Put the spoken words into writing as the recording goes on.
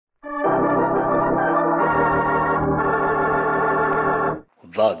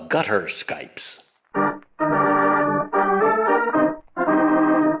The Gutter Skypes.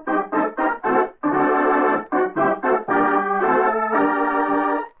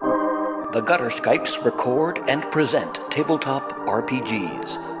 The Gutter Skypes record and present tabletop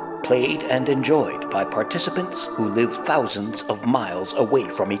RPGs, played and enjoyed by participants who live thousands of miles away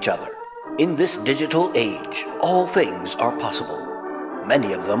from each other. In this digital age, all things are possible.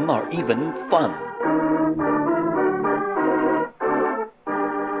 Many of them are even fun.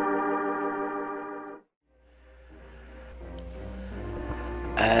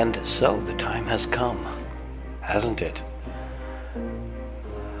 And so the time has come, hasn't it?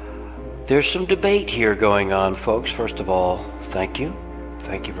 There's some debate here going on, folks. First of all, thank you.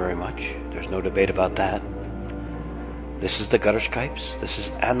 Thank you very much. There's no debate about that. This is the Gutter Skypes. This is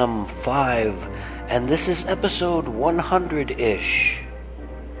Annum 5. And this is episode 100-ish.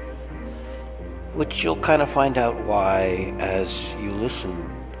 Which you'll kind of find out why as you listen.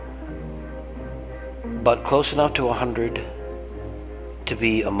 But close enough to 100 to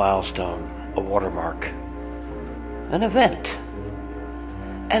be a milestone, a watermark, an event.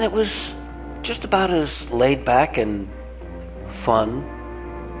 And it was just about as laid back and fun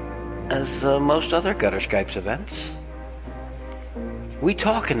as most other Gutter Skypes events. We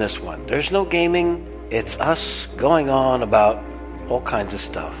talk in this one. There's no gaming. It's us going on about all kinds of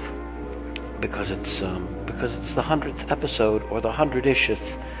stuff. Because it's the 100th episode, or the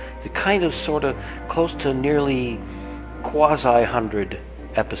 100-ishth, the kind of sort of close to nearly quasi-100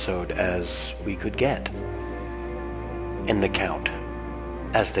 episode as we could get in the count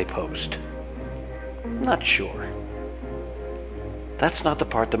as they post. Not sure. That's not the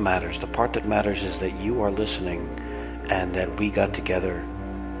part that matters. The part that matters is that you are listening and that we got together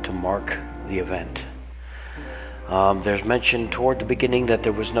to mark the event. There's mention toward the beginning that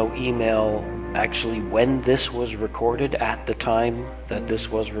there was no email actually when this was recorded. At the time that this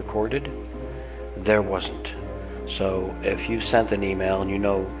was recorded, there wasn't. So if you sent an email and you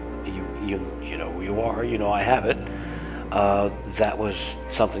know who you are, you know I have it, that was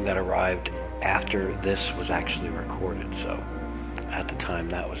something that arrived after this was actually recorded. So at the time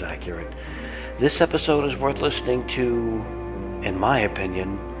that was accurate. This episode is worth listening to, in my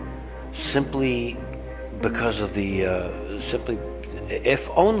opinion, simply because of the if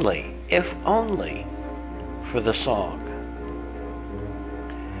only for the song.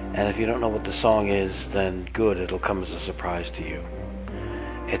 And if you don't know what the song is, then good, it'll come as a surprise to you.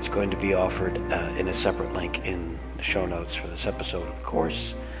 It's going to be offered in a separate link in the show notes for this episode, of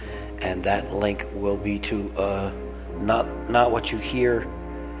course. And that link will be to not what you hear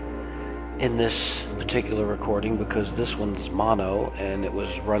in this particular recording, because this one's mono and it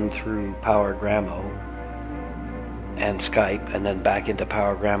was run through PowerGrammo and Skype and then back into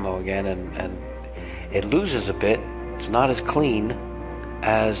PowerGrammo again, and it loses a bit. It's not as clean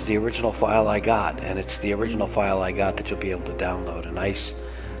as the original file I got, and it's the original file I got that you'll be able to download, a nice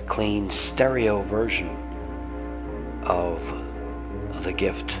clean stereo version of the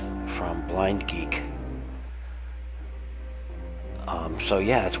gift from Blind Geek. So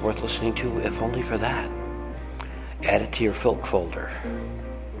yeah, it's worth listening to, if only for that. Add it to your Filk folder.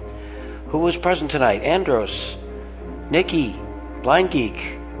 Who was present tonight? Andros, Nikki, Blind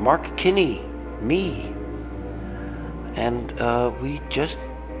Geek, Mark Kinney, me. And we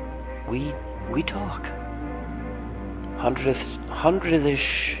talk.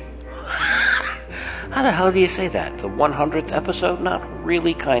 Hundredish. How the hell do you say that? The 100th episode? Not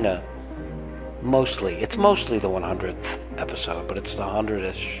really, kinda. Mostly. It's mostly the 100th episode, but it's the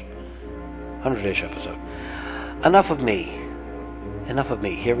 100-ish episode. Enough of me.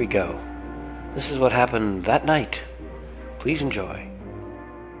 Here we go. This is what happened that night. Please enjoy.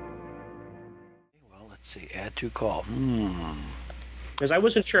 Well, let's see. Add to call. Because I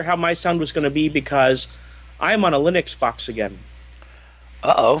wasn't sure how my sound was going to be, because I'm on a Linux box again.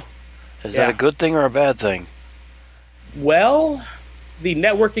 Uh-oh. Is that a good thing or a bad thing? Well, the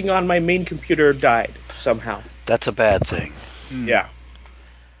networking on my main computer died somehow. That's a bad thing. Yeah.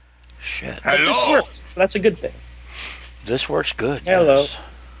 Shit. But this works. That's a good thing. This works good. Hello. Yes.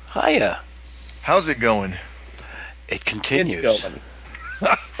 Hiya. How's it going? It continues. It's going.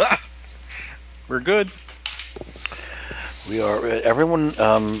 We're good. We are. Everyone,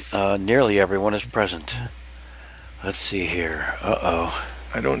 nearly everyone is present. Let's see here. Uh-oh.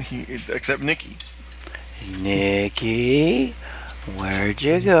 I don't hear, except Nikki. Nikki, where'd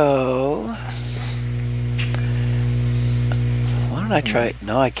you go? Why don't I try?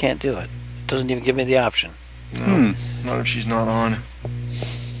 No, I can't do it. It doesn't even give me the option. No, not if she's not on.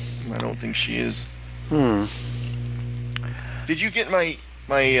 I don't think she is. Did you get my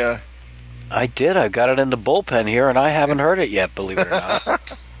I did. I got it in the bullpen here, and I haven't heard it yet, believe it or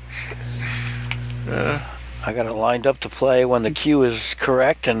not. I got it lined up to play when the cue is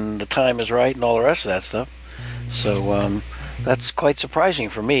correct and the time is right and all the rest of that stuff. So that's quite surprising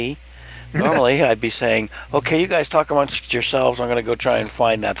for me. Normally, I'd be saying, okay, you guys talk amongst yourselves. I'm going to go try and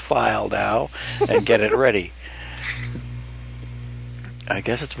find that file now and get it ready. I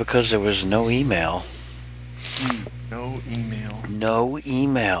guess it's because there was no email. No email. No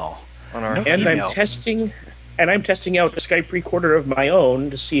email. On our And email. I'm testing out a Skype recorder of my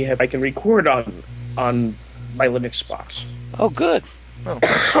own to see if I can record on my Linux box. Oh, good. Oh,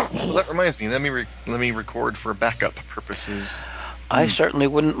 well, that reminds me. Let me record for backup purposes. I certainly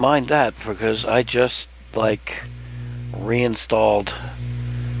wouldn't mind that because I just reinstalled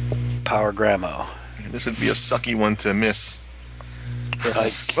PowerGramo. This would be a sucky one to miss.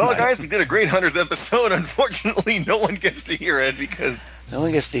 Well, guys, we did a great 100th episode. Unfortunately, no one gets to hear it because... No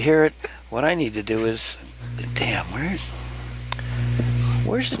one gets to hear it. What I need to do is... Damn,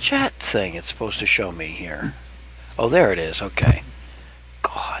 where's the chat thing it's supposed to show me here? Oh, there it is. Okay.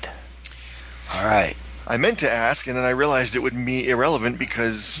 God. All right. I meant to ask, and then I realized it would be irrelevant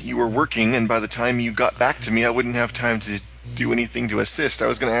because you were working, and by the time you got back to me, I wouldn't have time to do anything to assist. I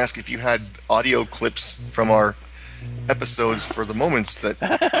was going to ask if you had audio clips from our episodes for the moments that...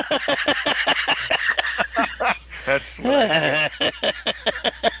 That's what I did.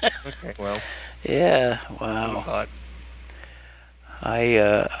 Okay, well... Yeah, wow.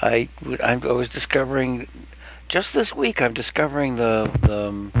 I was discovering... Just this week, I'm discovering the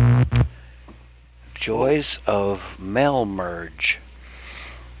joys of mail merge.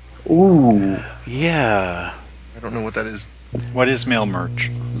 Ooh. Yeah. I don't know what that is. What is mail merge?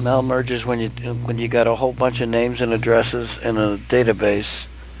 Mail merge is when you got a whole bunch of names and addresses in a database,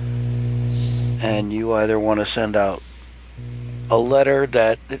 and you either want to send out a letter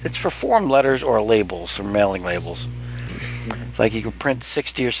that it's for form letters or labels, or mailing labels. It's like you can print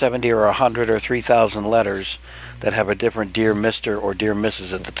 60 or 70 or 100 or 3,000 letters that have a different Dear Mr. or Dear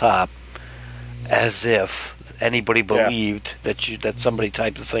Mrs. at the top, as if anybody believed that somebody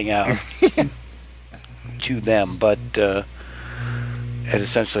typed the thing out to them. But it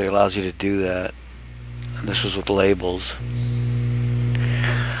essentially allows you to do that. And this was with labels.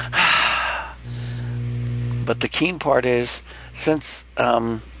 But the keen part is, since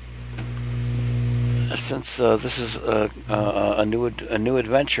this is a new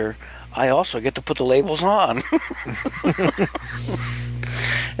adventure, I also get to put the labels on.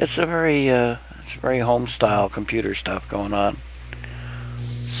 It's a very home style computer stuff going on.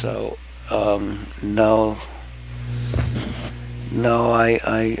 So no,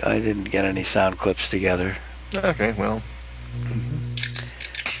 I didn't get any sound clips together. Okay, well,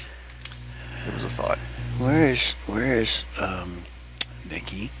 it was a thought. Where's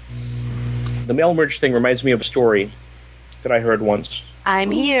Nikki? The mail merge thing reminds me of a story that I heard once.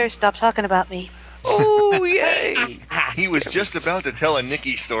 I'm here. Stop talking about me. Oh, yay! He was just about to tell a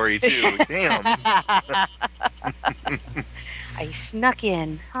Nikki story, too. Damn. I snuck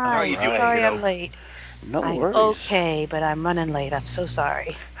in. Hi, are you doing, sorry kiddo? I'm late. No I'm worries. okay, but I'm running late. I'm so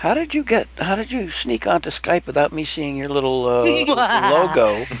sorry. How did you sneak onto Skype without me seeing your little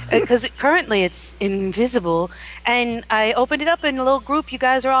logo? Because currently it's invisible, and I opened it up in a little group. You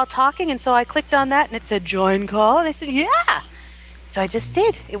guys are all talking, and so I clicked on that, and it said join call, and I said yeah. So I just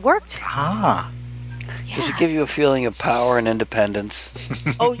did. It worked. Ah. Yeah. Does it give you a feeling of power and independence?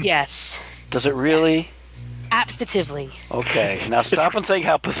 Oh yes. Does it really? Absolutely. Okay, now stop and think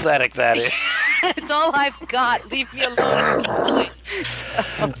how pathetic that is. It's all I've got. Leave me alone.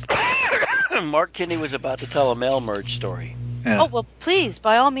 Mark Kinney was about to tell a mail merge story. Yeah. Oh, well, please,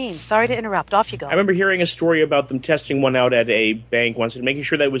 by all means. Sorry to interrupt. Off you go. I remember hearing a story about them testing one out at a bank once and making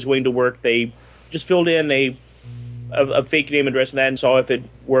sure that it was going to work. They just filled in a fake name address and that and saw if it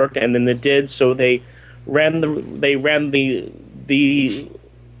worked, and then it did. So they ran the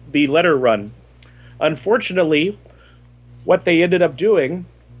letter run. Unfortunately, what they ended up doing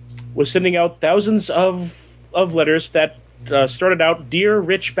was sending out thousands of letters that started out, "Dear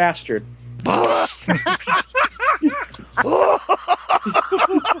Rich Bastard." Oh,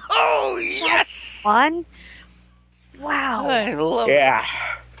 yes! One? Wow. I love Yeah.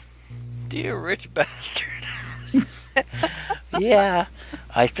 Dear Rich Bastard. Yeah,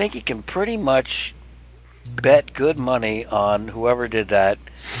 I think you can pretty much bet good money on whoever did that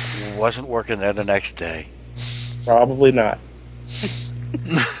wasn't working there the next day. Probably not.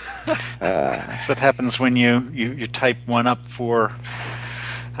 That's what happens when you type one up for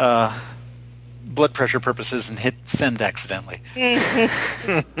blood pressure purposes and hit send accidentally.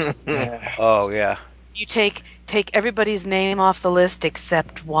 Oh, yeah. You take everybody's name off the list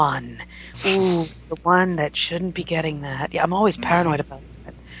except one. Ooh, the one that shouldn't be getting that. Yeah, I'm always paranoid about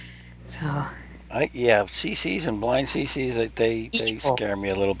that. So. CCs and blind CCs, they Evil. scare me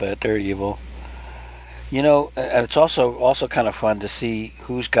a little bit. They're evil. And it's also kind of fun to see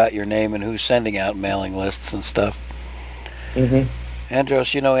who's got your name and who's sending out mailing lists and stuff. Mm-hmm.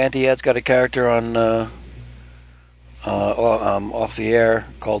 Andros, Auntie Ed's got a character on off the air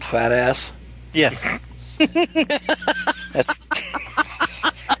called Fat Ass. Yes. That's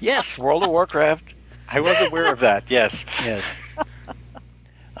yes, World of Warcraft. I was aware of that, yes. Yes.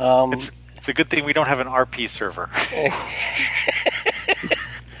 It's a good thing we don't have an RP server.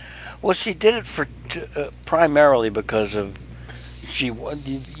 Well, she did it for primarily because of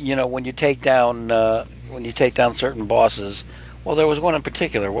when you take down certain bosses. Well, there was one in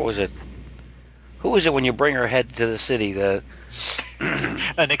particular. What was it? Who was it when you bring her head to the city? The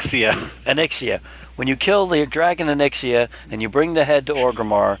Onyxia. Onyxia. When you kill the dragon Onyxia and you bring the head to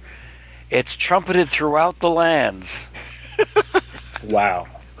Orgrimmar, it's trumpeted throughout the lands. Wow.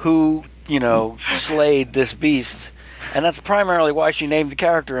 Who slayed this beast, and that's primarily why she named the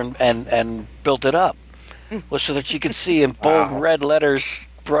character and built it up, was so that she could see in bold red letters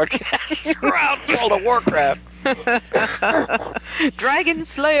broadcast throughout World of Warcraft. Dragon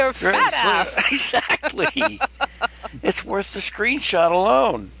Slayer Fat Ass. Exactly. It's worth the screenshot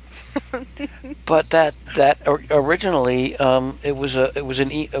alone. But that originally it was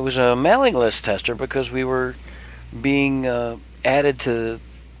a mailing list tester because we were being added to,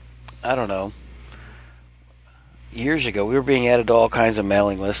 I don't know, years ago we were being added to all kinds of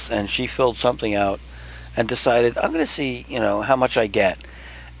mailing lists, and she filled something out and decided, I'm going to see how much I get,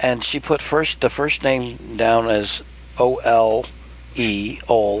 and she put the first name down as O-L-E,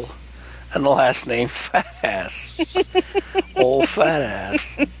 Ol, and the last name Fat Ass. Ol Fat Ass.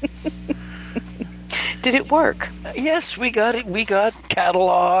 Did it work? Yes, we got it. We got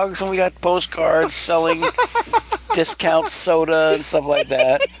catalogs and we got postcards selling discount soda and stuff like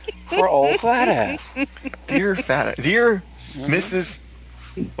that for Old Fat Ass. Dear Mrs.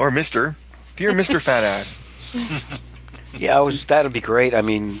 or Mr. Dear Mr. Fat Ass. Yeah, that'd be great. I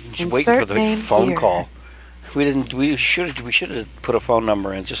mean, just waiting for the phone call. We should have put a phone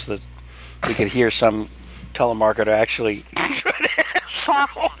number in just so that we could hear some telemarketer actually.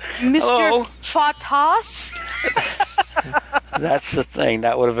 Mr. Fatas? That's the thing.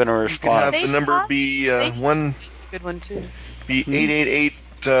 That would have been a response. Have the number be Good one too. Be 888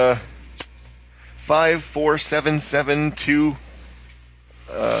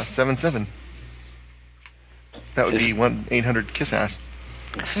 5477277. That would be 1-800-KISS-ASS.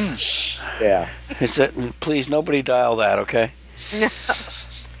 Yeah. Please, nobody dial that, okay? You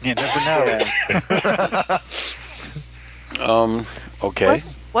never know. Okay.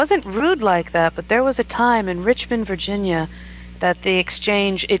 Wasn't rude like that, but there was a time in Richmond, Virginia, that the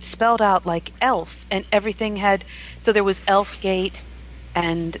exchange, it spelled out like elf, and everything had, so there was Elf Gate,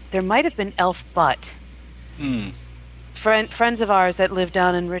 and there might have been Elf Butt. Friends of ours that live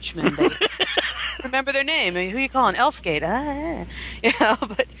down in Richmond, they remember their name. I mean, who are you calling? Elfgate.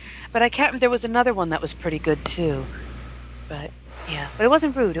 But I can't. There was another one that was pretty good too. But yeah, but it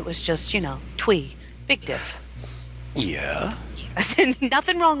wasn't rude. It was just twee, big diff. Yeah.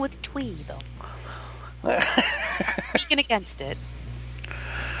 Nothing wrong with twee though. Speaking against it.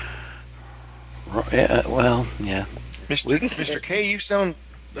 Yeah. Well, yeah. Mr. K, you sound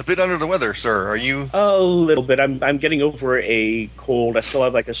a bit under the weather, sir. Are you? A little bit. I'm getting over a cold. I still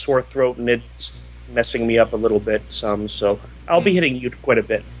have like a sore throat, and it's messing me up a little bit. So I'll be hitting you quite a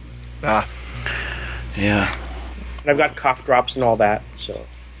bit. Yeah. And I've got cough drops and all that. So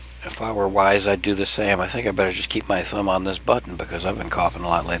if I were wise, I'd do the same. I think I better just keep my thumb on this button because I've been coughing a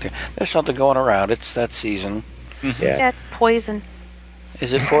lot lately. There's something going around. It's that season. Mm-hmm. Yeah, it's poison.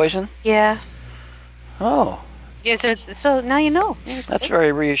 Is it poison? Yeah. Oh. Yeah, so now you know. That's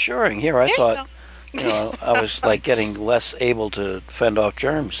very reassuring. Here, I thought, I was like getting less able to fend off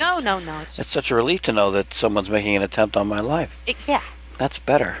germs. No. It's such a relief to know that someone's making an attempt on my life. Yeah. That's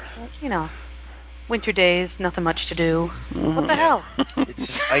better. Winter days, nothing much to do. Mm-hmm. What the hell?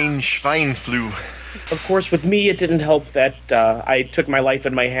 It's Schwein flu. Of course, with me, it didn't help that I took my life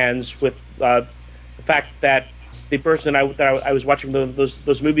in my hands with the fact that the person that I was watching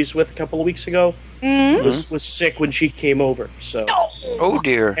those movies with a couple of weeks ago was sick when she came over. So, oh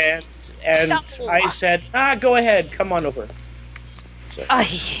dear. And I said, go ahead, come on over. So,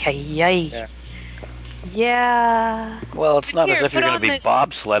 yeah. Well, it's not as if you're going to be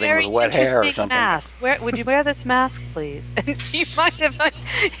bobsledding with wet hair or something. Mask. Would you wear this mask, please? And do you mind if I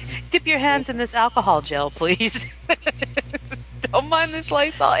dip your hands in this alcohol gel, please? Don't mind this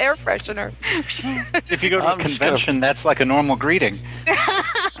Lysol air freshener. If you go to a convention, that's like a normal greeting.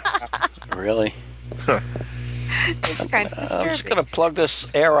 Really? It's kind of disturbing. I'm just going to plug this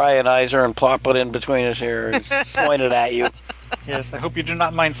air ionizer and plop it in between us here and point it at you. Yes, I hope you do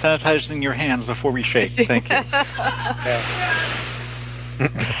not mind sanitizing your hands before we shake. Thank you.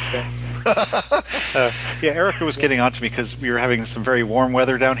 Erica was getting on to me because we were having some very warm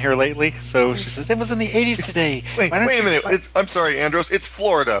weather down here lately. So she says, it was in the 80s today. Wait a minute. I'm sorry, Andros. It's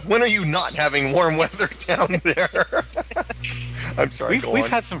Florida. When are you not having warm weather down there? I'm sorry, We've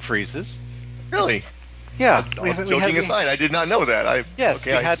had some freezes. Really? Yeah. Joking aside, I did not know that. Yes,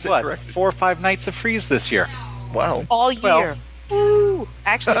 we had, 4 or 5 nights of freeze this year. Wow. All year. Woo!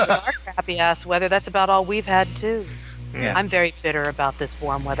 Actually, for our crappy-ass weather, that's about all we've had, too. Yeah. I'm very bitter about this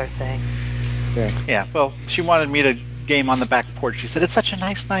warm weather thing. Yeah, well, she wanted me to game on the back porch. She said, it's such a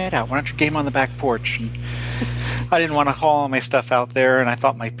nice night out. Why don't you game on the back porch? And I didn't want to haul all my stuff out there, and I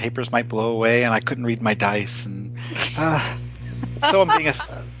thought my papers might blow away, and I couldn't read my dice. And so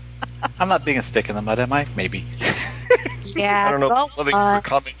I'm not being a stick in the mud, am I? Maybe. Yeah, I don't know. Loving your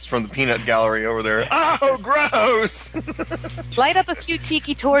comments from the peanut gallery over there. Oh, gross! Light up a few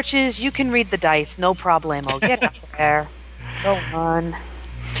tiki torches. You can read the dice. No problemo. Get out there. Go on.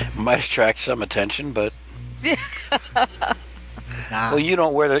 Might attract some attention, but Nah. well, you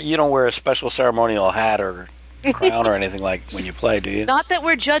don't wear a special ceremonial hat or crown or anything like when you play, do you? Not that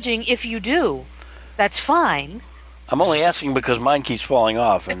we're judging if you do. That's fine. I'm only asking because mine keeps falling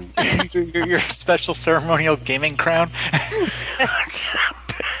off, and your special ceremonial gaming crown.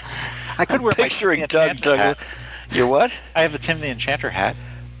 I could wear my picturing Tim the Enchanter hat. Your what? I have a Tim the Enchanter hat.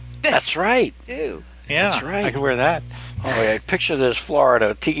 That's right. Do. Yeah, That's right. I could wear that. Oh yeah, picture this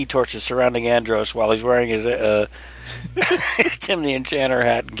Florida tiki torches surrounding Andros while he's wearing his his Tim the Enchanter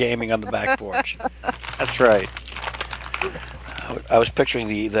hat and gaming on the back porch. That's right. I was picturing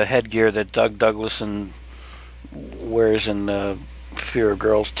the headgear that Doug Douglason wears in Fear of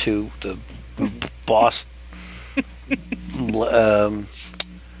Girls 2, the boss.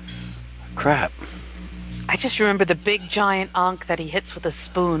 Crap. I just remember the big giant ankh that he hits with a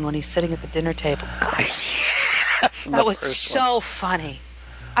spoon when he's sitting at the dinner table. That was so funny.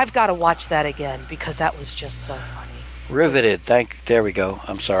 I've got to watch that again because that was just so funny. Riveted. There we go.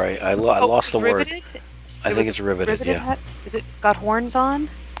 I'm sorry. I lost the riveted? word. I think it's riveted, yeah. Hat? Is it got horns on?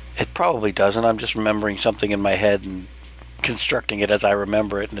 It probably doesn't. I'm just remembering something in my head and constructing it as I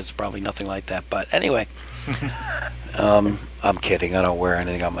remember it, and it's probably nothing like that. But anyway, I'm kidding. I don't wear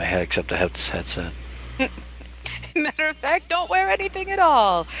anything on my head except the headset. Matter of fact, don't wear anything at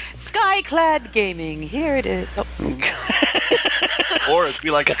all. Skyclad Gaming. Here it is. Oh. Or as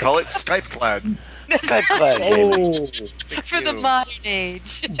we like to call it, Skype-clad. Skyclad Gaming. For the modern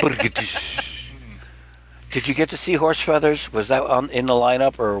age. Did you get to see Horse Feathers? Was that in the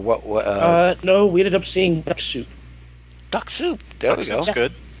lineup or what? No, we ended up seeing Duck Soup. Duck Soup. There we go. That's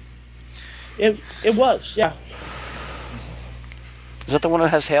good. It was, yeah. Is that the one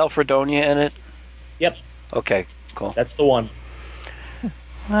that has Hail Fredonia in it? Yep. Okay, cool. That's the one.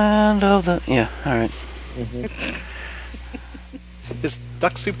 Land of the... Yeah, all right. Mm-hmm. Is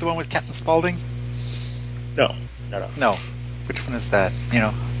Duck Soup the one with Captain Spaulding? No. No. Which one is that? You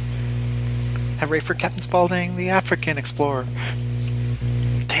know, hooray for Captain Spaulding, the African explorer.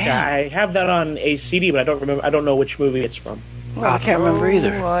 Damn. Yeah, I have that on a CD, but I don't remember. I don't know which movie it's from. Well, I can't remember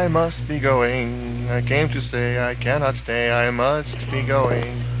either. Oh, I must be going. I came to say I cannot stay. I must be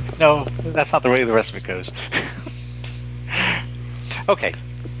going. No, that's not the way the rest of it goes. Okay.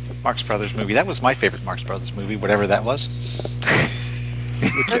 Marx Brothers movie. That was my favorite Marx Brothers movie, whatever that was.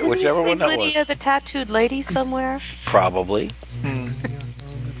 Whichever one that was. Lydia the tattooed lady somewhere? Probably.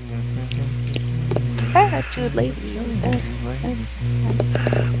 Tattooed lady.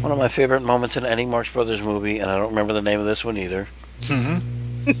 One of my favorite moments in any Marx Brothers movie, and I don't remember the name of this one either.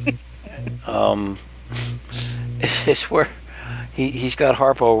 Mm-hmm. Is where he's got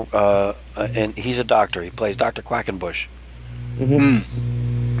Harpo, and he's a doctor. He plays Dr. Quackenbush.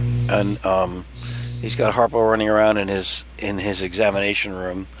 Mm-hmm. And he's got Harpo running around in his examination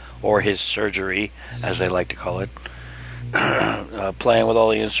room, or his surgery, as they like to call it, playing with all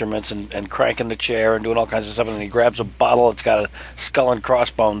the instruments and cranking the chair and doing all kinds of stuff. And then he grabs a bottle that's got a skull and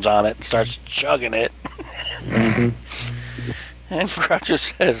crossbones on it and starts chugging it. Mm-hmm. And Groucho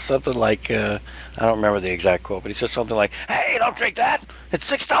says something like, I don't remember the exact quote, but he says something like, "Hey, don't drink that! It's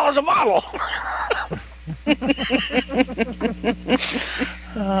 $6 a bottle!"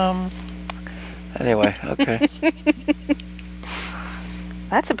 Anyway, okay.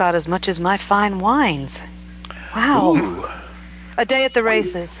 That's about as much as my fine wines. Wow. Ooh. A day at the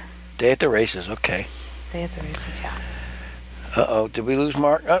races. Day at the races, okay. Day at the races, yeah. Uh-oh, did we lose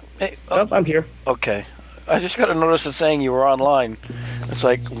Mark? Hey, Nope, I'm here. Okay. I just got a notice it's saying you were online. It's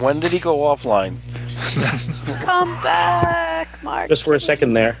like, when did he go offline? Come back, Mark. Just for a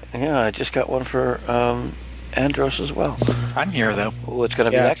second there. Yeah, I just got one for Andros as well. I'm here, though. Oh, it's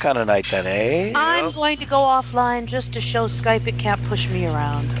going to be that kind of night then, eh? I'm going to go offline just to show Skype it can't push me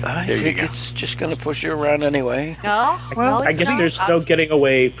around. I There you think go. it's just going to push you around anyway. No? Well, no, I it's guess not. there's no getting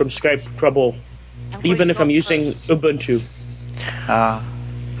away from Skype trouble, I'm going even to if I'm go using first. Ubuntu.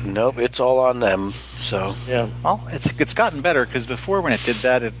 Nope, it's all on them, so... Yeah. Well, it's gotten better, because before when it did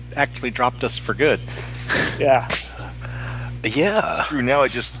that, it actually dropped us for good. Yeah. Yeah. True, now it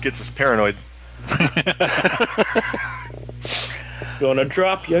just gets us paranoid. Gonna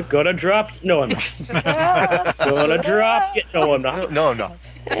drop you, gonna drop you. No, I'm not. Gonna drop you. No, I'm not. No, I'm not.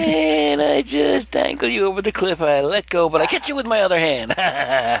 And I just dangle you over the cliff. I let go, but I catch you with my other hand.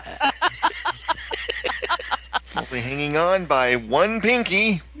 Only hanging on by one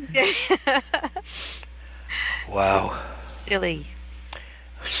pinky. Wow. Silly.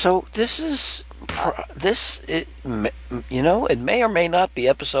 So this is... it may or may not be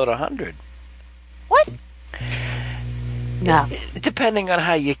episode 100. What? No. Depending on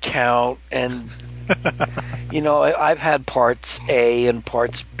how you count, and I've had parts A and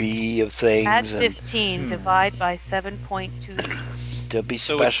parts B of things. Add and 15, divide by 7.2 there'll be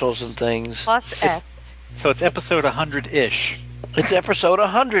So specials and things. plus S. So it's episode 100-ish. It's episode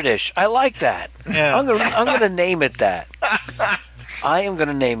 100-ish. I like that. Yeah. I'm gonna name it that. I am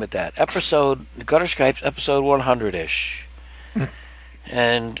gonna name it that. Gutter Skypes episode 100-ish.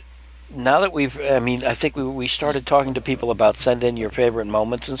 And now that I think we started talking to people about send in your favorite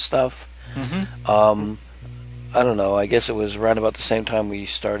moments and stuff. Mm-hmm. I don't know. I guess it was around about the same time we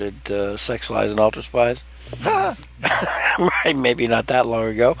started Sex Lies and Ultra Spies. Right, maybe not that long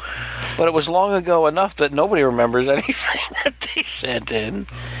ago, but it was long ago enough that nobody remembers anything that they sent in.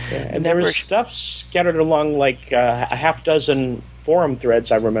 Yeah, and there was stuff scattered along like a half dozen forum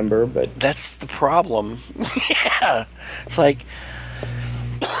threads, I remember, but... That's the problem. Yeah. It's like...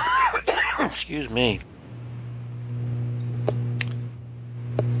 Excuse me.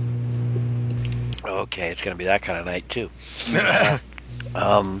 Okay, it's going to be that kind of night, too. Yeah,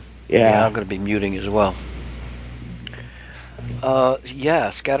 I'm going to be muting as well.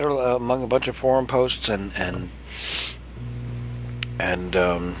 Scattered among a bunch of forum posts and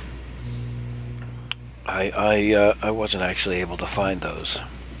I wasn't actually able to find those.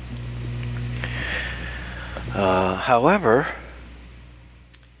 However,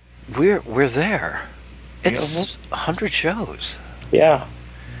 we're there. It's almost 100 shows. Yeah.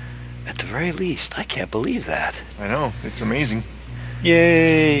 At the very least, I can't believe that. I know, it's amazing.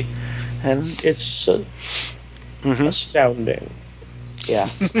 Yay! And It's astounding. Yeah.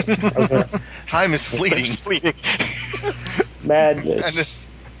 Time is fleeting. Madness. Madness.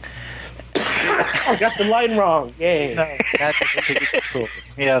 I got the line wrong. Yay.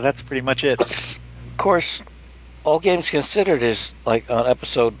 Yeah, that's pretty much it. of course, All Games Considered is like on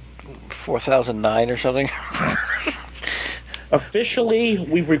episode 4009 or something. Officially,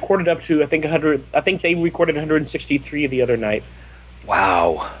 we've recorded up to, I think, 100. I think they recorded 163 the other night.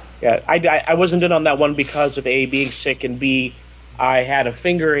 Wow. Yeah, I wasn't in on that one because of A, being sick, and B, I had a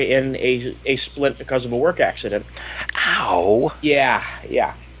finger in a splint because of a work accident. Ow. Yeah.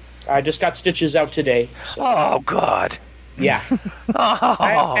 I just got stitches out today. So, Oh, God. yeah. Oh,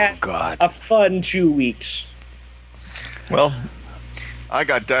 I had God. a fun 2 weeks. Well, I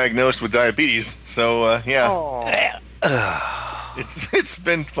got diagnosed with diabetes, so yeah. It's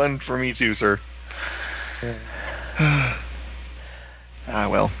been fun for me too, sir.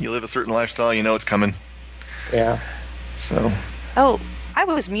 Well, you live a certain lifestyle, you know it's coming. Yeah. So, Oh, I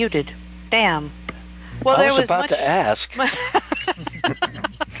was muted. Damn. Well, I there was was about much... to ask.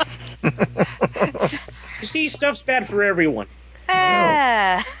 You see, stuff's bad for everyone.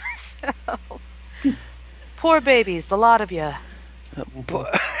 Ah, so... Poor babies, the lot of you.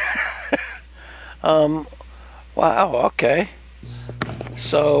 Wow, okay.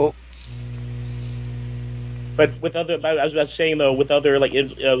 So, But with other, as I was saying though, with other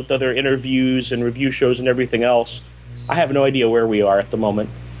with other interviews and review shows and everything else, I have no idea where we are at the moment.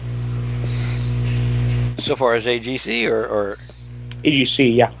 so far as AGC or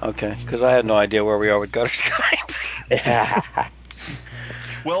AGC, yeah. okay, because I had no idea where we are with Gutter Skypes.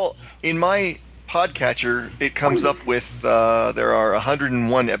 well, in my podcatcher, it comes up with there are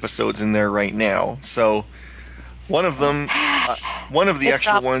 101 episodes in there right now. So one of them, one of the Good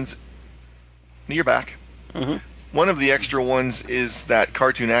extra job. ones. You're back. Mm-hmm. One of the extra ones is that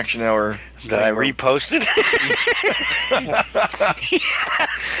Cartoon Action Hour Did I repost it?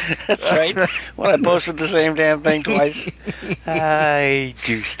 That's right. When I posted the same damn thing twice, I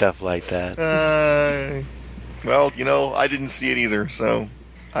do stuff like that. Well, I didn't see it either, so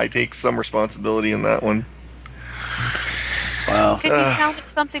I take some responsibility in that one. Wow. Could you count it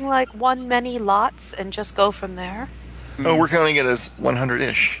something like one many lots and just go from there? Oh, we're counting it as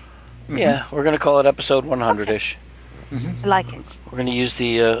 100-ish. Yeah, we're going to call it episode 100-ish. I like it. We're going to use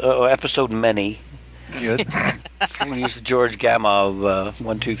the episode many. Good. I'm going to use the George Gamma of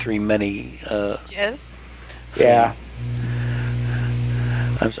 1, 2, 3 many. Yes. Yeah.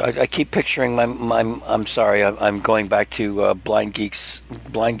 I keep picturing I'm sorry. I'm going back to Blind Geek's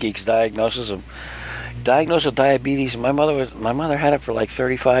diagnosis of diabetes. My mother had it for like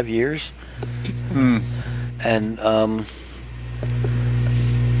 35 years, and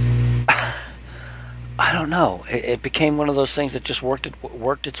I don't know. It became one of those things that just worked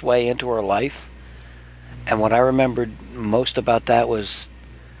its way into her life. And what I remembered most about that was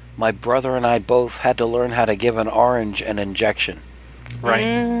my brother and I both had to learn how to give an orange an injection.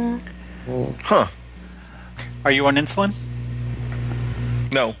 Right. Huh. Are you on insulin?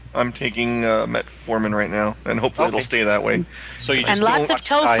 No, I'm taking metformin right now, and hopefully it'll stay that way. So you just And lots of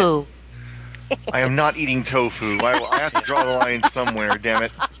tofu. I am not eating tofu. I have to draw the line somewhere, damn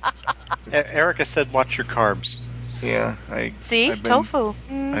it. Erica said watch your carbs. Yeah, See? I've been, Tofu.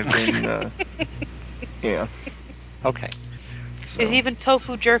 I've been, yeah. Okay. So. There's even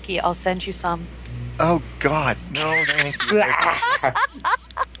tofu jerky. I'll send you some. Oh, God. No, thank you.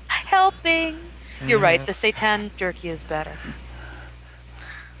 Helping. You're right. The seitan jerky is better.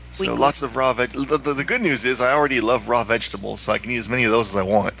 So lots of raw veg. The good news is I already love raw vegetables, so I can eat as many of those as I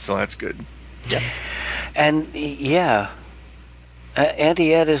want, so that's good. Yeah. And yeah,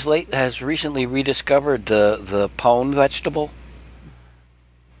 Auntie Ed has recently rediscovered the pone vegetable.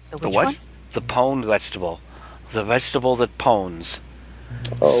 The what? One? The pone vegetable. The vegetable that pones.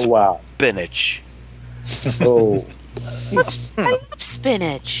 Oh, wow. Spinach. Oh. I love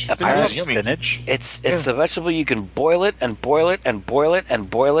spinach. I love yummy. spinach. It's the vegetable you can boil it and boil it and boil it and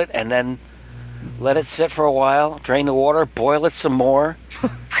boil it and then let it sit for a while, drain the water, boil it some more,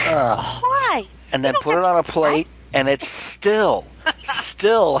 Why? and then put it on a plate, and it still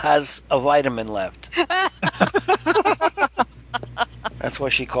has a vitamin left. That's why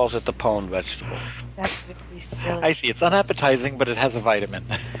she calls it the pone vegetable. That's really silly. I see. It's unappetizing, but it has a vitamin.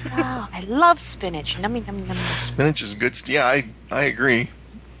 Oh, I love spinach. Nummy, nummy, nummy. Spinach is good. Yeah, I agree.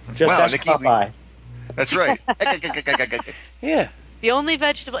 Just Wow, ask Nikki, Popeye. That's right. Yeah. The only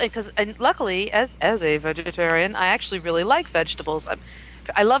vegetable, and luckily, as a vegetarian, I actually really like vegetables.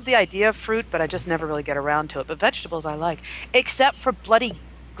 I love the idea of fruit, but I just never really get around to it. But vegetables I like, except for bloody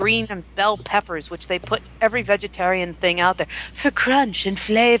green and bell peppers, which they put every vegetarian thing out there for crunch and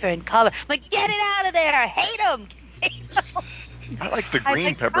flavor and color. I'm like, get it out of there! I hate them. I like the green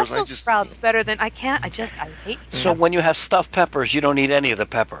like peppers. Brussels sprouts better than I hate. So when you have stuffed peppers, you don't eat any of the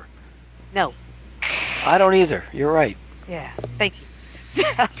pepper. No. I don't either. You're right. Yeah. Thank you.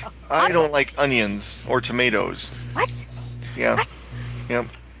 I don't like onions or tomatoes. What? Yeah. What? Yep.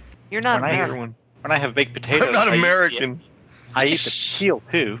 You're not When I- American. Everyone. When I have baked potatoes, I'm not I eat the- American. I eat the peel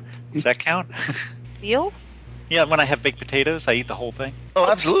too. Does that count? Seal? Yeah, when I have baked potatoes, I eat the whole thing. Oh,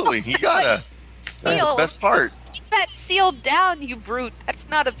 absolutely. You gotta. That's Seal. the best part. Keep that sealed down, you brute. That's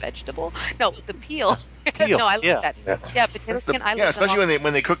not a vegetable. No, the peel. Peel, No, I like yeah. that. Yeah, potato That's the- skin. I yeah, like them especially all.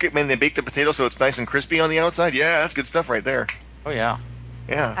 when they cook it, when they bake the potato so it's nice and crispy on the outside. Yeah, that's good stuff right there. Oh yeah.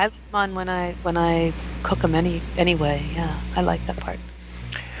 Yeah. I like mine when I cook them anyway. Yeah, I like that part.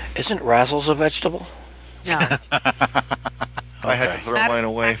 Isn't Razzles a vegetable? No. I had to throw mine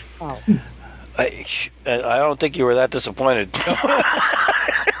away. Oh. I don't think you were that disappointed.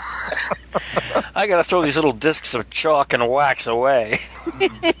 I gotta throw these little discs of chalk and wax away.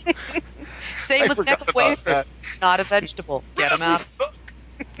 Same I with forgot microwave. about that. Not a vegetable. Get them out. Suck.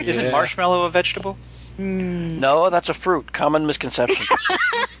 Isn't Yeah. marshmallow a vegetable? No, that's a fruit. Common misconception.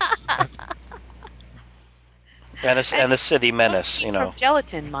 and a city menace, you know. From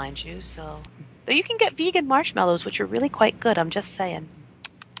gelatin, mind you. So you can get vegan marshmallows, which are really quite good. I'm just saying.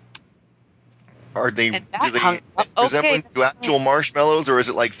 Are they, And that do they hung up. resemblance Okay. to actual marshmallows, or is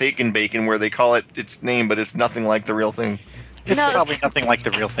it like fake and bacon where they call it its name, but it's nothing like the real thing? It's No. probably nothing like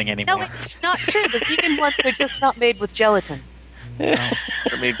the real thing No, anymore. it's not true. The vegan ones are just not made with gelatin. They're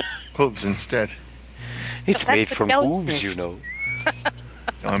made hooves instead. It's That's made what from gelatin hooves, is. you know.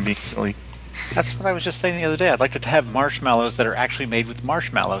 No, I'm being silly. That's what I was just saying the other day. I'd like to have marshmallows that are actually made with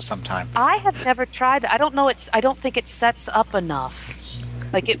marshmallows sometime. I have never tried that. I don't know. I don't think it sets up enough.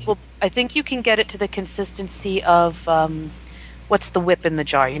 Like it will. I think you can get it to the consistency of what's the whip in the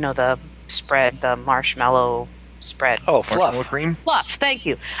jar? You know, the spread, the marshmallow spread. Oh, Marshmallow fluff. cream? Fluff, thank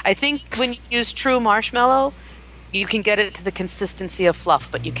you. I think when you use true marshmallow, you can get it to the consistency of fluff,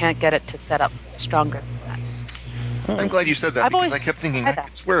 but you can't get it to set up stronger than that. I'm glad you said that I've because always I kept thinking, tried I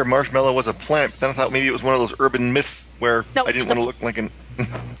that. swear marshmallow was a plant, but then I thought maybe it was one of those urban myths where No, I didn't it's want to a- look like an...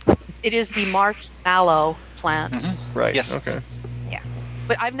 It is the marshmallow plant. Right, Yes. okay. Yeah.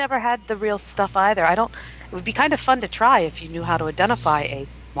 But I've never had the real stuff either. It would be kind of fun to try if you knew how to identify a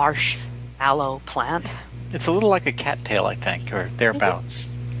marshmallow plant. It's a little like a cattail, I think, or thereabouts.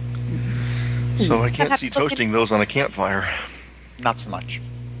 So I I'd can't have see to look toasting those on a campfire. Not so much.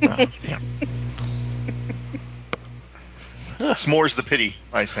 Yeah. S'mores the pity,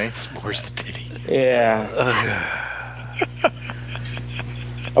 I say. S'mores the pity. Yeah.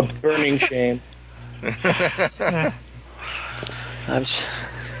 A burning shame. I'm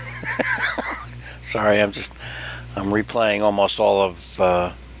sorry. I'm replaying almost all of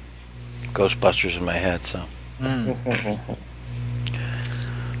Ghostbusters in my head. So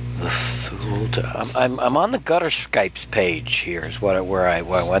I'm on the Gutter Skypes page. Here is where I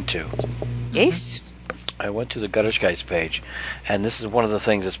went to. Yes. I went to the Gutter Skypes page, and this is one of the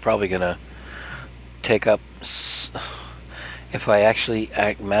things that's probably going to take up, if I actually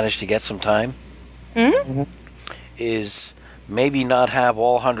manage to get some time, is maybe not have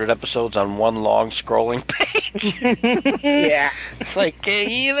all 100 episodes on one long scrolling page. Yeah. It's like,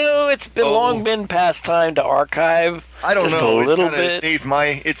 it's long been past time to archive. I don't just know. a little it kinda bit.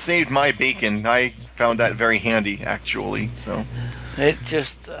 saved my bacon. I found that very handy, actually. So It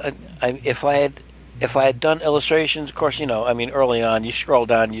just, if I had done illustrations, of course, early on, you scroll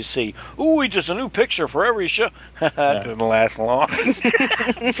down, you see, ooh, just a new picture for every show. It didn't last long.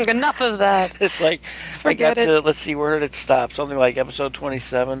 Enough of that. It's like, Forget I got to, it. let's see, where did it stop? Something like episode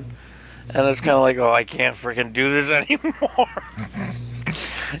 27. And it's kind of like, oh, I can't freaking do this anymore.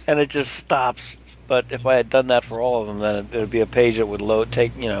 And it just stops. But if I had done that for all of them, then it would be a page that would load,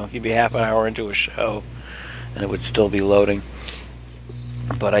 you'd be half an hour into a show, and it would still be loading.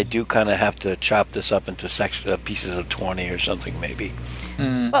 But I do kind of have to chop this up into pieces of 20 or something, maybe.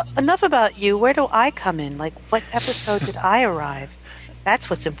 Well, enough about you. Where do I come in? Like, what episode did I arrive? That's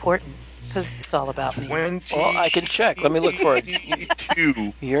what's important, because it's all about me. Well, I can check. Let me look for it.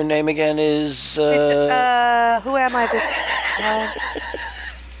 22. Your name again is... Who am I this...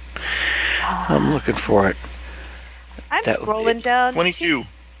 I'm looking for it. I'm scrolling down. 22.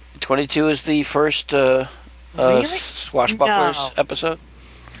 22 is the first Really? Swashbucklers No. episode?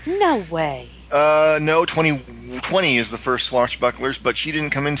 No way. No, 20 is the first Swashbucklers, but she didn't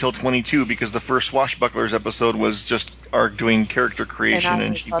come in till 22 because the first Swashbucklers episode was just our doing character creation,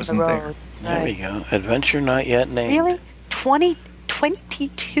 and she on the wasn't there. road. There we Right. go. Adventure not yet named. Really?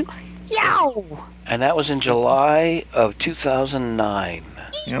 2022? Yow! And that was in July of 2009.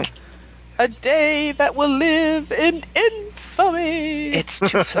 Yep. A day that will live in infamy. It's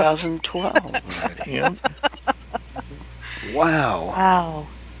 2012 already. Yep. Wow. Wow.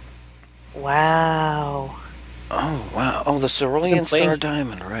 Wow. Oh, wow. Oh, the Cerulean Been playing- Star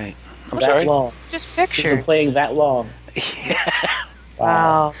Diamond, right. I'm that sorry? long. Just She's been picture. playing that long. Yeah.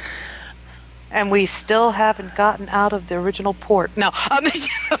 Wow. And we still haven't gotten out of the original port. No.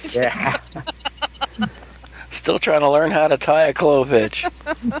 Yeah. Still trying to learn how to tie a clove hitch.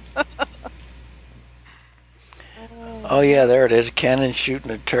 Oh, yeah, there it is. A cannon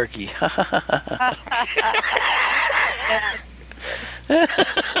shooting a turkey.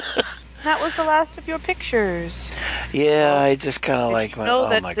 That was the last of your pictures. Yeah, I just kind of Did like you went, know oh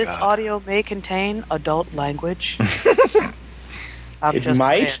that my this God. audio may contain adult language? I'm It just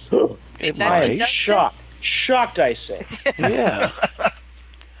might. saying. It That- might. that's- Shocked. Shocked, I say. Yeah.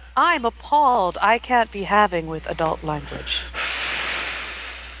 I'm appalled. I can't be having with adult language.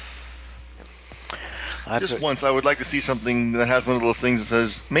 Just once, I would like to see something that has one of those things that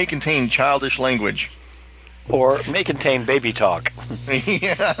says, may contain childish language. Or may contain baby talk.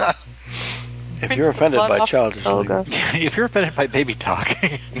 Yeah. If you're offended by childish language. If you're offended by baby talk,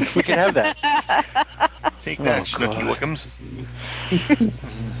 we can have that. Take that, Oh, Snooky God. Wickums.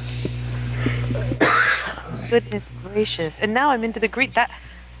 Goodness gracious. And now I'm into the green.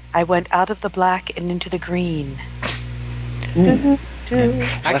 I went out of the black and into the green. Actually,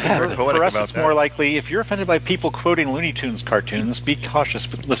 happened? for us, About it's that. more likely if you're offended by people quoting Looney Tunes cartoons, be cautious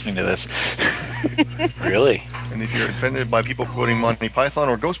with listening to this. Really? And if you're offended by people quoting Monty Python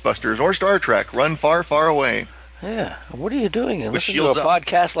or Ghostbusters or Star Trek, run far, far away. Yeah. What are you doing? With Listen to a shields up.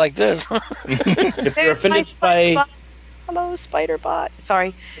 podcast like this. If you're There's my offended spider by bot. Hello, spider bot.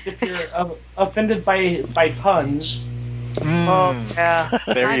 Sorry. if you're offended by puns, Oh, yeah.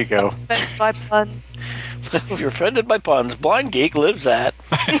 There you go. By puns. You're offended by puns. Blind Geek lives at.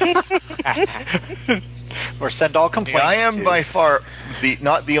 Or send all complaints. I am to- by far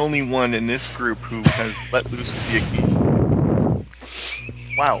not the only one in this group who has let loose the geek.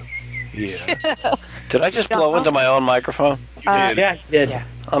 Wow. Yeah. Did I just blow into my own microphone? You did. Yeah, you did. Yeah.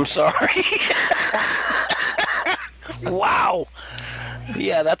 I'm sorry. Wow.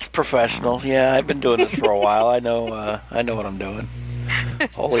 Yeah, that's professional. Yeah, I've been doing this for a while. I know what I'm doing.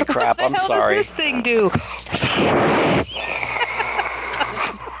 Holy crap! I'm What the hell sorry. does this thing do?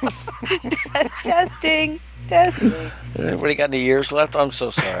 Testing. Anybody got any years left? I'm so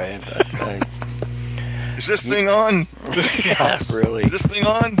sorry. Is this thing on? Really. Is this thing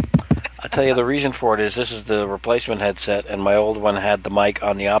on? I tell you, the reason for it is this is the replacement headset, and my old one had the mic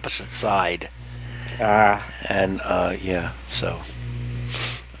on the opposite side. And yeah, so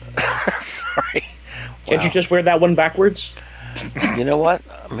sorry. Can't you just wear that one backwards? You know what?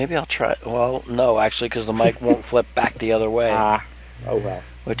 Maybe I'll try. Well, no, actually, because the mic won't flip back the other way, Oh well.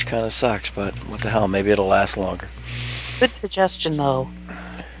 which kind of sucks. But what the hell? Maybe it'll last longer. Good suggestion, though.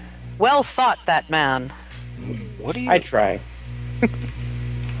 Well thought, that man. What do you? I try.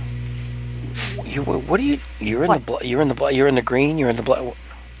 What do you? You're in What? the. You're in the. You're in the green. You're in the black.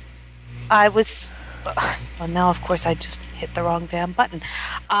 I was. Well, now, of course, I just hit the wrong damn button.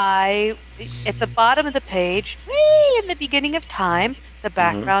 At the bottom of the page, way in the beginning of time, the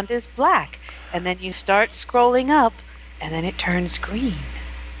background is black. And then you start scrolling up, and then it turns green.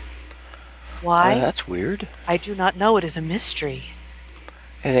 Why? That's weird. I do not know. It is a mystery.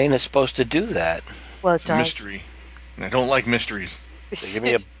 It ain't supposed to do that. Well, it It's a does. mystery. And I don't like mysteries. So give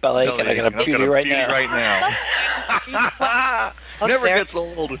me a bellyache, and I got a beauty right now. Oh, Never there. gets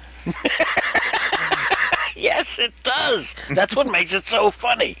old. Yes, it does. That's what makes it so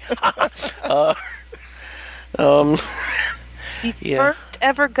funny. The Yeah. first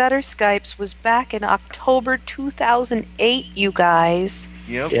ever Gutter Skypes was back in October 2008, you guys.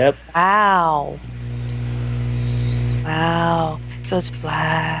 Yep. Yep. Wow. So it's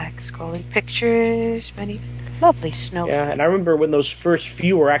black, scrolling pictures, many lovely snow. Yeah, and I remember when those first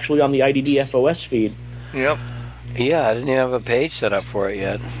few were actually on the IDDFOS feed. Yep. Yeah, I didn't even have a page set up for it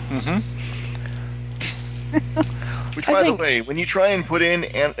yet. Mm-hmm. Which, by the way, when you try and put in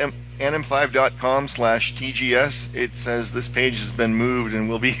anim5.com/TGS, it says this page has been moved and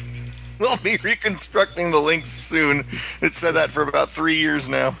we'll be reconstructing the links soon. It said that for about 3 years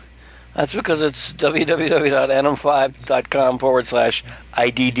now. That's because it's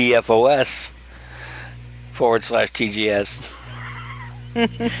www.anim5.com/IDDFOS/TGS.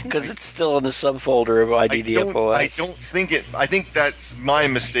 Because it's still in the subfolder of IDDFOS. I don't think it. I think that's my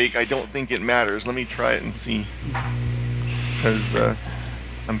mistake. I don't think it matters. Let me try it and see. Because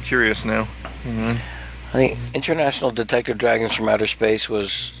I'm curious now. Mm-hmm. I think International Detective Dragons from Outer Space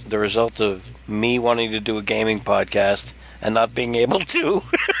was the result of me wanting to do a gaming podcast and not being able to.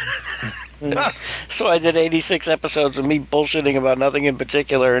 So I did 86 episodes of me bullshitting about nothing in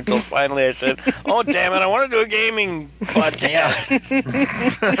particular until finally I said, oh, damn it, I want to do a gaming podcast.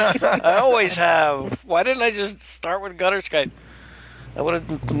 I always have. Why didn't I just start with Gutter Skype? I would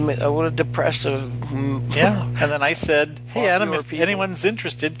have depressed a... Yeah, and then I said, hey, Adam, Popular if people. anyone's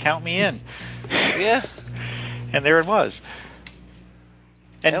interested, count me in. Yeah. And there it was.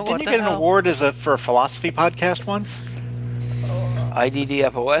 And Yeah, what didn't you the get an hell? award for a philosophy podcast once?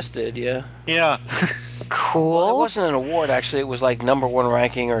 IDDFOS did, yeah. Yeah. Cool. Well, it wasn't an award, actually. It was like #1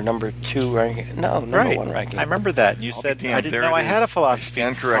 ranking or #2 ranking. No, number one ranking. I remember that. And you I'll said, be damned. I didn't There know it I had is. a philosophy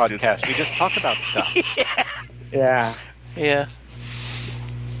Stand corrected. podcast. We just talk about stuff. Yeah. Yeah.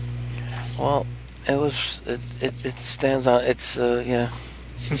 Well, it stands on. It's yeah.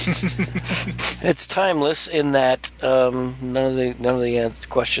 It's timeless in that none of the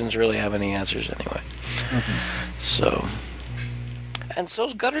questions really have any answers anyway. Mm-hmm. So, and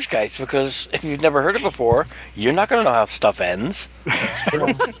so's Gutter Skypes, because if you've never heard it before, you're not going to know how stuff ends.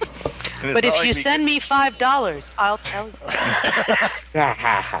 But if you send me $5, I'll tell you.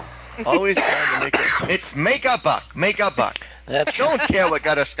 always trying to make it. It's make a buck. Make a buck. That's Don't care what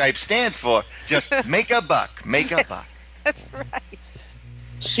Gutter Skype stands for. Just make a buck. Make a buck. That's right.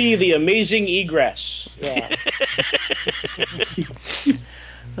 See the amazing egress. Yeah.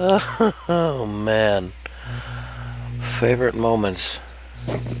 oh man, favorite moments.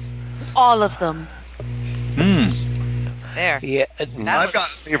 All of them. Hmm. There. Yeah, I've got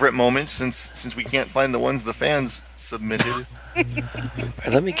favorite moments since we can't find the ones the fans submitted.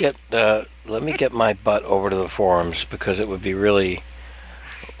 Let me get my butt over to the forums, because it would be really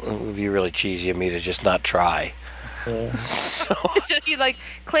cheesy of me to just not try. So you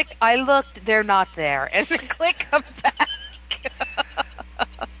click, I looked, they're not there, and then click, come back.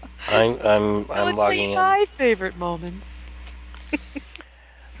 I'm logging in. My favorite moments.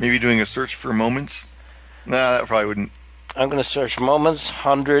 Maybe doing a search for moments. Nah, that probably wouldn't. I'm going to search moments,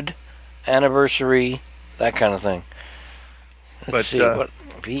 100, anniversary, that kind of thing. Let's see what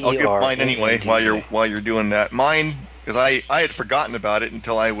I'll give mine anyway while you're doing that. Mine, because I had forgotten about it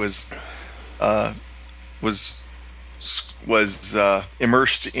until I was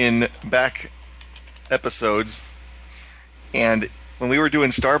immersed in back episodes, and when we were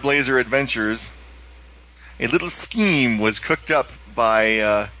doing Star Blazer Adventures, a little scheme was cooked up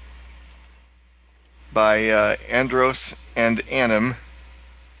by Andros and Anim.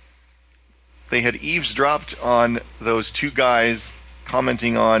 They had eavesdropped on those two guys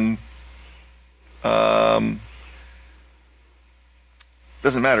commenting on.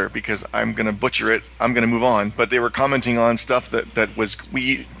 Doesn't matter because I'm going to butcher it. I'm going to move on. But they were commenting on stuff that was.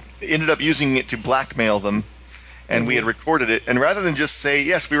 We ended up using it to blackmail them, and we had recorded it. And rather than just say,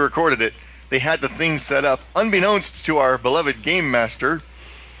 yes, we recorded it, they had the thing set up, unbeknownst to our beloved game master.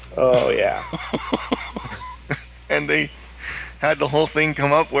 Oh, yeah. And they had the whole thing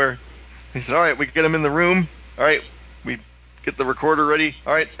come up where they said, all right, we get him in the room. All right, we get the recorder ready.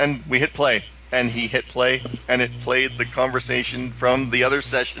 All right, and we hit play. And he hit play, and it played the conversation from the other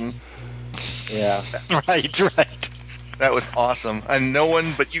session. Yeah. Right. That was awesome. And no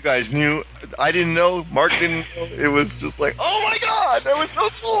one but you guys knew. I didn't know. Mark didn't know. It was just like, oh my god, that was so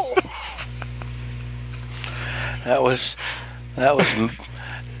cool. That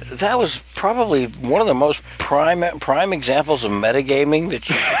was probably one of the most prime examples of metagaming that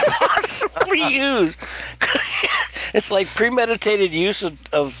you could possibly use. It's like premeditated use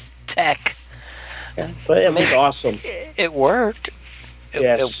of tech. Yeah, but it was awesome. It worked.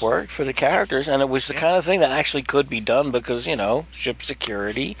 Yes. It worked for the characters, and it was the kind of thing that actually could be done because, ship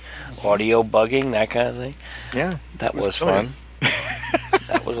security, audio bugging, that kind of thing. Yeah. That was fun.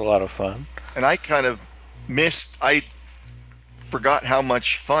 That was a lot of fun. And I kind of I forgot how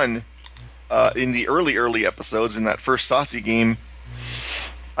much fun in the early episodes in that first SOTC game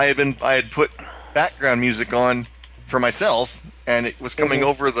I had put background music on for myself, and it was coming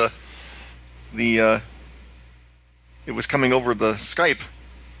over the Skype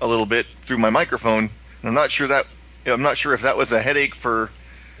a little bit through my microphone. And I'm not sure if that was a headache for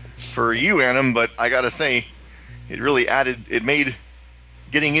you, Anim, but I gotta say, it made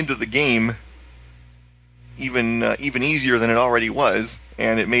getting into the game even easier than it already was,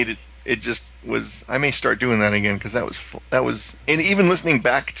 and it just was. I may start doing that again because that was, and even listening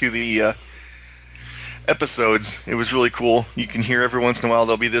back to the episodes, it was really cool. You can hear every once in a while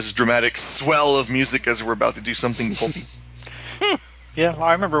there'll be this dramatic swell of music as we're about to do something pulpy. Yeah, well,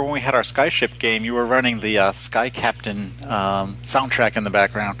 I remember when we had our Skyship game, you were running the Sky Captain soundtrack in the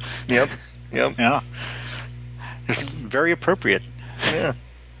background. Yep. Yeah. It's very appropriate. Yeah.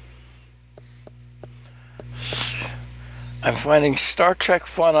 I'm finding Star Trek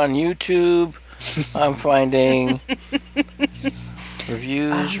fun on YouTube. I'm finding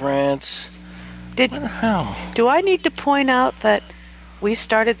reviews, rants. What the hell? Do I need to point out that we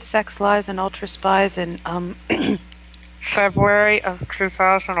started Sex Lies and Ultra Spies in February of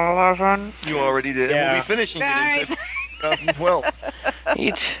 2011? You already did. Yeah. We'll be finishing it in 2012.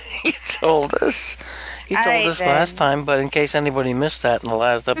 He told us. He told us last time, but in case anybody missed that in the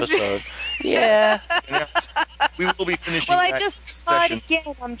last episode. Yeah. We will be finishing Well, I that just saw it session.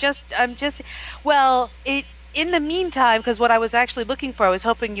 again. In the meantime, because what I was actually looking for, I was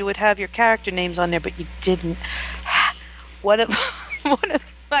hoping you would have your character names on there, but you didn't. One of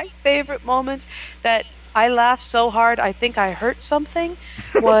my favorite moments that I laughed so hard I think I hurt something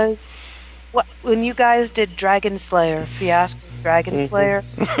was when you guys did Dragon Slayer, Fiasco Dragon Slayer,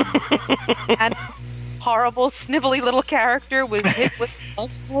 and this horrible snivelly little character was hit with a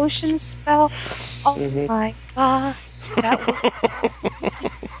self motion spell. Oh my god, that was.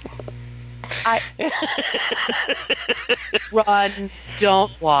 Run,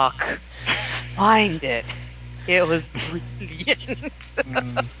 don't walk. Find it. It was brilliant.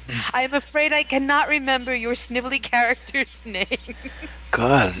 I'm afraid I cannot remember your snivelly character's name.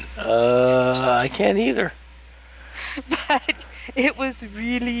 God, I can't either. But it was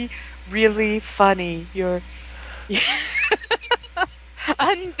really, really funny. Your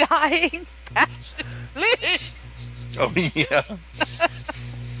undying passion. Oh, yeah.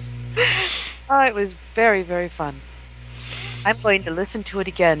 Oh, it was very, very fun. I'm going to listen to it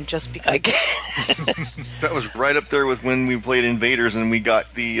again just because. That was right up there with when we played Invaders and we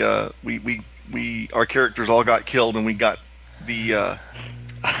got the our characters all got killed and we got the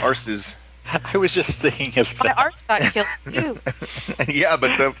arses. I was just thinking of My that. arse got killed too. Yeah,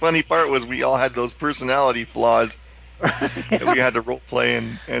 but the funny part was we all had those personality flaws. that we had to role play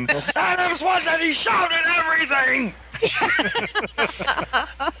and Adams was that he shouted everything.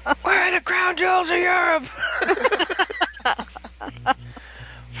 Where are the crown jewels of Europe?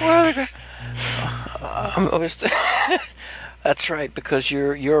 Where are the That's right, because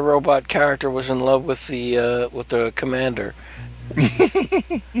your robot character was in love with the commander.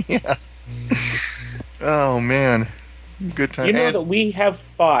 Yeah. Oh man, good time. You know that we have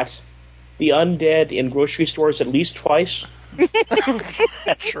fought the undead in grocery stores at least twice.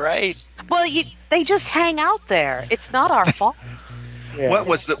 That's right. Well, they just hang out there. It's not our fault. Yeah. What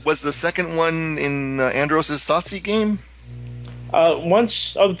was the second one in Andros' Satsi game?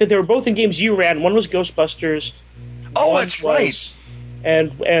 They were both in games you ran. One was Ghostbusters. Oh, that's right.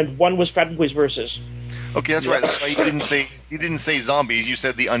 And one was Fat Boys Versus. Okay, that's right. That's why you didn't say zombies. You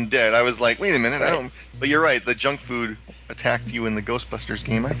said the undead. I was like, wait a minute, I don't. But you're right. The junk food attacked you in the Ghostbusters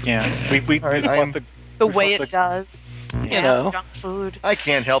game. We fought The way it does. You know, junk food. I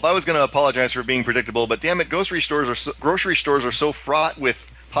can't help. I was going to apologize for being predictable, but damn it, grocery stores are so fraught with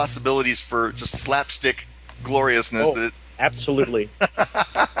possibilities for just slapstick gloriousness that. Absolutely.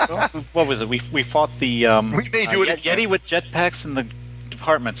 What was it? We fought the we may do it Yeti with jetpacks in the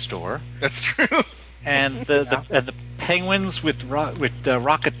department store. That's true. And the penguins with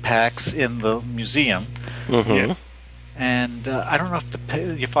rocket packs in the museum. Mm-hmm. Yes. And I don't know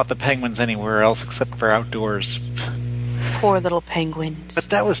if you fought the penguins anywhere else except for outdoors. Poor little penguins. But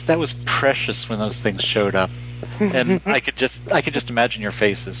that was precious when those things showed up, and I could just imagine your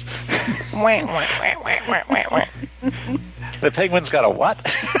faces. The penguin's got a what?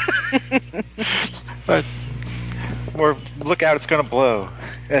 Or look out, it's going to blow.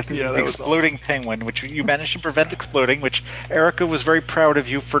 The exploding penguin, which you managed to prevent exploding, which Erica was very proud of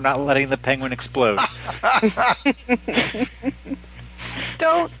you for not letting the penguin explode.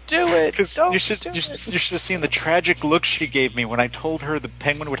 Don't do it. You should have seen the tragic look she gave me when I told her the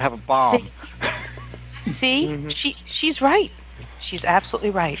penguin would have a bomb. See? Mm-hmm. She's right. She's absolutely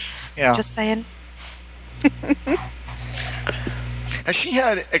right. Yeah. Just saying. Has she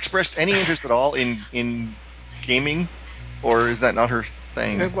had expressed any interest at all in gaming, or is that not her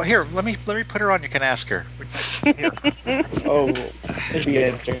thing? Well, here, let me put her on. You can ask her. Here. Oh, there's the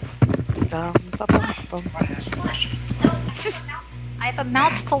answer. I have a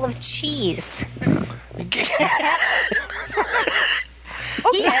mouthful of cheese. Okay.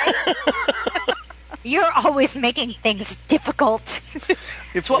 You're always making things difficult.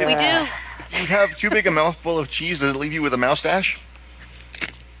 It's what we do. You have too big a mouthful of cheese. Does it leave you with a moustache?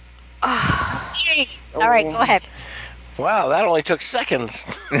 All right, go ahead. Wow, that only took seconds.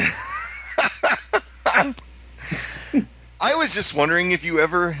 I was just wondering if you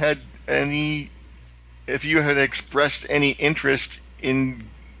ever had expressed any interest in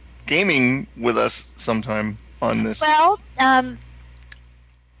gaming with us sometime on this. Well,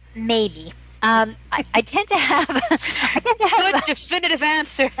 maybe. I tend to have. Good definitive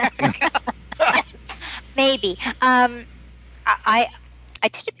answer. Maybe. I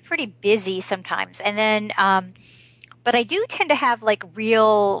tend to be pretty busy sometimes, and then, but I do tend to have like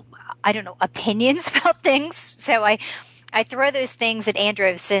real, I don't know, opinions about things. So I throw those things at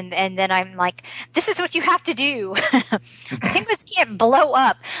Andros, and then I'm like, this is what you have to do. Penguins can't blow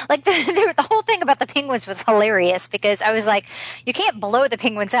up. Like the whole thing about the penguins was hilarious because I was like, you can't blow the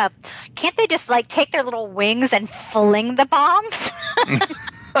penguins up. Can't they just like take their little wings and fling the bombs?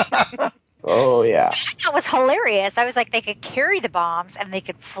 Oh, yeah. That was hilarious. I was like, they could carry the bombs and they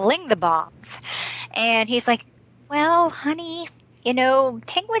could fling the bombs. And he's like, well, honey,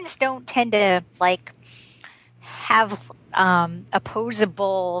 penguins don't tend to like have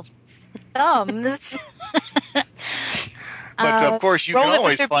opposable thumbs. But of course, you can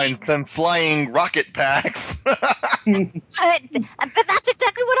always find them flying rocket packs. But that's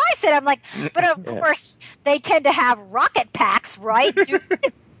exactly what I said. I'm like, but of course, they tend to have rocket packs, right?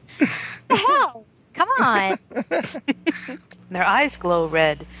 The hell? Come on. Their eyes glow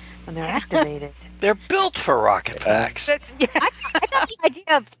red when they're activated. They're built for rocket packs. I thought the idea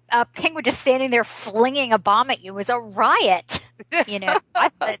of a penguin just standing there flinging a bomb at you was a riot. I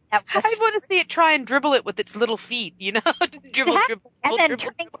thought that was... I want to see it try and dribble it with its little feet, dribble, and then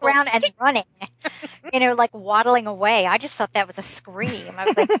turning around and running, like waddling away. I just thought that was a scream. I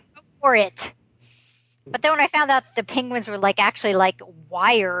was like, go for it. But then when I found out the penguins were like actually like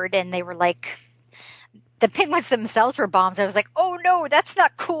wired and they were like, the penguins themselves were bombs, I was like, oh no, that's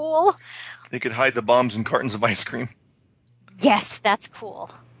not cool. They could hide the bombs in cartons of ice cream. Yes, that's cool.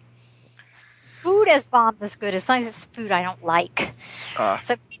 Food as bombs is good as long as it's food I don't like.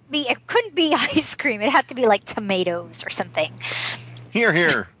 So it couldn't be ice cream. It had to be like tomatoes or something.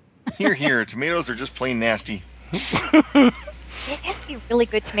 Here. Tomatoes are just plain nasty. It has to be really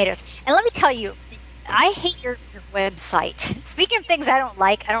good tomatoes. And let me tell you, I hate your website. Speaking of things I don't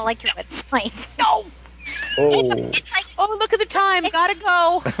like your website. No! Oh. It's like, Oh, look at the time. Gotta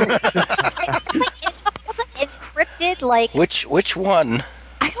go. it wasn't encrypted like... Which one?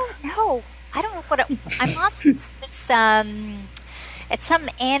 I don't know what I'm on this it's some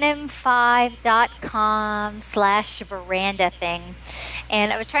anim5.com/veranda thing,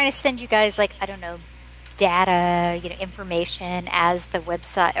 and I was trying to send you guys, like, I don't know, data, information as the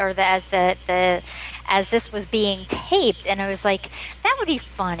website, or as this was being taped, and I was like, that would be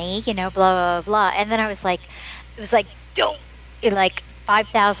funny, blah blah blah, and then I was like, it was like, don't, like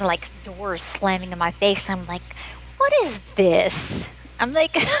 5,000 like doors slamming in my face. I'm like, what is this? I'm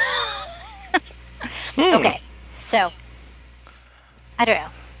like, okay, so I don't know.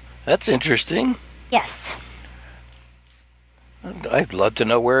 That's interesting. Yes. I'd love to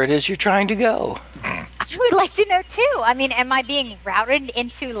know where it is you're trying to go. I would like to know too. I mean, am I being routed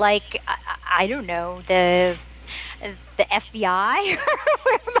into, like, I don't know, the FBI?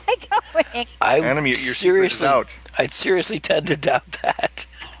 Where am I going? Adam, your secret is out. I'd seriously tend to doubt that.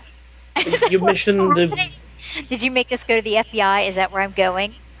 You mentioned Did you make this go to the FBI? Is that where I'm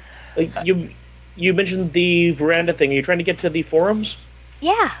going? You mentioned the veranda thing. Are you trying to get to the forums?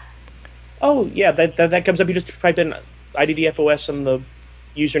 Yeah. Oh, yeah, that comes up. You just type in IDDFOS and the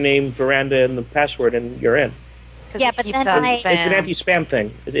username, veranda, and the password, and you're in. Yeah, but then It's an anti-spam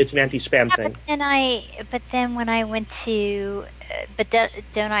thing. It's an anti-spam thing. But then when I went to...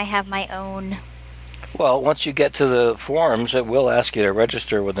 don't I have my own... Well, once you get to the forums, it will ask you to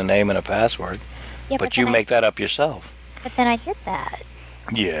register with a name and a password. Yeah, but you make that up yourself. But then I did that.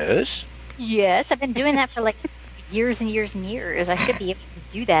 Yes? Yes, I've been doing that for like years and years and years. I should be able to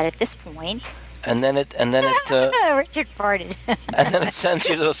do that at this point. And then it Richard farted. And then it sends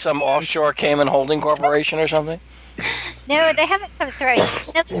you to some offshore Cayman holding corporation or something? No, they haven't come through.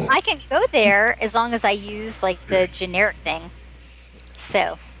 No, I can go there as long as I use like the generic thing.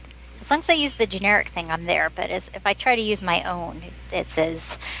 So, as long as I use the generic thing, I'm there. But if I try to use my own, it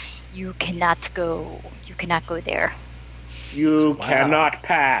says you cannot go. You cannot go there. You cannot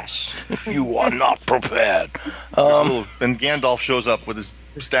pass. You are not prepared. And Gandalf shows up with his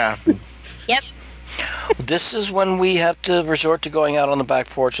staff. Yep. This is when we have to resort to going out on the back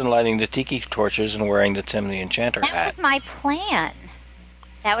porch and lighting the tiki torches and wearing the Tim the Enchanter hat. That was my plan.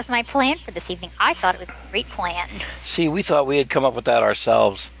 That was my plan for this evening. I thought it was a great plan. See, we thought we had come up with that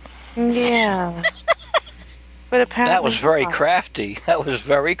ourselves. Yeah. But apparently that was very crafty. That was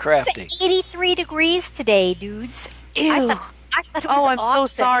very crafty. It's 83 degrees today, dudes. Ew. I thought it was I'm awesome. so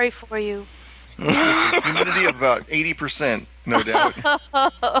sorry for you. Humidity of about 80%, no doubt.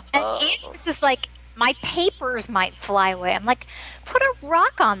 And Andrew's is like, my papers might fly away. I'm like, put a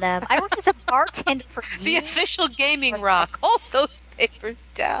rock on them. I worked as a bartender for years. The official gaming rock. Hold those papers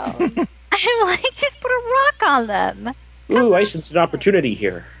down. I'm like, just put a rock on them. Ooh, I sense an opportunity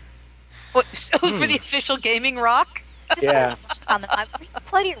here. What, for the official gaming rock? Yeah. On them. I've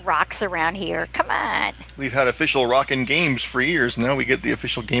plenty of rocks around here. Come on. We've had official rockin' games for years. Now we get the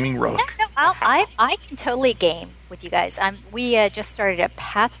official gaming rock. No, I can totally game with you guys. We just started a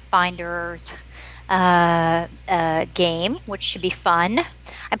Pathfinder game, which should be fun.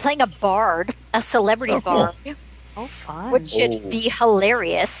 I'm playing a bard, a celebrity bard. Oh, fun. Which should be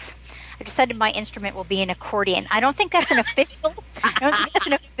hilarious. I decided my instrument will be an accordion. I don't think that's an official.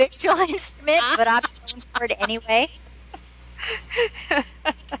 Instrument, but I'm going for it anyway.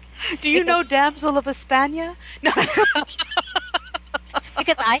 Do you know Damsel of Hispania? No.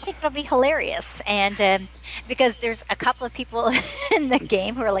 Because I think it'll be hilarious, and because there's a couple of people in the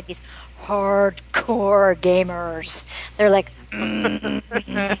game who are like these hardcore gamers. They're like,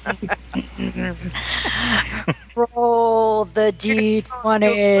 roll the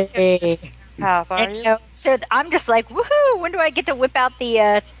d20. So I'm just like, woohoo! When do I get to whip out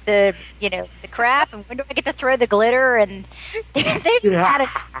the crap, and when do I get to throw the glitter? And they've had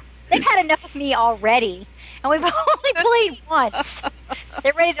enough of me already, and we've only played once.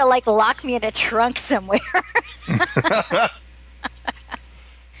 They're ready to like lock me in a trunk somewhere.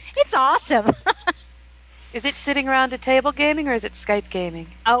 It's awesome. Is it sitting around a table gaming or is it Skype gaming?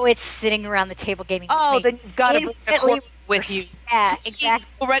 Oh, it's sitting around the table gaming. Oh, then you've got to bring an accordion with you. Yeah, exactly.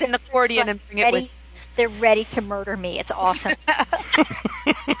 Go right an accordion and bring it with you. They're ready to murder me. It's awesome.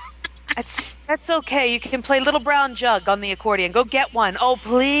 That's okay. You can play Little Brown Jug on the accordion. Go get one. Oh,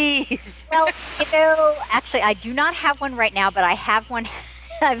 please. Well, actually, I do not have one right now, but I have one.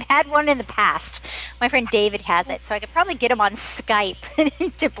 I've had one in the past. My friend David has it, so I could probably get him on Skype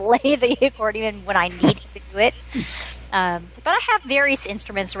to play the accordion when I need him to do it. But I have various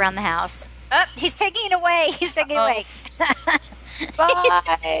instruments around the house. Oh, he's taking it away. He's taking it away. Bye.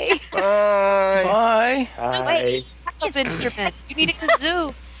 Bye. Bye. Wait. Of instrument. You need a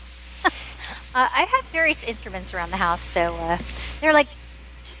kazoo. I have various instruments around the house, so they're like,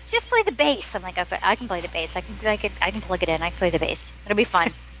 just play the bass. I'm like, okay, I can play the bass. I can plug it in. I can play the bass. It'll be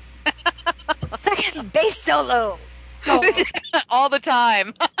fun. It's like a bass solo. All the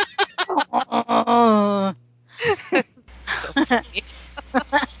time.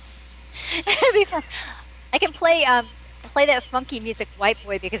 It'll be fun. I can play that funky music, White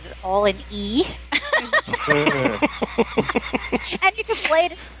Boy, because it's all in E. And you can play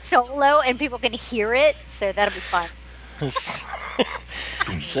it solo, and people can hear it, so that'll be fun.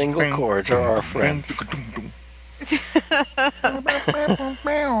 Single chords are our friends.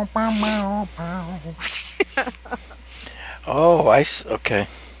 Okay.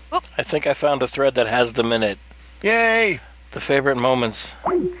 I think I found a thread that has them in it. Yay! The favorite moments.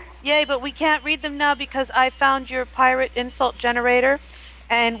 Yay, but we can't read them now because I found your pirate insult generator,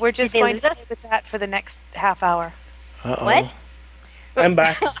 and we're just going to play with that for the next half hour. Uh-oh. What? I'm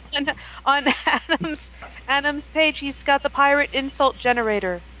back. on Adam's page, he's got the pirate insult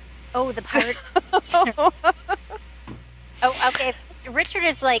generator. Oh, the pirate. Oh, okay. Richard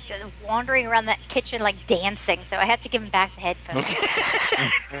is like wandering around that kitchen like dancing, so I have to give him back the headphones.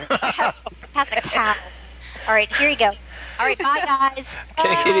 Has a cow. All right, here you go. All right, bye guys.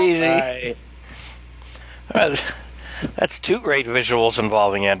 Take it easy. Bye. That's two great visuals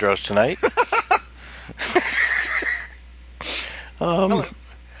involving Andros tonight. Hello.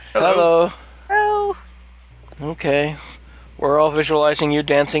 Hello. Oh. Okay. We're all visualizing you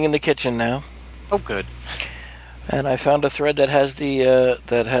dancing in the kitchen now. Oh, good. And I found a thread that has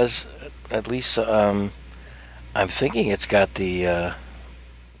at least I'm thinking it's got the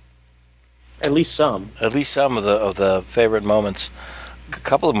At least some. of the favorite moments. A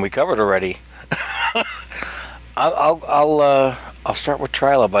couple of them we covered already. I'll start with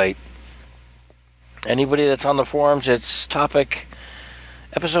Trilobite. Anybody that's on the forums, it's topic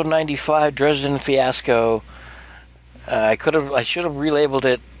episode 95, Dresden Fiasco. I should have relabeled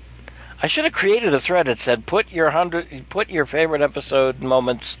it. I should have created a thread that said put your favorite episode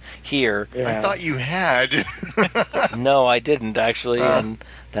moments here. Yeah. I thought you had. No, I didn't actually, and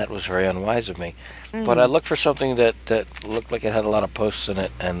that was very unwise of me. But I looked for something that looked like it had a lot of posts in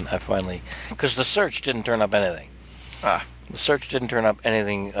it, and I finally, because the search didn't turn up anything. The search didn't turn up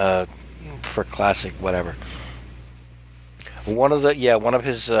anything for classic whatever. One of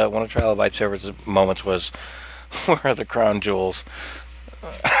Trilobite's favorite moments was where are the crown jewels.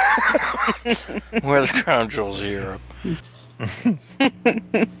 Where the crown jewels are Europe.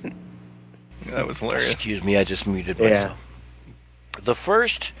 That was hilarious. Excuse me, I just muted myself. The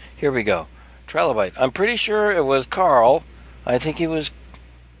first, here we go. Trilobite. I'm pretty sure it was Carl. I think he was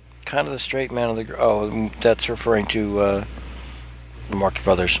kind of the straight man of the group. Oh, that's referring to the Marx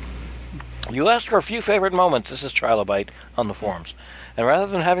Brothers. You asked for a few favorite moments. This is Trilobite on the forums. And rather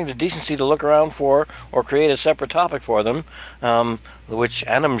than having the decency to look around for or create a separate topic for them, which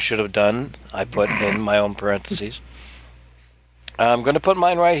Adam should have done, I put in my own parentheses, I'm going to put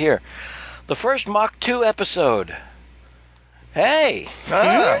mine right here. The first Mach 2 episode. Hey!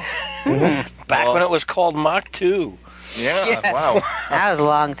 Back when it was called Mach 2. Yeah, wow. That was a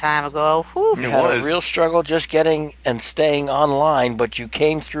long time ago. Whew. You had a real struggle just getting and staying online, but you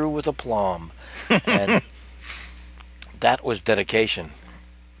came through with aplomb. And that was dedication.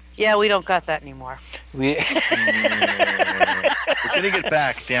 Yeah, we don't got that anymore. We're getting it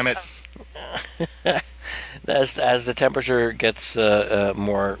back, damn it. As the temperature gets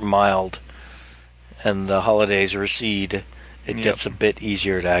more mild and the holidays recede, it gets a bit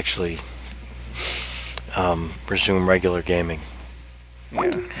easier to actually resume regular gaming.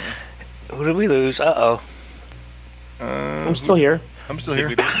 Yeah. Who did we lose? Uh-oh. I'm still here. I'm still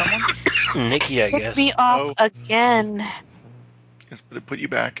here. Nikki, I guess. Kick me off again. Yes, but it put you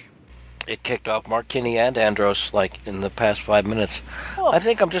back. It kicked off Mark Kinney and Andros, like, in the past 5 minutes. I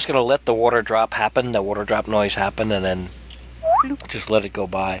think I'm just going to let the water drop happen, the water drop noise happen, and then just let it go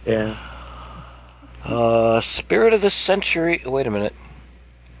by. Yeah. Spirit of the Century... Wait a minute.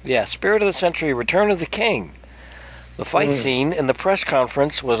 Yeah, Spirit of the Century, Return of the King. The fight scene in the press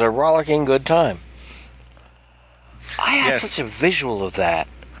conference was a rollicking good time. I had such a visual of that.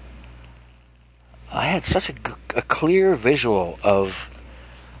 I had such a clear visual of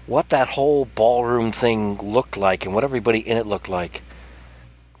what that whole ballroom thing looked like and what everybody in it looked like.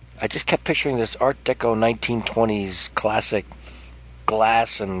 I just kept picturing this Art Deco 1920s classic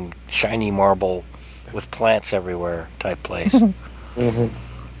glass and shiny marble with plants everywhere type place.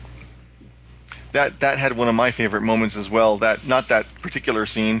 That had one of my favorite moments as well. Not that particular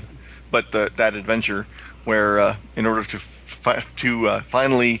scene, but that adventure where in order to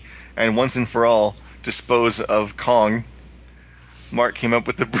finally and once and for all dispose of Kong, Mark came up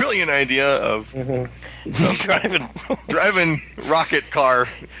with the brilliant idea of driving rocket car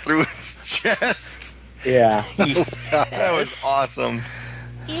through his chest. Yeah. That was awesome.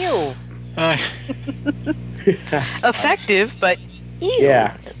 Ew. Effective, but ew.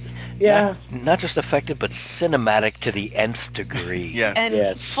 Yeah. Yeah. Not just effective, but cinematic to the nth degree. Yes. And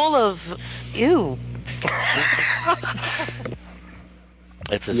Yes. full of ew.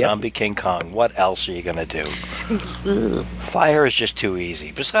 It's a zombie King Kong. What else are you going to do? Fire is just too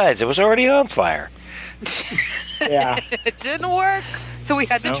easy. Besides, it was already on fire. Yeah. It didn't work, so we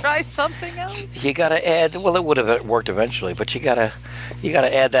had to try something else. You got to add. Well, it would have worked eventually, but you got to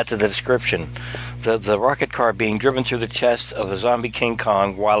add that to the description. The rocket car being driven through the chest of a zombie King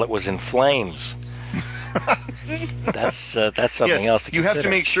Kong while it was in flames. That's something else to you consider. have to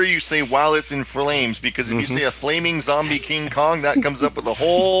make sure you say while it's in flames, because if you say a flaming zombie King Kong, that comes up with a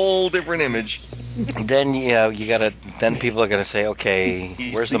whole different image. Then you gotta. Then people are gonna say,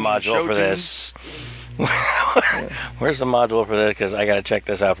 okay, where's the module for this? Where's the module for this? Because I gotta check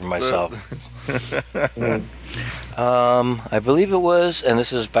this out for myself. I believe it was, and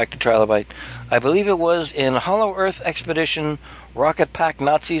this is back to Trilobite. I believe it was in Hollow Earth Expedition. Rocket Pack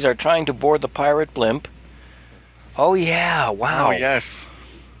Nazis are trying to board the pirate blimp. Oh yeah! Wow. Oh yes.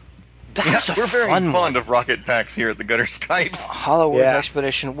 That's a we're very fun fond one. of rocket packs here at the Gutter Skypes. Hollow Earth Yeah.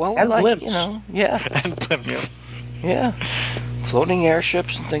 Expedition. Well, And like blimps. yeah, And blimps. yeah, floating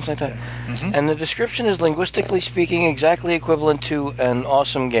airships and things like that. Mm-hmm. And the description is linguistically speaking exactly equivalent to an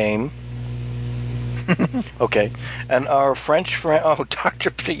awesome game. Okay, and our French friend,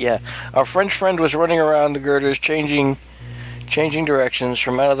 our French friend was running around the girders, changing directions.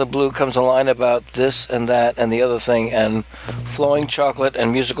 From out of the blue comes a line about this and that and the other thing, and flowing chocolate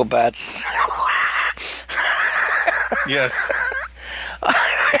and musical bats. Yes.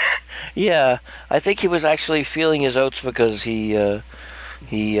 Yeah, I think he was actually feeling his oats because he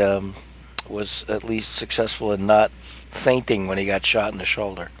was at least successful in not fainting when he got shot in the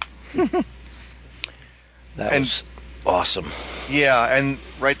shoulder. That was awesome. Yeah, and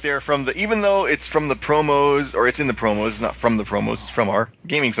right there even though it's from the promos, or it's in the promos, not from the promos, it's from our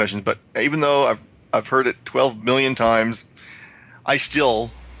gaming sessions, but even though I've heard it 12 million times, I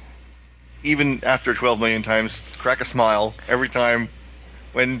still, even after 12 million times, crack a smile every time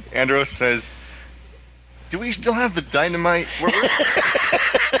when Andros says, "Do we still have the dynamite?" Dynamite.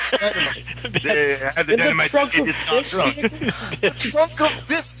 They had the In the dynamite. trunk It of is not this drunk. vehicle? The trunk of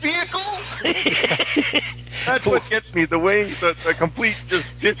this vehicle? That's what gets me. The way, the complete just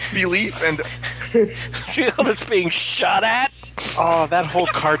disbelief and Feel it's being shot at. Oh, that whole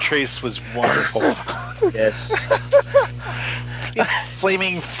car chase was wonderful. Yes.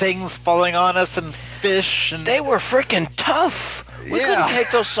 Flaming things falling on us and fish and They were freaking tough. We couldn't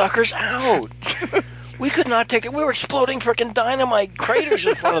take those suckers out. We could not take it. We were exploding freaking dynamite craters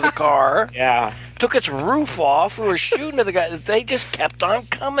in front of the car. Yeah. Took its roof off. We were shooting at the guy. They just kept on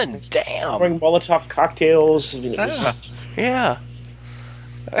coming. Damn. Pouring Molotov cocktails. I mean, it was- Yeah.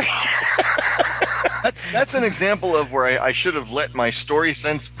 that's an example of where I should have let my story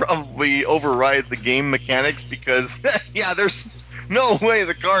sense probably override the game mechanics, because yeah, there's no way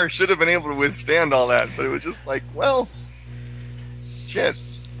the car should have been able to withstand all that. But it was just like, well, shit.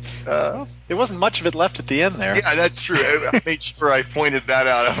 there wasn't much of it left at the end there. Yeah, that's true. I made sure I pointed that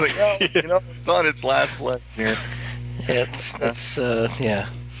out. I was like, oh, it's on its last leg here. It's yeah.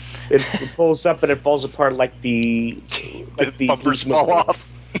 It pulls up and it falls apart like the bumpers fall off.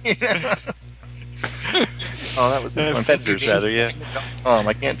 Yeah. Oh, that was fun. Fenders, rather, yeah.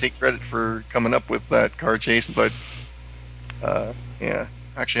 I can't take credit for coming up with that car chase, but yeah.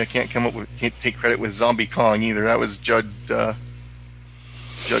 Actually, I can't take credit with Zombie Kong either. That was Judd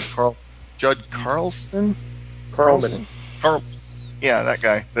Carlson? Carlman. Yeah, that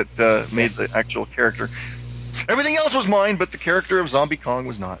guy that made the actual character. Everything else was mine, but the character of Zombie Kong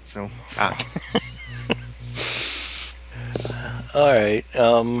was not. So. All right.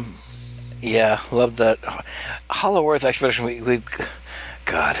 Yeah, loved that Hollow Earth Expedition. We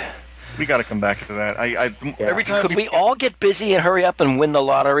got to come back to that. Every time. Could we all get busy and hurry up and win the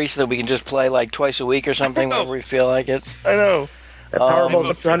lottery so that we can just play like twice a week or something whenever we feel like it? I know. That Powerball's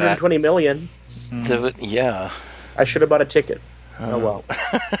up to 120 million. Yeah. I should have bought a ticket. Oh well.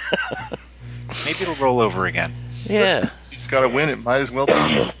 Maybe it'll roll over again. Yeah. You just got to win. It might as well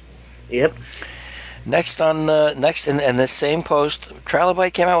be. Yep. Next in this same post,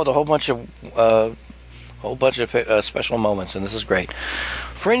 Trilobite came out with a whole bunch of special moments, and this is great.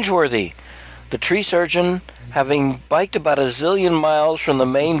 Fringeworthy. The tree surgeon, having biked about a zillion miles from the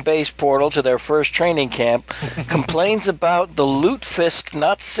main base portal to their first training camp, complains about the lutefisk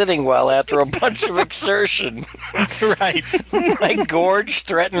not sitting well after a bunch of exertion. Right. My gorge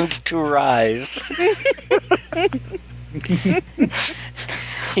threatened to rise.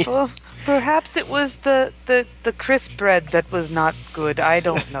 Well, perhaps it was the crisp bread that was not good. I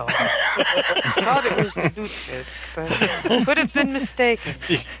don't know. I thought it was the lutefisk, but could have been mistaken.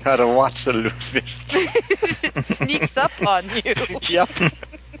 You gotta watch the lutefisk. It sneaks up on you. Yep.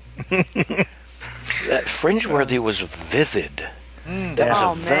 That Fringeworthy was vivid. That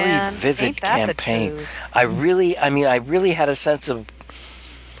was a very vivid Ain't that the campaign. truth? I really had a sense of,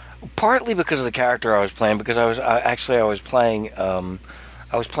 partly because of the character I was playing, because I was playing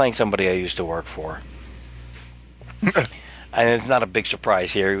somebody I used to work for. And it's not a big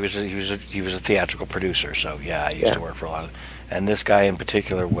surprise here. He was a theatrical producer, so yeah, I used to work for a lot of. And this guy in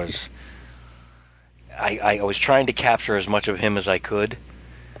particular was. I was trying to capture as much of him as I could,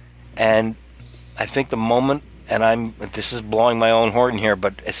 and I think the moment, and this is blowing my own horn here,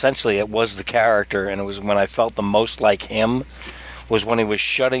 but essentially it was the character, and it was when I felt the most like him, was when he was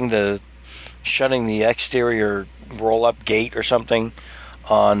shutting the exterior roll-up gate or something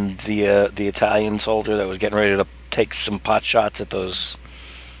on the Italian soldier that was getting ready to take some pot shots at those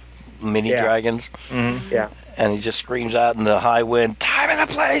mini dragons. Mm-hmm. Yeah. And he just screams out in the high wind, "Time and a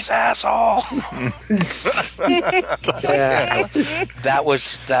place, asshole!" That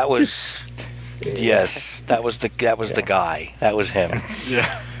was yes, that was the guy. That was him.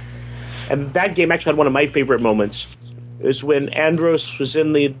 Yeah. And that game actually had one of my favorite moments. It was when Andros was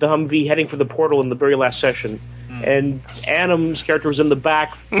in the Humvee heading for the portal in the very last session, and Anim's character was in the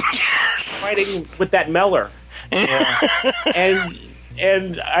back fighting with that Meller. And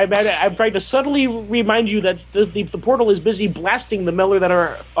I'm trying to subtly remind you that the portal is busy blasting the Meller that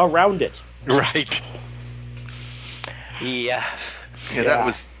are around it. Right. Yeah.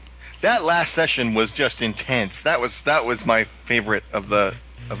 Yeah, that last session was just intense. That was my favorite of that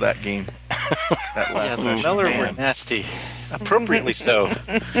game. That last The session. Meller man. were nasty. Appropriately so.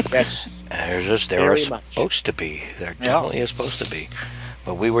 Yes. They were supposed to be. There definitely is supposed to be.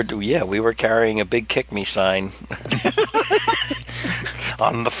 But we were carrying a big "Kick Me" sign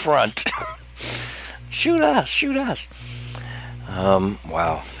on the front. Shoot us.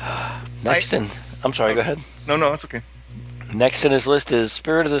 Wow. I'm sorry, go ahead. No, it's okay. Next in his list is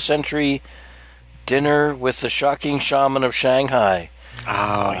Spirit of the Century Dinner with the Shocking Shaman of Shanghai. Oh,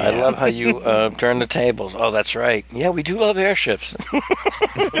 yeah. I love how you turn the tables. Oh, that's right. Yeah, we do love airships.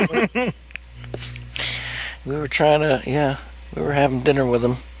 We were having dinner with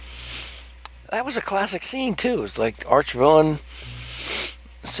him. That was a classic scene, too. It's like arch-villain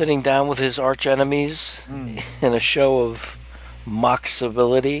sitting down with his arch-enemies in a show of mock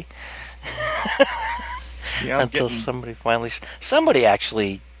civility. Yeah, Until somebody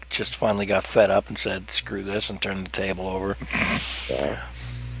actually just finally got fed up and said, "Screw this," and turned the table over.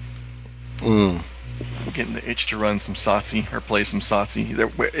 I'm getting the itch to run some SOTC or play some SOTC.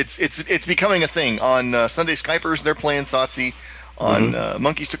 It's becoming a thing. On Sunday Skypers, they're playing SOTC. On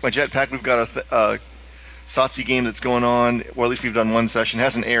Monkeys Took My Jetpack, we've got a SOTC game that's going on. Well, at least we've done one session. It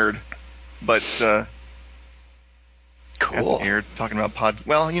hasn't aired, but Cool. hasn't aired. Talking about pod.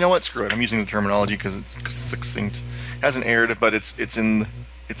 Well, you know what? Screw it. I'm using the terminology because it's succinct. Hasn't aired, but it's in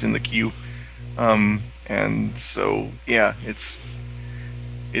the queue. And so yeah, it's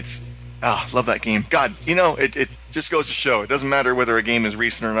love that game. God, it just goes to show it doesn't matter whether a game is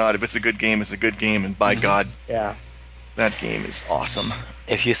recent or not. If it's a good game, it's a good game, and by God, that game is awesome.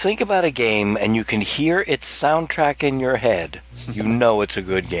 If you think about a game and you can hear its soundtrack in your head, you know it's a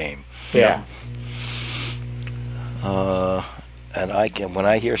good game. Yeah. And when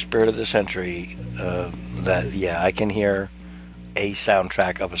I hear Spirit of the Century, I can hear a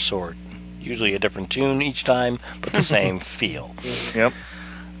soundtrack of a sort. Usually a different tune each time, but the same feel. Yep.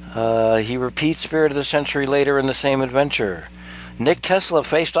 He repeats Spirit of the Century later in the same adventure. Nick Tesla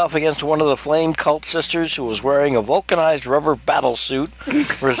faced off against one of the Flame Cult sisters who was wearing a vulcanized rubber battle suit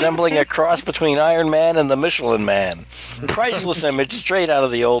resembling a cross between Iron Man and the Michelin Man. Priceless image straight out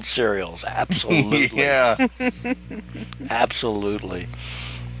of the old serials. Absolutely. Yeah. Absolutely.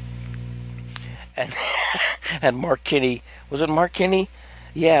 And Mark Kinney, was it Mark Kinney?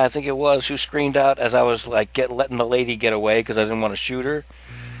 Yeah, I think it was, who screamed out as I was like letting the lady get away because I didn't want to shoot her.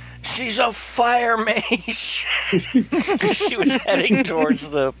 "She's a fire mage!" She was heading towards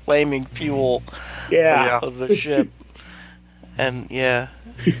the flaming fuel of the ship. And yeah.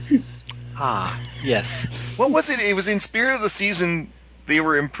 Yes. What was it? It was in Spirit of the Season. They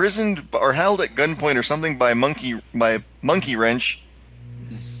were imprisoned or held at gunpoint or something by Monkey Wrench,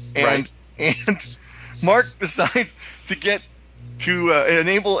 and and Mark decides to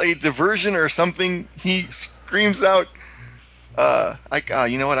enable a diversion or something. He screams out,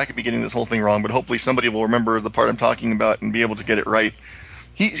 you know what? I could be getting this whole thing wrong, but hopefully somebody will remember the part I'm talking about and be able to get it right.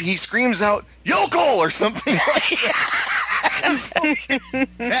 He screams out, "Yokel!" or something like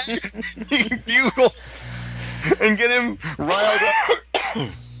that. He can bugle and get him riled up.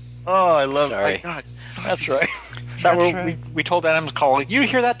 Oh, I love it. God, that's right. Is that where we told Adam's call? You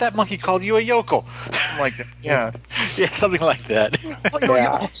hear that? That monkey called you a yokel. Something like that. Yeah. Yeah, something like that.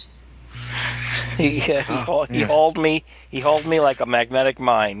 Yeah. He hauled me. He hauled me like a magnetic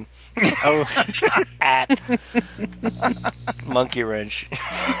mine. At Monkey Wrench.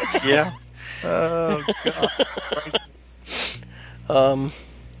 Yeah. Oh God.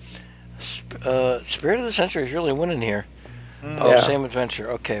 Spirit of the Century is really winning here. Yeah. Same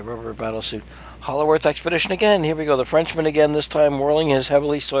adventure. Okay, rubber battlesuit. Hollow Earth Expedition again. Here we go. The Frenchman again, this time whirling his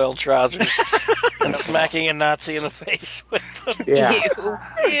heavily soiled trousers and smacking a Nazi in the face with them. Yeah.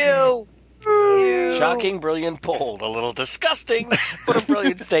 Ew. Shocking, brilliant, bold. A little disgusting, but a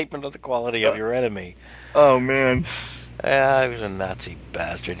brilliant statement of the quality of your enemy. Oh, man. Yeah, he was a Nazi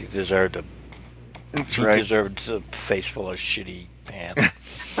bastard. He deserved a... That's he right. deserved a face full of shitty pants.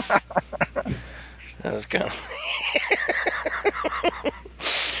 That was kind of...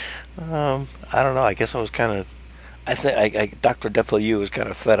 I don't know. I guess I was kind of... I think Dr. Deathly was kind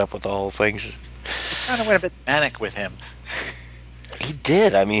of fed up with the whole thing. Kind of went a bit manic with him. He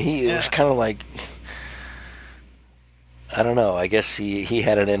did. I mean, it was kind of like... I don't know. I guess he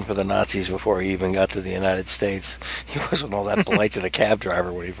had it in for the Nazis before he even got to the United States. He wasn't all that polite to the cab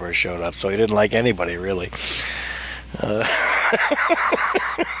driver when he first showed up, so he didn't like anybody, really.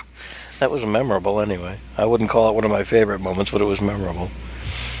 That was memorable, anyway. I wouldn't call it one of my favorite moments, but it was memorable.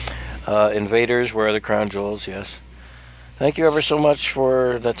 Invaders, where are the crown jewels? Yes. Thank you ever so much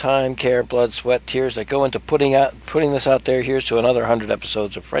for the time, care, blood, sweat, tears that go into putting this out there. Here's to another 100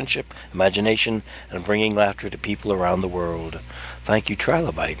 episodes of friendship, imagination, and bringing laughter to people around the world. Thank you,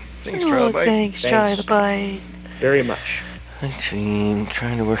 Trilobite. Thanks, Trilobite. Thanks, Trilobite. Very much. I'm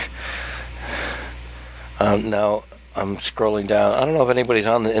trying to work. Now, I'm scrolling down. I don't know if anybody's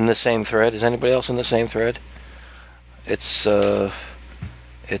in the same thread. Is anybody else in the same thread? It's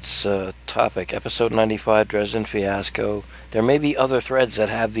topic, episode 95, Dresden Fiasco. There may be other threads that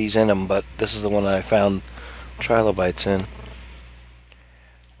have these in them, but this is the one I found Trilobites in.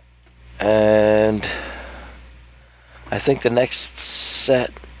 And I think the next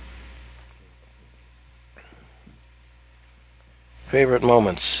set... Favorite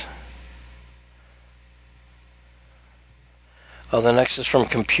moments. Oh, the next is from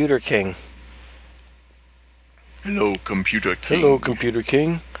Computer King. Hello, Computer King. Hello, Computer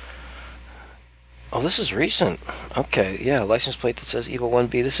King. Oh, this is recent. Okay, yeah, license plate that says Evil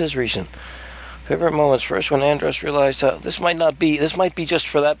 1B. This is recent. Favorite moments. First, when Andros realized how... This might be just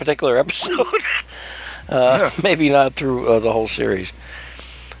for that particular episode. Maybe not through the whole series.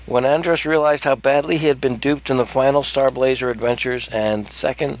 When Andros realized how badly he had been duped in the final Star Blazer adventures. And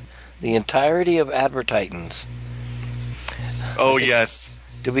second, the entirety of Advertitans. Oh, yes.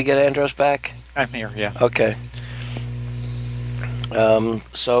 Did we get Andros back? I'm here, yeah. Okay.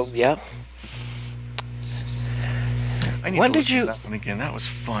 So, yeah. When did you... That one again. That was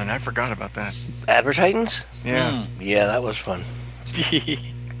fun. I forgot about that. Advertitans? Yeah. Yeah, that was fun.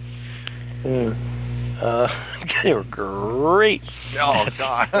 They were great. Oh,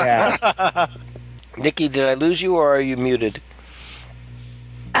 God. Yeah. Nikki, did I lose you or are you muted?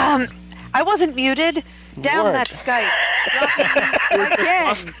 I wasn't muted. Down weren't. that Skype.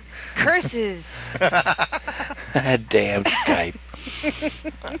 Again. Curses. Damn Skype.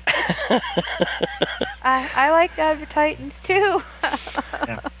 I like Advertitans too.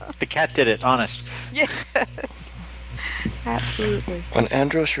 Yeah. The cat did it, honest. Yes. Absolutely. When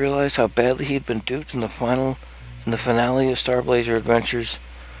Andros realized how badly he'd been duped in the finale of Star Blazer Adventures.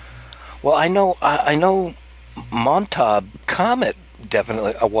 Well, I know Montauk Comet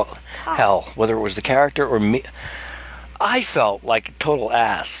definitely. Hell, whether it was the character or me, I felt like a total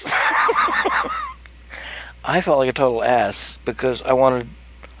ass. I felt like a total ass because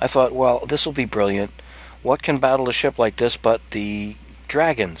I thought, well, this will be brilliant. What can battle a ship like this but the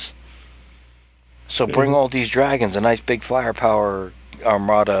dragons? So bring all these dragons, a nice big firepower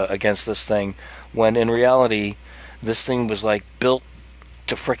armada against this thing, when in reality, this thing was like built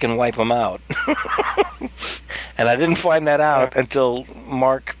to frickin' wipe them out. And I didn't find that out until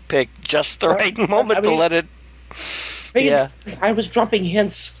Mark picked just the right moment to let it... Yeah. I was dropping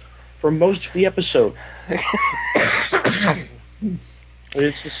hints for most of the episode.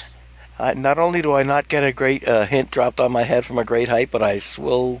 It's just... not only do I not get a great hint dropped on my head from a great height, but I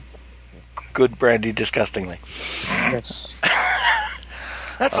will Good brandy disgustingly. Yes.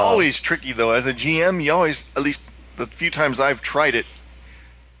 That's always tricky, though. As a GM, you always, at least the few times I've tried it,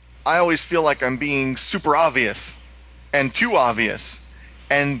 I always feel like I'm being super obvious and too obvious.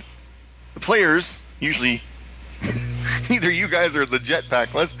 And the players, usually either you guys or the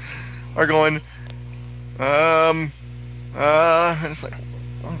jetpackless, are going, and it's like,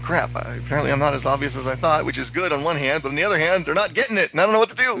 oh crap, apparently I'm not as obvious as I thought, which is good on one hand, but on the other hand, they're not getting it, and I don't know what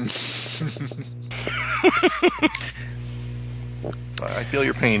to do. I feel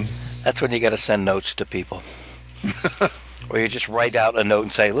your pain. That's when you got to send notes to people. Or you just write out a note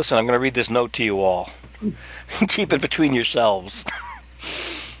and say, listen, I'm going to read this note to you all. Keep it between yourselves.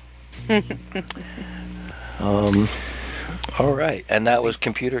 All right, and that was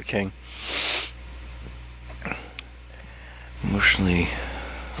Computer King. Emotionally,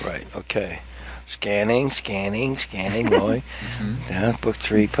 right, okay. Scanning, Roy. Down, book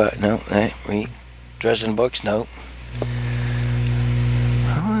 3, 5, no, read. Dresden books, no.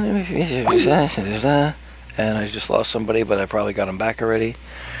 And I just lost somebody, but I probably got him back already.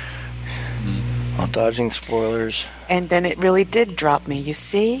 While dodging spoilers. And then it really did drop me. You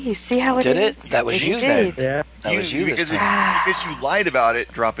see how it did is? It? That was you did. then. Yeah. That was you because this time. because you lied about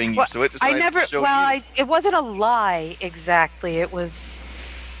it dropping you, Well, so it decided I never. to show Well, you. it wasn't a lie exactly. It was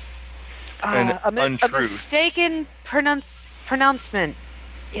An a untruth. mistaken pronouncement.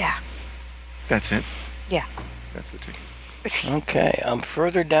 Yeah. That's it. Yeah. That's the trick. Okay, I'm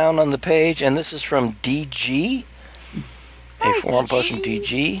further down on the page, and this is from DG, Hi, a forum post from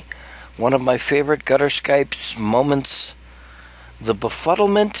DG. One of my favorite Gutter Skypes moments, the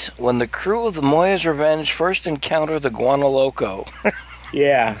befuddlement when the crew of the Moya's Revenge first encounter the Guanaloco.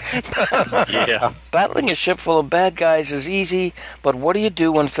 Yeah. Yeah. Battling a ship full of bad guys is easy, but what do you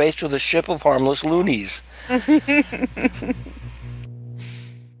do when faced with a ship of harmless loonies?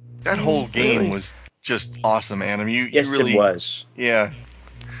 That whole game Really? was just awesome, man. I mean, Yes, you really it was. Yeah.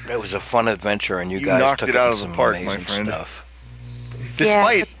 It was a fun adventure, and you You guys knocked took it out to of the some park, my amazing friend. stuff.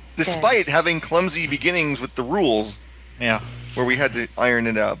 Despite having clumsy beginnings with the rules, Yeah. where we had to iron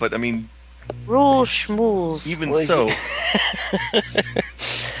it out. But I mean, Rule schmools. even Well, so,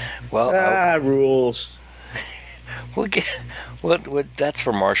 Well, Rules. we'll get what that's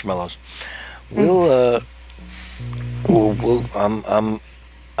for marshmallows. We'll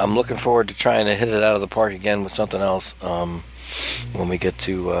I'm looking forward to trying to hit it out of the park again with something else. When we get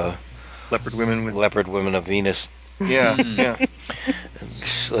to leopard women with Leopard Women of Venus. yeah, yeah,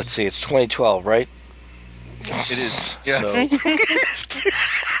 Let's see, it's 2012, right? it is. Yes. So,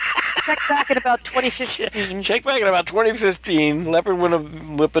 Check back at about 2015. check back in about 2015. Leopard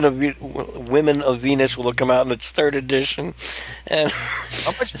Women of Venus will come out in its 3rd edition. And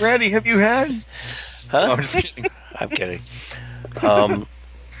How much brandy have you had? huh? No, I'm just kidding. I'm kidding. I'm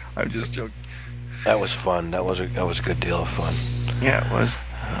just joking. That was fun. That was a good deal of fun. Yeah, it was.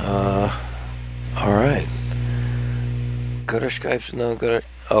 All right. Gutter Skypes, no gutter.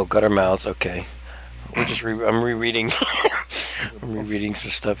 Oh, gutter mouths. Okay. We're just. I'm rereading. I'm rereading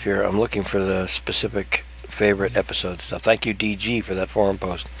some stuff here. I'm looking for the specific favorite episode stuff. Thank you, DG, for that forum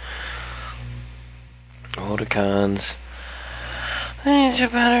post. Oticons.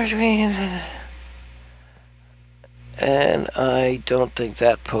 And I don't think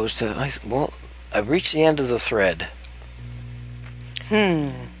that post. I've reached the end of the thread.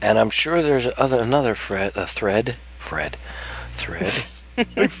 And I'm sure there's another thread. Fred.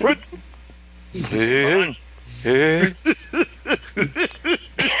 Hey, Fred.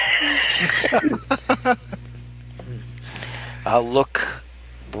 I'll look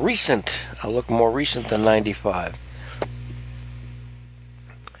recent. I'll look more recent than 95.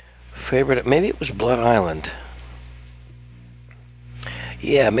 Favorite? Maybe it was Blood Island.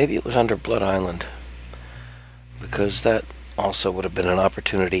 Yeah, maybe it was under Blood Island. Because that also would have been an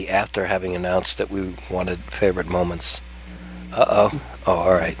opportunity after having announced that we wanted favorite moments. Uh-oh. Oh,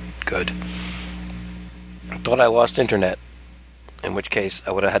 alright. Good. Thought I lost internet. In which case,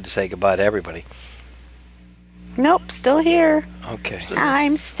 I would have had to say goodbye to everybody. Nope, still here. Okay.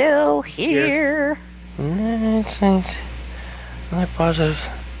 I'm still here. Positive.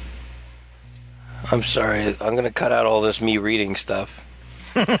 I'm sorry. I'm going to cut out all this me reading stuff.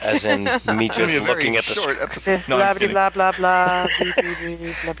 As in me It's gonna just be a very looking at the short episode. No, Blah I'm blah kidding. blah blah blah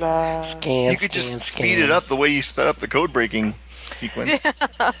blah blah blah. scan. You could just speed it up the way you sped up the code breaking sequence.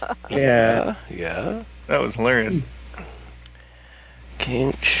 Yeah. Yeah. That was hilarious.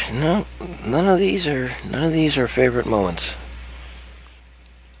 No, none of these are favorite moments.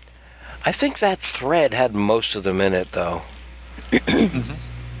 I think that thread had most of them in it, though.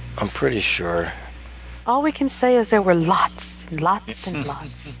 I'm pretty sure. All we can say is there were lots and lots and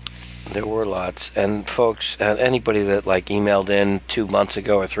lots. There were lots. And folks, anybody that like emailed in 2 months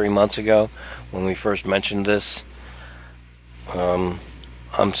ago or 3 months ago when we first mentioned this, I'm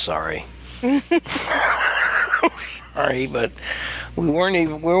sorry. Sorry, but we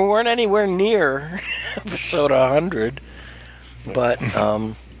weren't anywhere near episode 100. But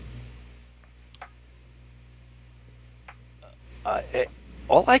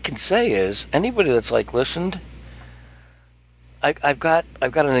all I can say is anybody that's like listened, I've got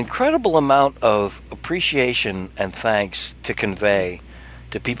an incredible amount of appreciation and thanks to convey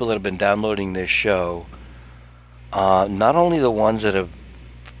to people that have been downloading this show. Not only the ones that have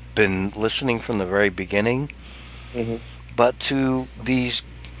been listening from the very beginning, but to these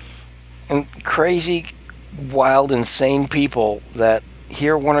crazy, wild, insane people that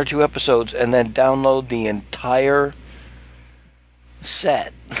hear 1 or 2 episodes and then download the entire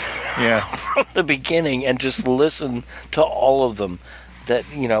set from the beginning and just listen to all of them. That,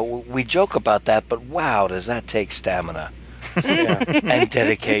 we joke about that, but wow, does that take stamina and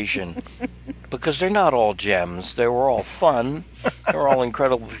dedication. Because they're not all gems. They were all fun. They were all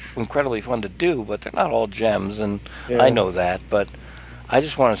incredibly fun to do, but they're not all gems, and I know that. But I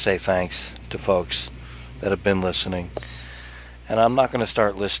just want to say thanks to folks that have been listening. And I'm not going to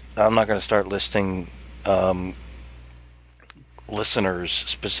start listing listeners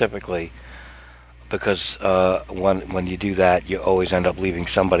specifically, because when you do that, you always end up leaving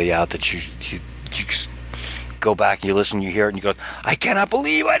somebody out that you go back and you listen, you hear it, and you go, I cannot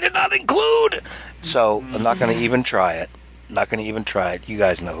believe I did not include. So I'm not going to even try it. You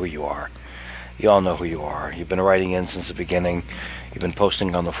guys know who you are. You all know who you are. You've been writing in since the beginning. You've been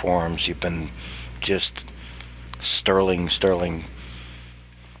posting on the forums. You've been just sterling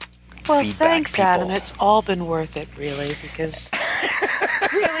well, feedback thanks, people. Adam. It's all been worth it, really, because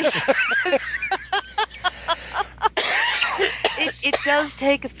really, it does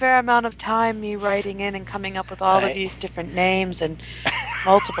take a fair amount of time, me writing in and coming up with all of these different names and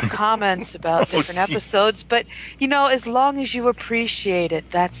multiple comments about different episodes. But, as long as you appreciate it,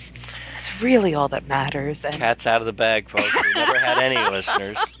 that's really all that matters. And cat's out of the bag, folks. We never had any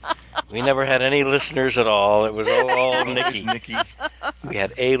listeners. We never had any listeners at all. It was all Nikki. We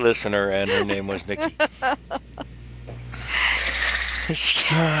had a listener, and her name was Nikki.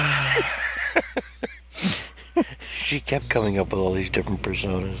 She kept coming up with all these different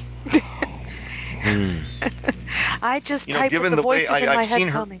personas. I just type given with the way voices in my I've head seen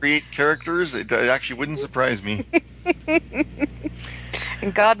her coming. create characters, it actually wouldn't surprise me.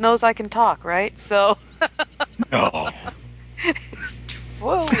 And God knows I can talk, right? So. No.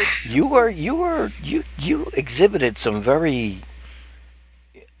 Whoa. You exhibited some very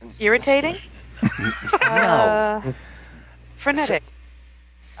Irritating? No. Frenetic.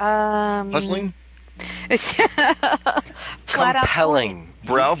 Puzzling? Compelling.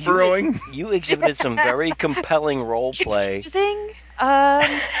 Brow furrowing? You exhibited some very compelling role play. Confusing?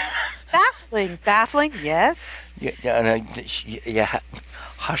 Baffling, yes. Yeah.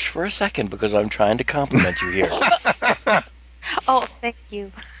 Hush for a second, because I'm trying to compliment you here. Oh, thank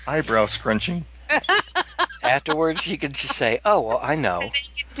you. Eyebrow scrunching. Afterwards, you could just say, "Oh, well, I know."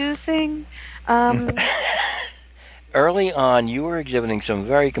 Inducing. Early on, you were exhibiting some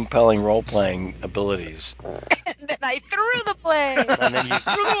very compelling role-playing abilities. And then I threw the play. And then you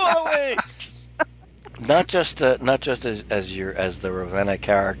threw them all away. Not just as the Ravenna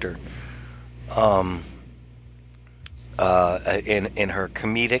character, in her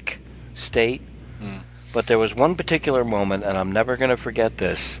comedic state, but there was one particular moment, and I'm never going to forget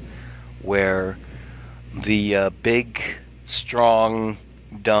this, where the big, strong,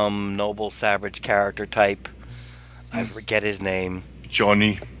 dumb, noble, savage character type, I forget his name.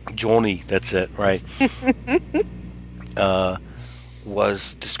 Johnny, that's it, right?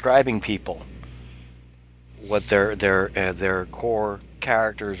 Was describing people, what their core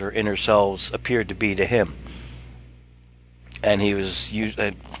characters or inner selves appeared to be to him, and he was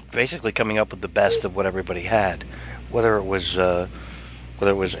basically coming up with the best of what everybody had, whether it was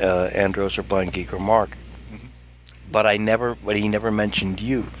Andros or Blind Geek or Mark. But he never mentioned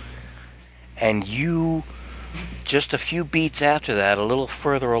you, and you. Just a few beats after that, a little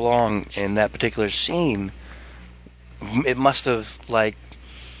further along in that particular scene, it must have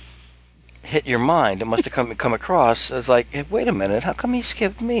hit your mind. It must have come across as like, hey, wait a minute, how come he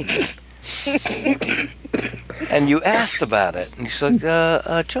skipped me? And you asked about it, and he's like,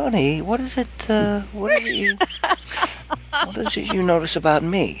 Johnny, what is it you notice about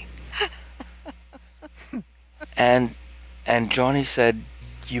me? And Johnny said,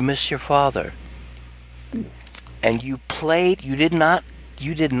 you miss your father. And you did not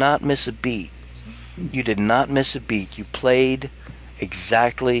miss a beat. You did not miss a beat. You played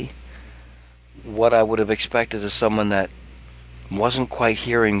exactly what I would have expected as someone that wasn't quite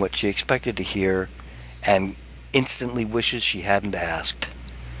hearing what she expected to hear and instantly wishes she hadn't asked.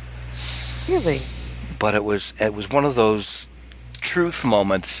 Really? But it was one of those truth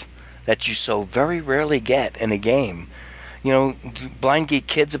moments that you so very rarely get in a game. You know, Blind Geek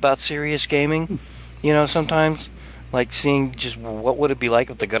kids about serious gaming, you know, sometimes, like seeing just what would it be like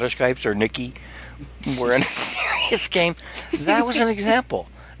if the Gutter Skypes or Nikki were in a serious game. That was an example.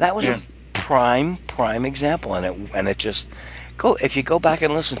 That was a prime example, and it just if you go back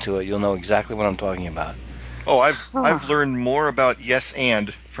and listen to it, you'll know exactly what I'm talking about. Oh, I've learned more about yes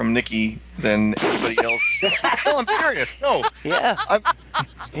and from Nikki than anybody else. No, I'm serious. No. Yeah.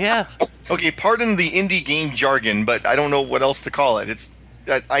 Yeah. Okay, pardon the indie game jargon, but I don't know what else to call it. It's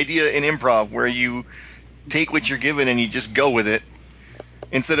that idea in improv where you take what you're given and you just go with it,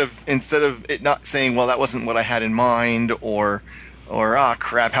 instead of it not saying, well, that wasn't what I had in mind, or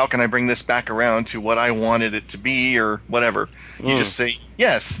crap, how can I bring this back around to what I wanted it to be, or whatever. You just say,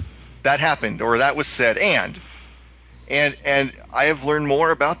 yes, that happened, or that was said, and I have learned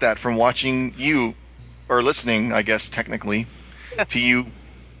more about that from watching you, or listening, I guess, technically, to you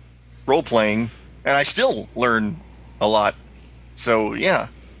role-playing, and I still learn a lot. So, yeah.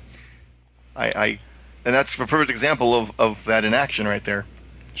 And that's a perfect example of that in action right there.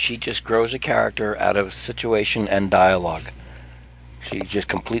 She just grows a character out of situation and dialogue. She just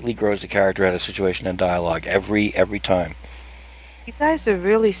completely grows the character out of situation and dialogue every time. You guys are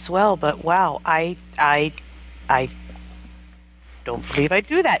really swell, but wow, I don't believe I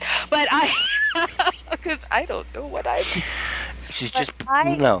do that. But because I don't know what I'm. She's just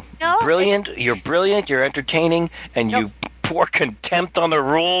brilliant. You're brilliant. You're entertaining, and you pour contempt on the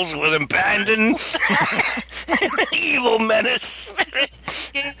rules with abandon. Evil menace.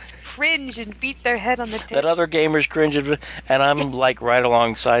 Gamers cringe and beat their head on the table. That other gamers cringe, and I'm like right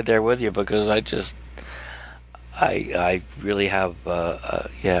alongside there with you, because I really have I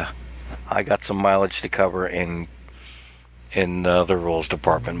got some mileage to cover in the rules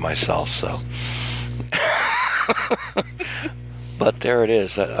department myself, so. But there it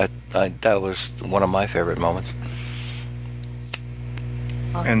is. That was one of my favorite moments.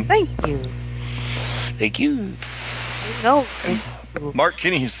 And thank you. Thank you. No. Mark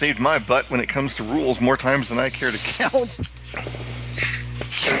Kinney has saved my butt when it comes to rules more times than I care to count.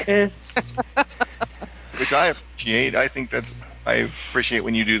 Which I appreciate. I appreciate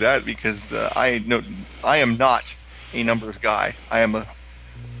when you do that, because I am not a numbers guy. I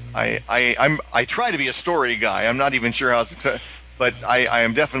try to be a story guy. I'm not even sure how it's, but I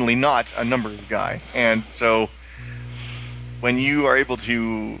am definitely not a numbers guy. And so when you are able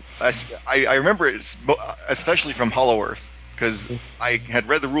to, I remember it especially from Hollow Earth, because I had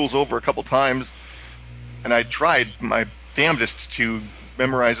read the rules over a couple times, and I tried my damnedest to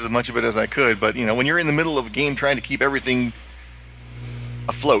memorize as much of it as I could. But you know, when you're in the middle of a game trying to keep everything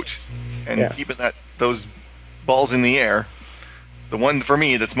afloat and keeping those balls in the air, the one for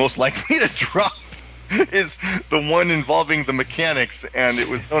me that's most likely to drop is the one involving the mechanics. And it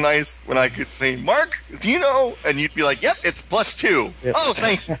was so nice when I could say, Mark, do you know? And you'd be like, yep, it's +2. Yep. Oh,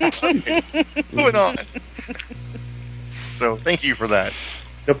 thank you. Okay. Moving on. So thank you for that.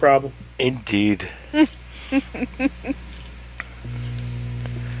 No problem. Indeed.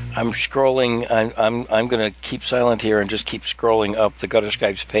 I'm scrolling. I'm going to keep silent here and just keep scrolling up the Gutter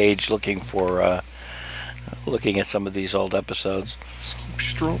Skypes page, looking at some of these old episodes. Just keep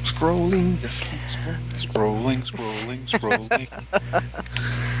scrolling. Just keep Scrolling.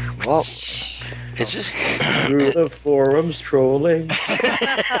 Well, it's just through the forums trolling.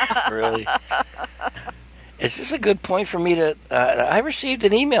 Really. It's just a good point for me to. I received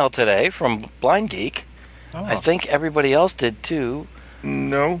an email today from Blind Geek. Oh. I think everybody else did too.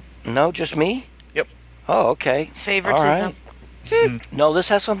 No, just me. Yep. Oh, okay. Favoritism. All right. No, this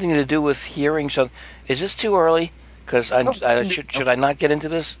has something to do with hearing. So, is this too early? Because should I not get into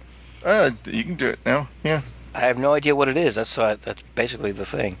this? You can do it now. Yeah. I have no idea what it is. That's basically the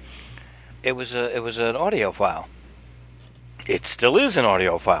thing. It was an audio file. It still is an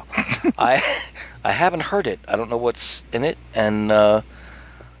audio file. I haven't heard it. I don't know what's in it, and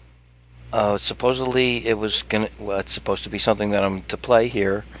supposedly it's supposed to be something that I'm to play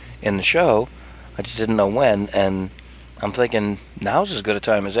here in the show. I just didn't know when, and I'm thinking now's as good a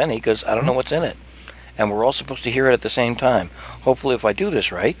time as any, because I don't know what's in it, and we're all supposed to hear it at the same time. Hopefully, if I do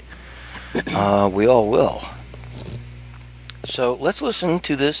this right, we all will. So let's listen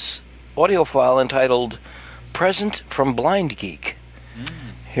to this audio file entitled Present from Blind Geek.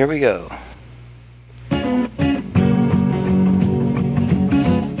 Here we go.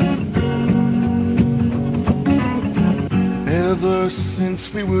 Ever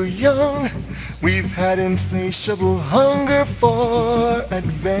since we were young, we've had insatiable hunger for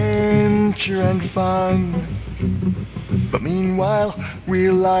adventure and fun. But meanwhile,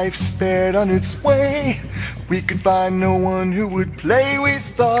 real life sped on its way. We could find no one who would play. We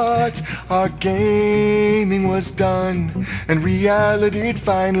thought our gaming was done, and reality had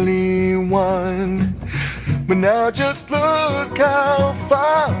finally won. But now just look how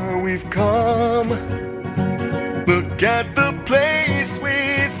far we've come. Look at the place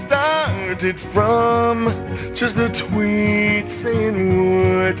we started from. Just a tweet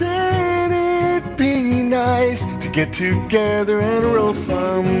saying, wouldn't it be nice to get together and roll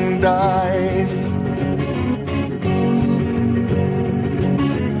some dice?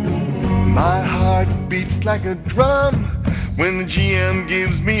 My heart beats like a drum when the GM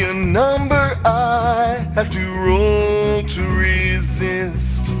gives me a number I have to roll to resist.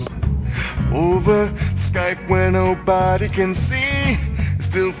 Over Skype where nobody can see, it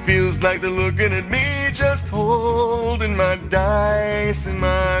still feels like they're looking at me, just holding my dice in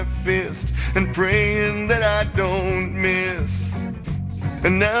my fist and praying that I don't miss.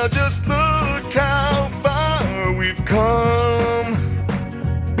 And now just look how far we've come.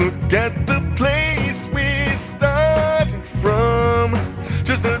 Look at the place we started from.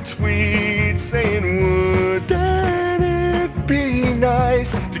 Just a tweet saying, wouldn't it be nice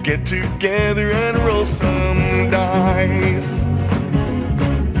to get together and roll some dice?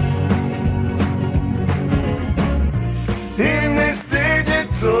 In this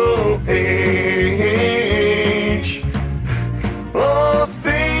digital age, all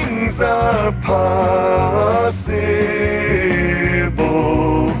things are possible.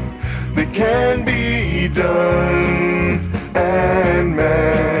 They can be done, and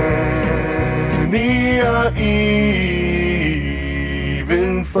many are even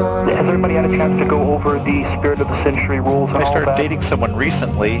fun. Has everybody had a chance to go over the Spirit of the Century rules and I all started that? dating someone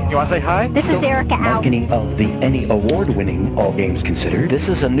recently. You want to say hi? This is Erica Al. Marketing of the Any Award-winning All Games Considered. This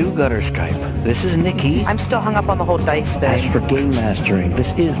is a new gutter Skype. This is Nikki. I'm still hung up on the whole dice As thing. for game mastering, this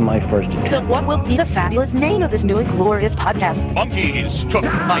is my first So attempt. what will be the fabulous name of this new and glorious podcast? Monkeys took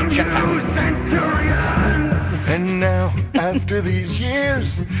my jetpack. And now, after these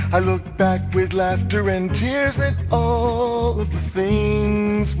years, I look back with laughter and tears at all of the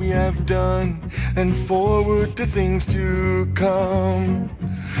things we have done, and forward to things to come.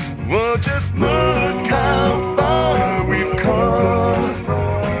 Well, just look how far we've come.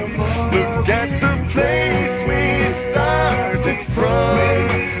 Look at the place we started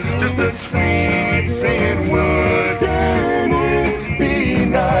from. Just a sweet saying, wouldn't it be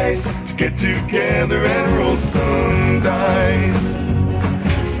nice to get together and roll some dice?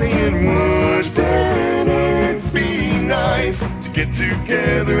 Saying, wouldn't it be nice to get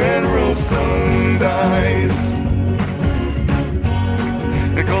together and roll some dice?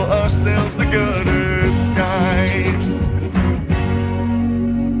 And call ourselves the Gutter Skypes.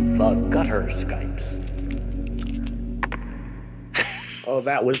 The Gutter Skypes. Oh,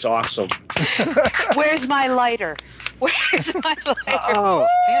 that was awesome. Where's my lighter? Where's my lighter? Oh,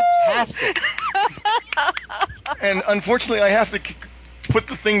 fantastic. And unfortunately, I have to put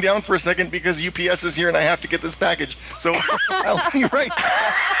the thing down for a second because UPS is here and I have to get this package. So I'll be right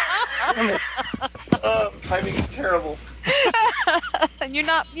back. Damn it. Timing is terrible. You're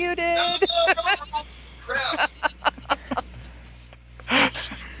not muted. No, crap.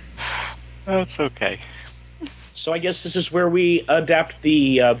 That's okay. So I guess this is where we adapt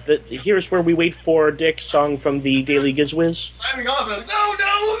the here's where we wait for Dick's song from the Daily Gizwiz. Timing off. And I'm like,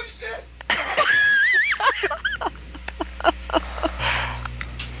 no, shit.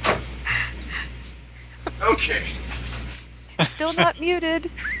 Okay. Still not muted.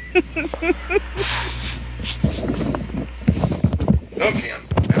 Okay, I'm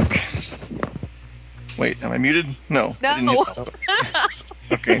back. Wait, am I muted? No. I didn't No. hit-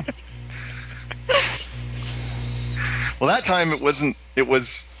 Okay. Well, that time it was,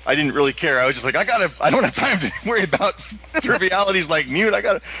 I didn't really care. I was just like, I don't have time to worry about trivialities like mute.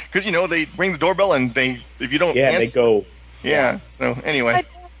 Because, they ring the doorbell and if you don't Yeah, answer. they go. Yeah, so anyway. My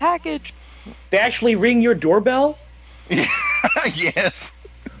package. They actually ring your doorbell? Yes.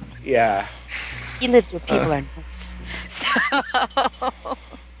 Yeah. He lives with people are nuts.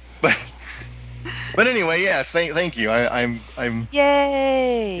 But anyway, yes, thank you. I'm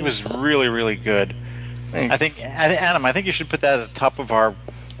Yay! It was really, really good. thanks. I think, Adam, I think you should put that at the top of our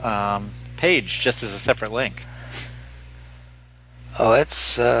page just as a separate link. Oh,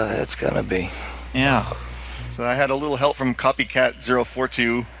 it's gonna be. Yeah. So I had a little help from Copycat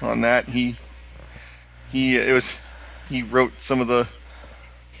 042 on that. He wrote some of the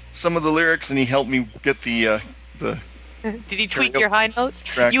lyrics and he helped me get the Did you tweak your high notes?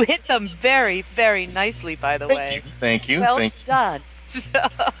 Track. You hit them very, very nicely, by the way. Thank you. Well Thank you. done. So,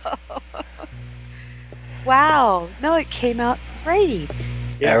 wow. No, it came out great.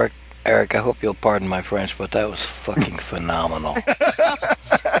 Yeah. Eric, I hope you'll pardon my French, but that was fucking phenomenal.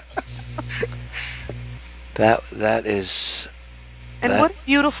 That is. And what a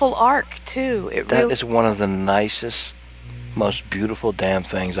beautiful arc, too. That is one of the nicest, most beautiful damn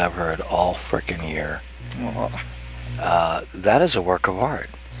things I've heard all frickin' year. That is a work of art.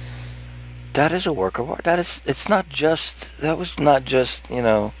 That is a work of art. That was not just,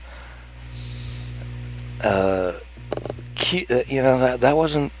 cute.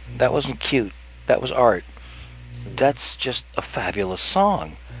 That wasn't cute. That was art. That's just a fabulous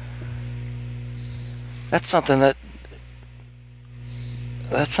song. That's something that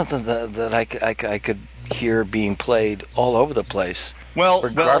I could hear being played all over the place. Well,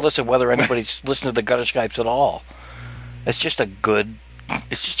 regardless of whether anybody's listening to the Gutter Skypes at all. It's just a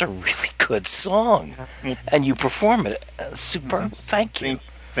really good song. And you perform it superb. Thank you.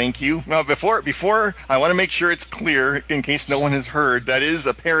 Thank you. Now, before I want to make sure it's clear, in case no one has heard, that is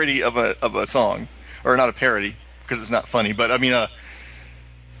a parody of a song, or not a parody because it's not funny, but I mean,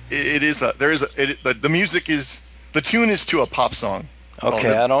 the music is, the tune is to a pop song.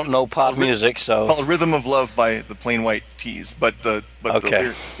 Okay, I don't know pop music, so called "Rhythm of Love" by the Plain White T's, but the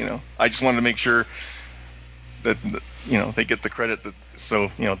lyrics, I just wanted to make sure that they get the credit.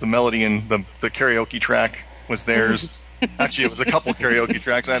 So the melody and the karaoke track was theirs. Actually, it was a couple karaoke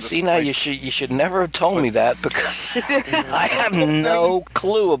tracks. I had See, now you should never have told me that, because I have no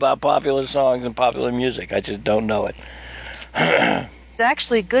clue about popular songs and popular music. I just don't know it. It's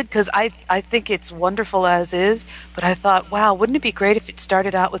actually good because I think it's wonderful as is, but I thought, wow, wouldn't it be great if it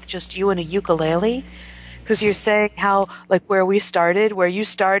started out with just you and a ukulele? Because you're saying how, like, where you started,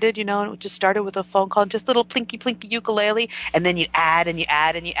 and it just started with a phone call, just little plinky plinky ukulele, and then you add and you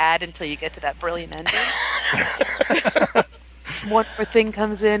add and you add until you get to that brilliant ending. One more thing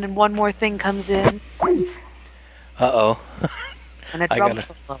comes in and one more thing comes in. Uh-oh. And a drum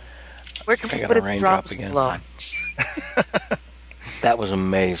solo. Where can we put a drum solo? That was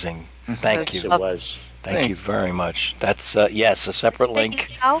amazing. Thank you. It was. Thank you very much. That's, yes, a separate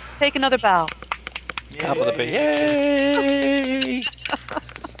link. Take another bow. Top of the page. Yay!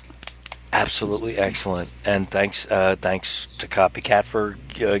 Absolutely excellent. And thanks to Copycat for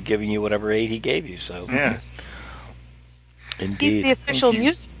giving you whatever aid he gave you. So yeah. Indeed. He's the official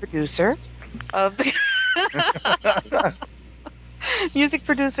music producer of the music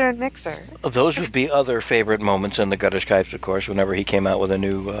producer and mixer. Those would be other favorite moments in the Gutter Skypes, of course, whenever he came out with a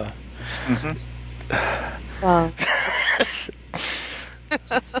new song.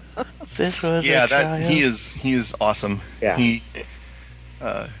 This was he is awesome. Yeah. He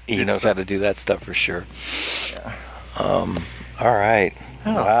knows how to do that stuff for sure. Yeah. All right.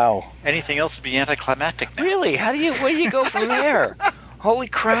 Oh. Wow. Anything else would be anticlimactic now. Really? Where do you go from there? Holy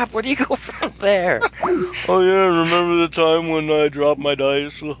crap, where do you go from there? Oh yeah, remember the time when I dropped my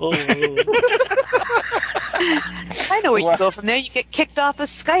dice? I know where you go from there. You get kicked off of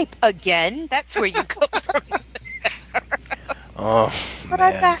Skype again. That's where you go from there. Oh, but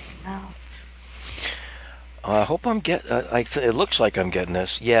man. I'm back now. I hope I'm it looks like I'm getting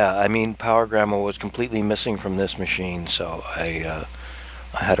this. Yeah, I mean, Power Grandma was completely missing from this machine, so I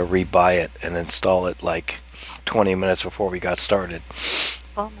had to rebuy it and install it like 20 minutes before we got started.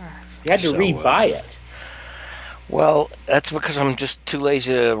 Bummer. You had to rebuy it. Well, that's because I'm just too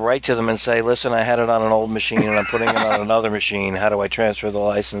lazy to write to them and say, listen, I had it on an old machine and I'm putting it on another machine. How do I transfer the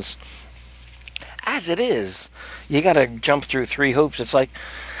license? As it is, you got to jump through 3 hoops. It's like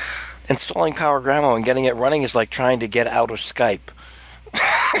installing Power Grandma and getting it running is like trying to get out of Skype.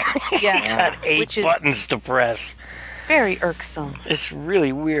 Yeah, got 8 buttons to press. Very irksome. It's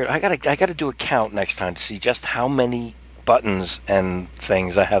really weird. I gotta do a count next time to see just how many buttons and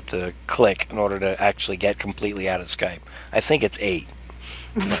things I have to click in order to actually get completely out of Skype. I think it's 8.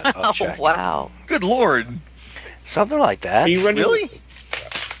 I'll check. Wow. Good Lord. Something like that. Are you running? Really?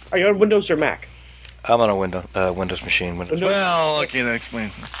 Are you on Windows or Mac? I'm on a Windows machine. Well, okay, that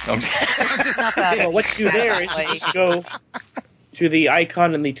explains it. Well, what you do there is you just go to the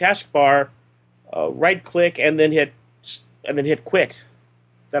icon in the taskbar, right click, and then hit quit.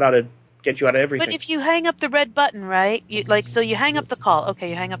 That ought to get you out of everything. But if you hang up the red button, right? You hang up the call. Okay,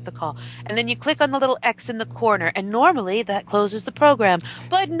 you hang up the call. And then you click on the little X in the corner, and normally that closes the program.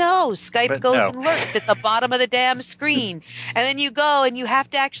 But no, Skype goes and lurks at the bottom of the damn screen. And then you go and you have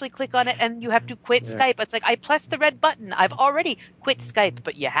to actually click on it and you have to quit Skype. It's like, I pressed the red button. I've already quit Skype,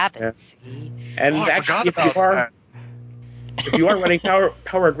 but you haven't. Yeah. See? And actually, if you are running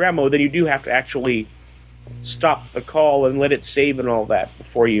Power Grandma, then you do have to actually stop a call and let it save and all that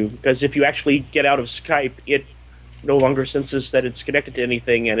for you. Because if you actually get out of Skype, it no longer senses that it's connected to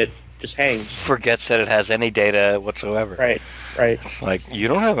anything, and it just hangs. Forgets that it has any data whatsoever. Right. It's like, you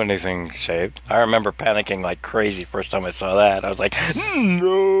don't have anything saved. I remember panicking like crazy first time I saw that. I was like,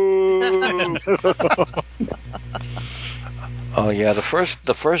 no. Oh yeah, the first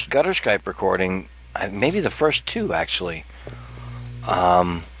gutter Skype recording, maybe the first two actually.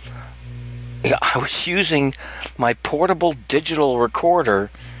 I was using my portable digital recorder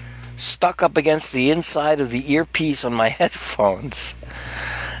stuck up against the inside of the earpiece on my headphones.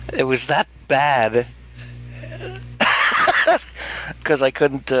 It was that bad because I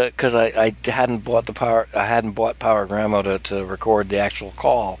couldn't, because I hadn't bought Power Grandma to record the actual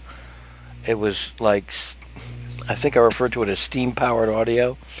call. It was like, I think I referred to it as steam-powered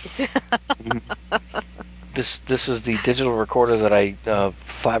audio. This is the digital recorder that I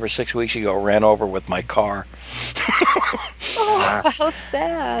 5 or 6 weeks ago ran over with my car. Oh, how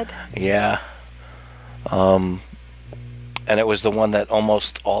sad. Yeah. And it was the one that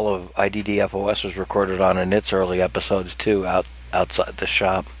almost all of IDDFOS was recorded on in its early episodes too, outside the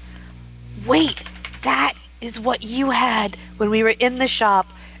shop. Wait, that is what you had when we were in the shop,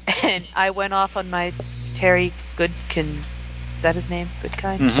 and I went off on my Terry Goodkin. Is that his name?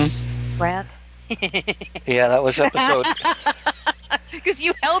 Goodkind? Mm-hmm. Rant? Yeah, that was episode... Because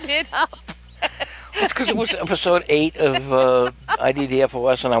you held it up. It's because it was episode 8 of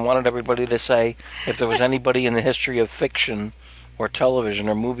IDDFOS, and I wanted everybody to say if there was anybody in the history of fiction or television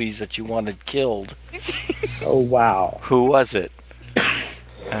or movies that you wanted killed. Oh, wow. Who was it?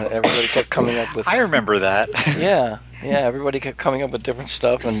 And everybody kept coming up with... I remember that. Yeah, everybody kept coming up with different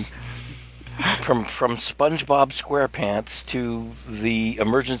stuff, and from SpongeBob SquarePants to the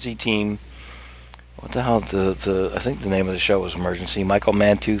emergency team... What the hell? I think the name of the show was Emergency. Michael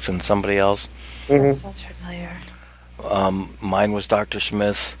Mantooth and somebody else. Mm-hmm. Sounds familiar. Mine was Dr.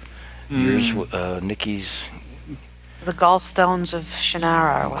 Smith. Yours, Nikki's... The Gallstones of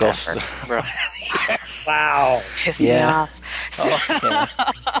Shannara, or whatever. Yes. Wow. Pissed me off. Oh, yeah.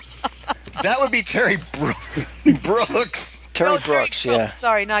 That would be Terry Brooks. Terry Brooks, yeah.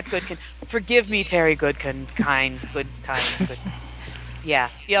 Sorry, not Goodkin. Forgive me, Terry Goodkin. Good. Yeah,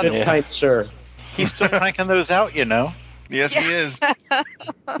 the other one. Kind sir. He's still cranking those out, you know. Yes, he is.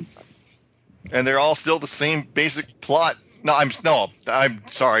 And they're all still the same basic plot. No, I'm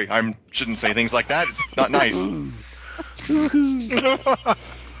sorry. I shouldn't say things like that. It's not nice.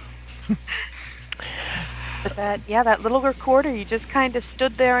 But that little recorder, you just kind of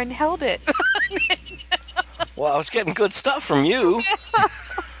stood there and held it. Well, I was getting good stuff from you.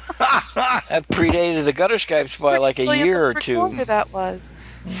 That predated the gutter Skypes by like a year or two. That was.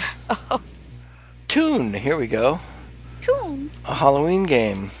 So. Toon, here we go. Toon. A Halloween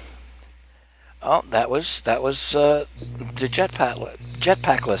game. Oh, that was the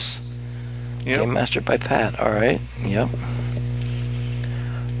Jetpackless. Yep. Game mastered by Pat. All right. Yep.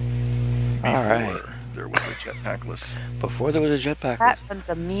 All right. There was a Jetpackless. Before there was a Jetpackless. Pat runs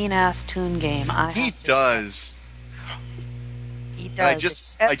a mean-ass Toon game. He does. He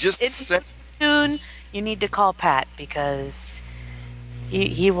does. I just sent Toon. You need to call Pat because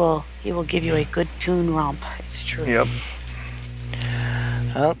he will give you a good Toon romp. It's true. Yep.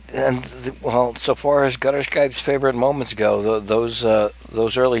 Well, so far as Gutter Skype's favorite moments go, those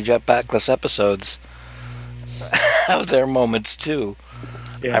early Jetpackless episodes have their moments too.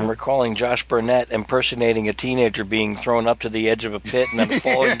 Yeah. I'm recalling Josh Burnett impersonating a teenager being thrown up to the edge of a pit and then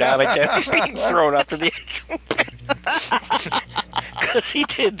falling down again, being thrown up to the edge of a pit. Because he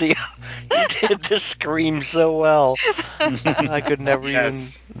did the scream so well. I could never even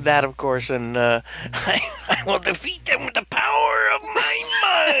that, of course, and I will defeat them with the power of my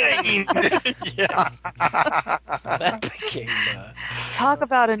mind. Yeah, that became. Talk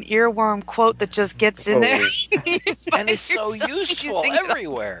about an earworm quote that just gets in there, and it's so useful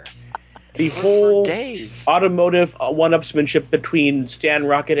everywhere. The whole days. Automotive one-upsmanship between Stan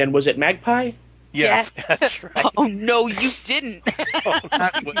Rocket and was it Magpie? Yes, that's right. Oh no, you didn't.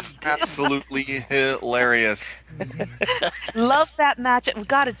 That was absolutely hilarious. Love that matchup. We've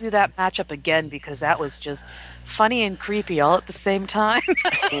got to do that matchup again because that was just funny and creepy all at the same time.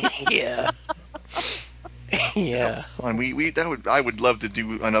 Yeah. Yeah. That was fun. I would love to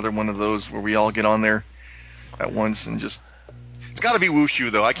do another one of those where we all get on there at once and just. It's got to be Wushu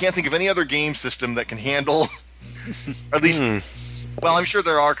though. I can't think of any other game system that can handle. At least. Well, I'm sure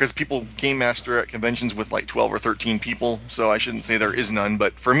there are because people game master at conventions with like 12 or 13 people, so I shouldn't say there is none.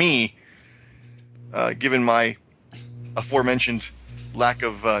 But for me, given my aforementioned lack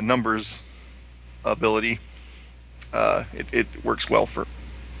of numbers ability, it works well for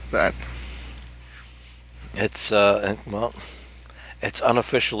that. It's it's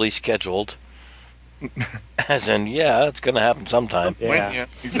unofficially scheduled. As in, yeah, it's going to happen sometime. Yeah.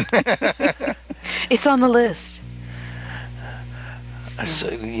 It's on the list. So,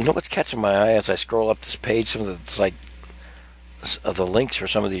 you know what's catching my eye as I scroll up this page? Some of the links for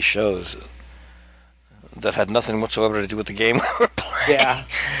some of these shows that had nothing whatsoever to do with the game we were playing. Yeah.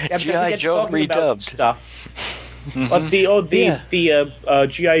 G.I. Joe redubbed stuff. But the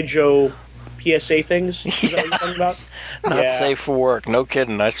G.I. Joe PSA things? Is that what you're talking about? Not safe for work. No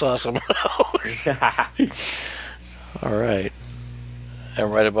kidding. I saw some of those. All right.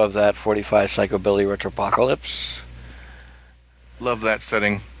 And right above that, 45 Psychobilly Retropocalypse. Love that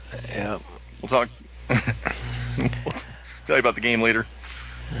setting. Yeah. We'll talk. We'll tell you about the game later.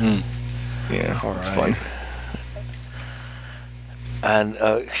 Yeah, all it's right. fun. And,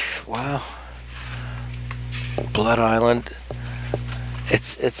 wow. Blood Island.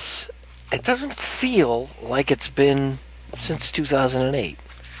 It doesn't feel like it's been since 2008.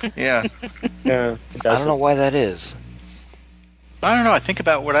 Yeah. Yeah. I don't know why that is. I don't know. I think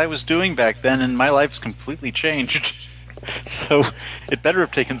about what I was doing back then, and my life's completely changed. So it better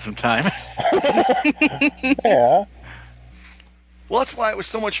have taken some time. Yeah. Well, that's why it was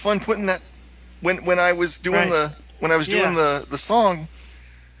so much fun putting that when I was doing the song.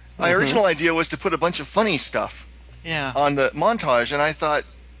 My original idea was to put a bunch of funny stuff on the montage, and I thought,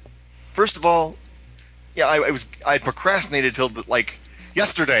 first of all, I procrastinated till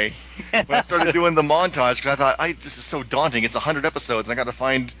yesterday when I started doing the montage because I thought this is so daunting. It's 100 episodes, and I got to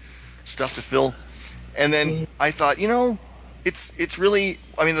find stuff to fill. And then I thought, it's really.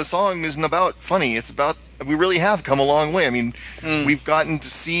 I mean, the song isn't about funny. It's about we really have come a long way. I mean, we've gotten to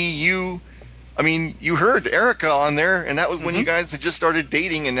see you. I mean, you heard Erica on there, and that was when you guys had just started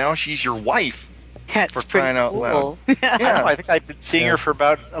dating, and now she's your wife. Yeah, it's for pretty crying out cool. loud. Yeah, I think I've been seeing her for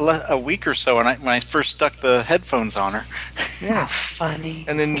about a week or so when I first stuck the headphones on her. Yeah, funny.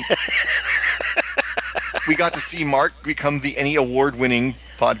 And then we got to see Mark become the Any award-winning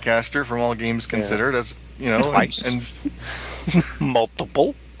podcaster from All Games Considered, as Twice. and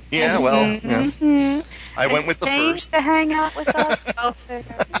Multiple. yeah, well, yeah. I went with the James first. to hang out with us. Oh,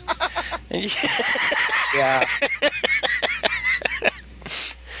 Yeah.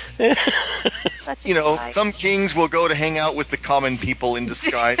 such a delight. Some kings will go to hang out with the common people in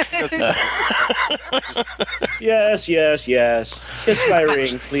disguise. Yes. Kiss my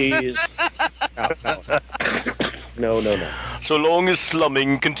ring, please. No. So long as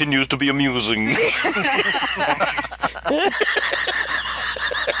slumming continues to be amusing.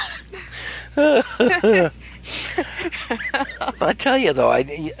 But I tell you though,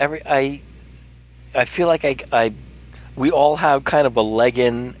 I feel like we all have kind of a leg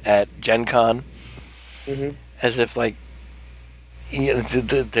in at Gen Con, as if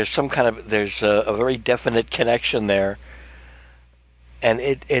there's some kind of a very definite connection there, and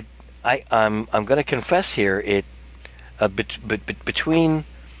I'm going to confess here between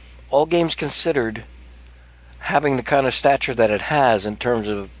All Games Considered having the kind of stature that it has in terms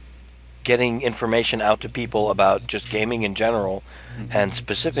of getting information out to people about just gaming in general and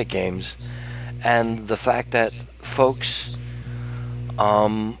specific games, and the fact that folks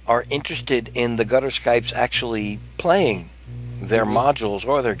are interested in the gutter Skypes actually playing their modules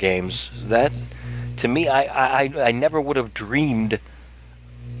or their games, that to me I never would have dreamed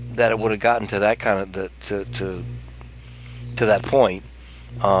that it would have gotten to that kind of to that point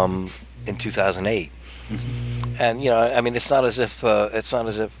in 2008. And I mean, it's not as if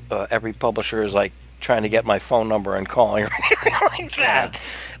every publisher is like trying to get my phone number and calling or anything like that.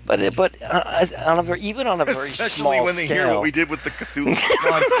 But even on a very especially small when they scale, hear what we did with the Cthulhu.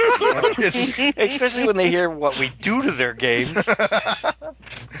 especially when they hear what we do to their games.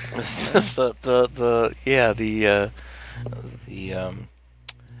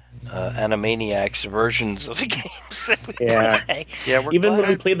 Animaniacs versions of the games that we play. Yeah, we're Even when glad.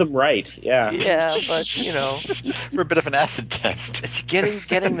 we play them right, yeah. Yeah, but We're a bit of an acid test. it's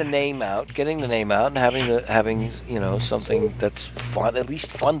getting the name out, and having something that's fun, at least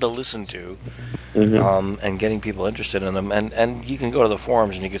fun to listen to, and getting people interested in them. And you can go to the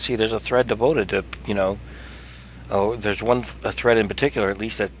forums and you can see there's a thread devoted to there's a thread in particular, at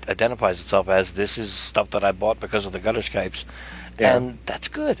least, that identifies itself as this is stuff that I bought because of the gutter Skypes, and that's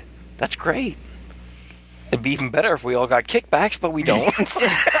good. That's great. It'd be even better if we all got kickbacks, but we don't.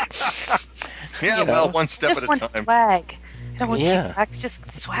 Yeah, well, one step at a want time. swag. I don't want Yeah. kickbacks,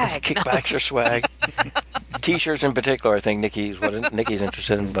 just swag. Kickbacks or swag. T-shirts in particular, I think Nikki's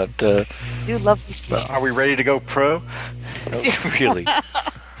interested in, but I do love these. Are we ready to go pro? really.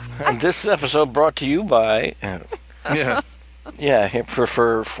 And this episode brought to you by Yeah. Yeah, for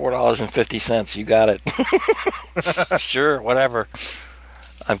 $4.50. You got it. Sure, whatever.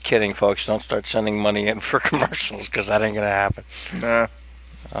 I'm kidding, folks. Don't start sending money in for commercials because that ain't gonna happen. Nah.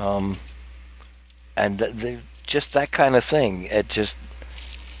 And just that kind of thing. It just,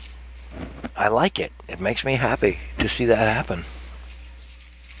 I like it. It makes me happy to see that happen.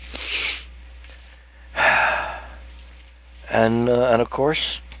 And of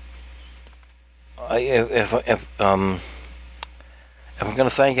course, if I'm going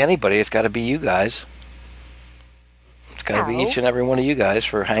to thank anybody, it's got to be you guys. It's got to be each and every one of you guys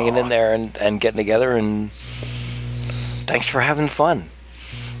for hanging in there and getting together. And thanks for having fun.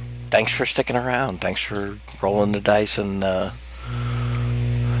 Thanks for sticking around. Thanks for rolling the dice and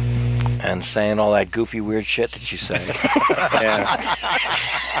saying all that goofy, weird shit that you say.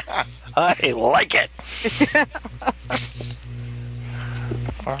 Yeah. I like it.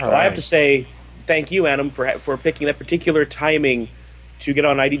 All right. Well, I have to say thank you, Adam, for picking that particular timing to get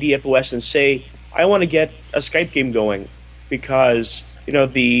on IDDFOS and say, I want to get a Skype game going, because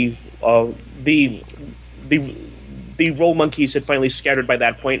the Roll Monkeys had finally scattered by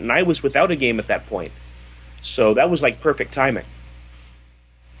that point, and I was without a game at that point. So that was like perfect timing.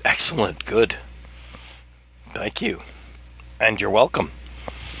 Excellent. Good. Thank you. And you're welcome.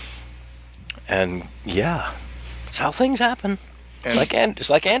 And yeah, that's how things happen. It's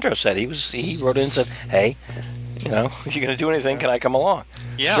like Andrew said. He wrote in and said, "Hey, if you're going to do anything, can I come along?"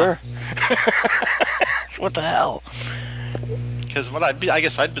 Yeah. Sure. What the hell? Because I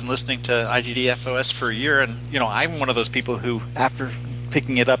guess I'd been listening to IDDFOS for a year, and I'm one of those people who, after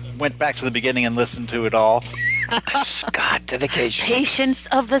picking it up, went back to the beginning and listened to it all. God, dedication. Patience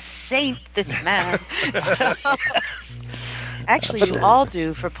of the saint, this man. Actually, you all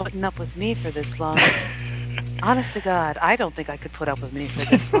do for putting up with me for this long. Honest to God, I don't think I could put up with me for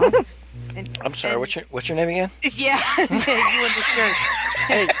this long. I'm sorry. What's your name again? Yeah, you in the church.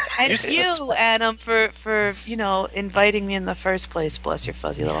 And you, Adam, for inviting me in the first place. Bless your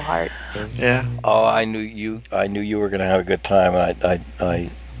fuzzy little heart. Yeah. Oh, I knew you were going to have a good time. I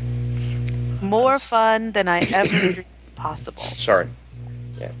more fun than I ever dreamed possible. Sorry.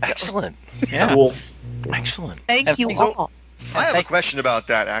 Yeah. Excellent. Yeah. Cool. Excellent. Thank you all. I have a question about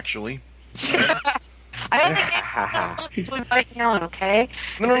that, actually. I don't think to invite me on, okay?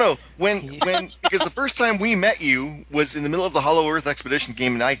 No. When because the first time we met you was in the middle of the Hollow Earth Expedition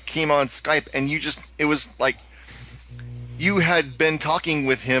game, and I came on Skype, and it was like you had been talking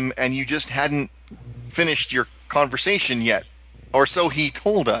with him, and you just hadn't finished your conversation yet, or so he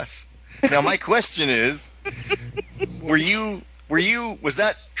told us. Now my question is, was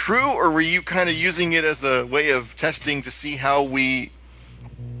that true, or were you kind of using it as a way of testing to see how we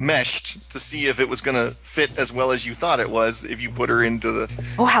meshed, to see if it was going to fit as well as you thought it was if you put her into the...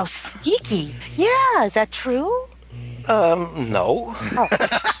 Oh, how sneaky. Yeah, is that true? No. Oh.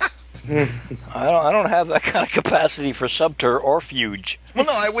 I don't have that kind of capacity for subter or fuge. Well,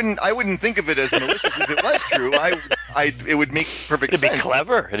 no, I wouldn't think of it as malicious if it was true. It would make perfect sense. It'd be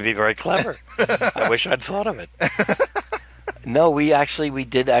clever. It'd be very clever. I wish I'd thought of it. No, we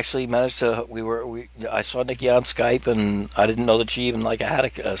did manage to. I saw Nikki on Skype, and I didn't know that she even had a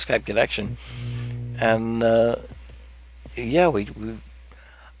Skype connection. And I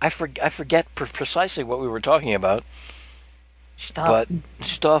forget precisely what we were talking about. But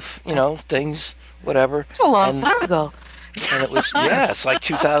stuff, things, whatever. It's a long time ago. And it was it's like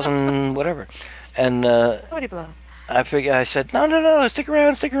 2000 whatever. And I said no, stick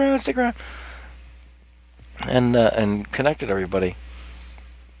around. And connected everybody.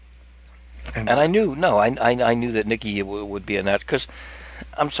 And I knew I knew that Nikki would be in that, because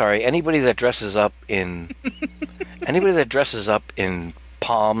I'm sorry, anybody that dresses up in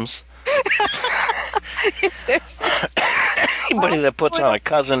palms, anybody that puts on a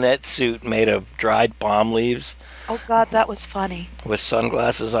cousinette suit made of dried palm leaves. Oh God, that was funny. With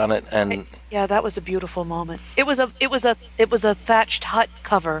sunglasses on it, and yeah, that was a beautiful moment. It was a thatched hut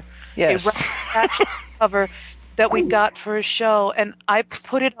cover. Yes. A thatched cover that we got for a show, and I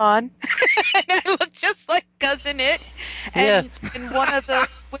put it on, and I looked just like Cousin It. And one of the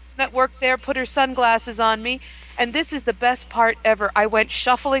women that worked there put her sunglasses on me, and this is the best part ever. I went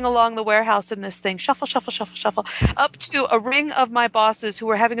shuffling along the warehouse in this thing, shuffle, up to a ring of my bosses who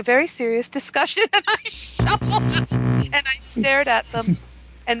were having a very serious discussion, and I shuffled, and I stared at them,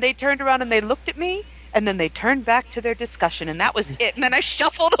 and they turned around and they looked at me, and then they turned back to their discussion, and that was it. And then I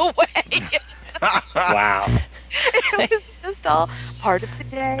shuffled away. Wow. It was just all part of the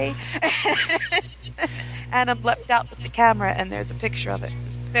day. And I'm leapt out with the camera, and there's a picture of it. It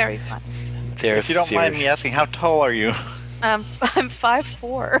was very fun. If you don't mind me asking, how tall are you? I'm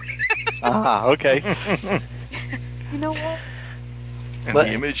 5'4". Ah, okay. You know what? And But-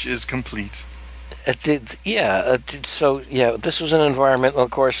 the image is complete. So this was an environment. Of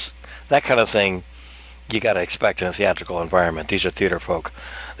course, that kind of thing you got to expect in a theatrical environment. These are theater folk.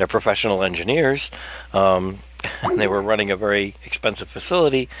 They're professional engineers. And they were running a very expensive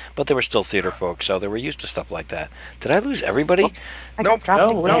facility, but they were still theater folk, so they were used to stuff like that. Did I lose everybody? Oops. I Nope. got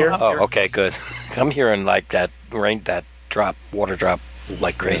dropped No, we're again. here. Oh, okay, good. I'm hearing like that rain, that water drop,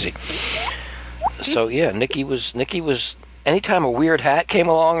 like crazy. So yeah, Nikki was. Anytime a weird hat came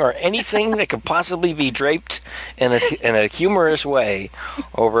along, or anything that could possibly be draped in a humorous way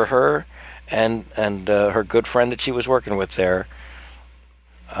over her and her good friend that she was working with there.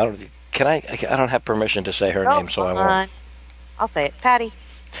 I don't have permission to say her name, so I won't. I'll say it, Patty.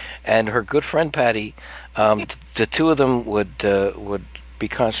 And her good friend Patty, the two of them would be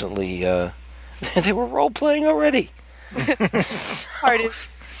constantly. They were role playing already. Part is,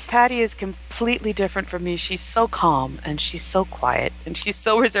 Patty is completely different from me. She's so calm and she's so quiet and she's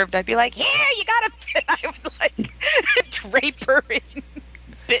so reserved. I'd be like, "Here, you gotta." I would like drape her in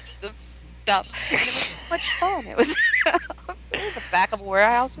bits of stuff. And it was so much fun. It was the back of a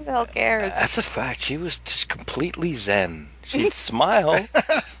warehouse. Who the hell cares? That's a fact. She was just completely zen. She'd smile,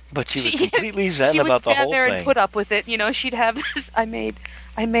 but she was completely zen about the whole She would stand there thing. and put up with it. You know, she'd have this. I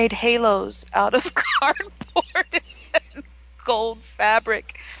made halos out of cardboard and gold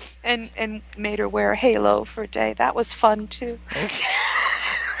fabric, and made her wear a halo for a day. That was fun too.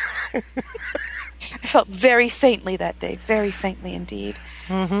 I felt very saintly that day. Very saintly indeed.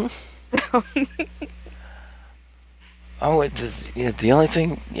 Mm-hmm. So. The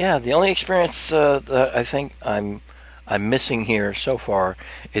only experience that I think I'm missing here so far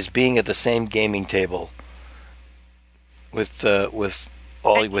is being at the same gaming table with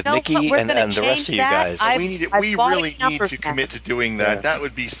Nikki and the rest of you guys. We really need to commit to doing that. Yeah. That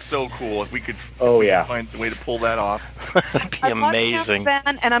would be so cool if we could find a way to pull that off. That'd be amazing.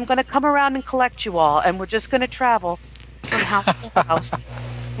 And I'm going to come around and collect you all, and we're just going to travel from house to house.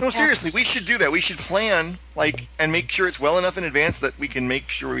 No, seriously, we should do that. We should plan, and make sure it's well enough in advance that we can make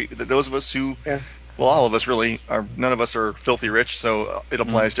sure that those of us who, well, all of us really are. None of us are filthy rich, so it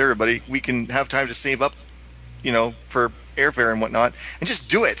applies to everybody. We can have time to save up, for airfare and whatnot, and just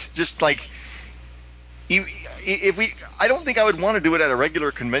do it. Just I don't think I would want to do it at a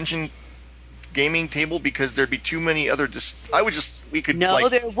regular convention gaming table because there'd be too many other. No,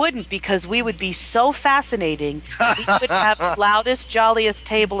 there wouldn't, because we would be so fascinating. We would have the loudest, jolliest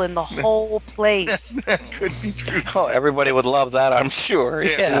table in the whole place. That could be true. Oh, everybody would love that, I'm sure.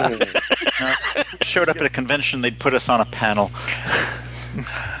 Yeah. If we showed up at a convention, they'd put us on a panel.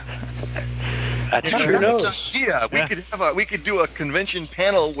 That's Sure true. knows. Yeah, we could do a convention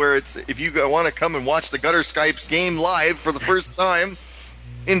panel where it's if you want to come and watch the Gutter Skypes game live for the first time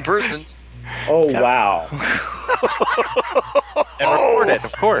in person. Oh, wow. And record it,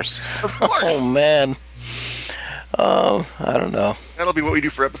 of course. Of course. Oh man. Oh, I don't know. That'll be what we do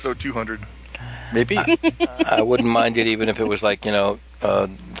for episode 200. Maybe. I wouldn't mind it even if it was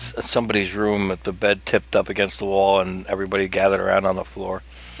somebody's room with the bed tipped up against the wall and everybody gathered around on the floor.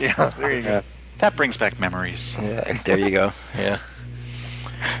 Yeah, there you go. That brings back memories. Yeah, there you go. Yeah.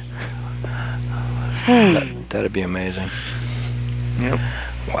 That'd be amazing. Yep.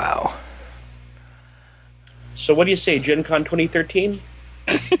 Wow. So what do you say, Gen Con 2013?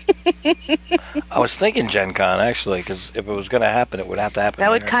 I was thinking Gen Con, actually, because if it was going to happen, it would have to happen. That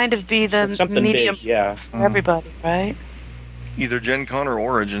would there. kind of be the Something medium big, yeah. for everybody, right? Either Gen Con or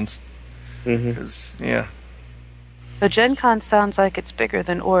Origins. Mm-hmm. 'Cause, yeah. The Gen Con sounds like it's bigger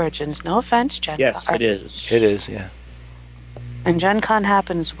than Origins. No offense, Gen Yes, Con. it is. It is, yeah. And Gen Con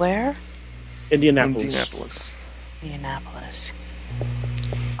happens where? Indianapolis. Indianapolis.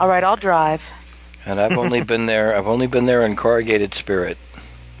 All right, I'll drive. And I've only been there. I've only been there in corrugated spirit.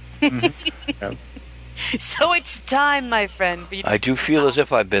 So it's time, my friend. For you I do feel as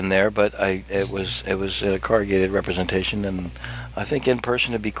if I've been there, but it was a corrugated representation, and I think in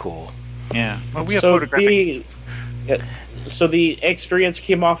person it'd be cool. Yeah. Well, we have So photographic. so the experience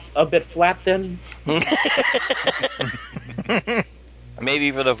came off a bit flat then?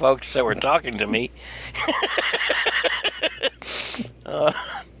 Maybe for the folks that were talking to me.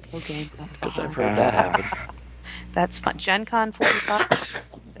 Okay. Because I've heard that happen. That's fun. Gen Con 45.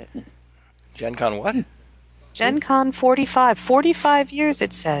 Gen Con what? Gen Con 45. 45 years,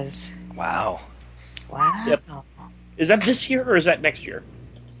 it says. Wow. Wow. Yep. Is that this year or is that next year?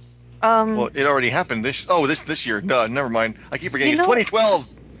 Well, it already happened this year. No, never mind. I keep forgetting. It's 2012.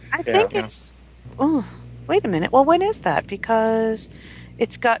 I think it's... Oh, wait a minute. Well, when is that? Because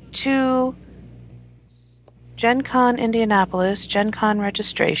it's got two... Gen Con Indianapolis, Gen Con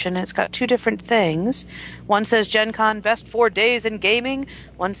registration, and it's got two different things. One says Gen Con best 4 days in gaming.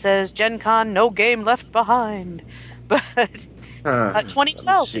 One says Gen Con no game left behind. But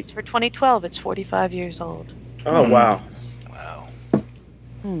 2012, it's for 2012. It's 45 years old. Oh, wow. Wow.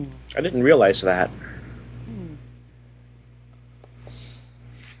 I didn't realize that.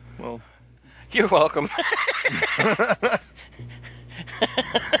 Well, You're welcome.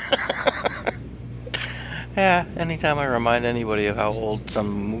 Yeah, anytime I remind anybody of how old some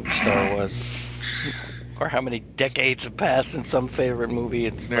movie star was, or how many decades have passed since some favorite movie,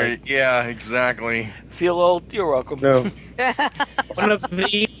 it's like, yeah, exactly. feel old? You're welcome. No. One of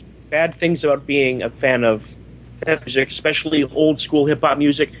the bad things about being a fan of music, especially old school hip hop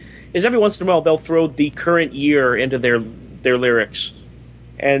music, is every once in a while they'll throw the current year into their lyrics,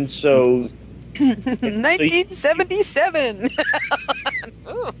 and so 1977.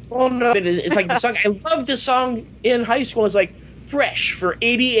 well, no, it's like the song. I loved this song in high school. It's like fresh for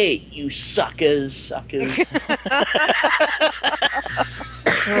 '88, you suckers. 88.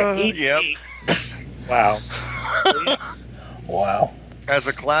 Yep. Wow. Wow. As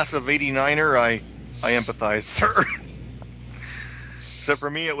a class of '89er, I empathize, sir. Except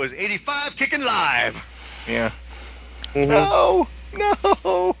for me, it was '85 kicking live. Yeah. Mm-hmm. No.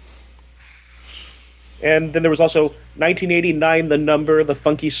 And then there was also 1989, The Number, The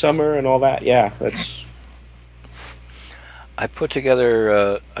Funky Summer, and all that. Yeah, that's. I put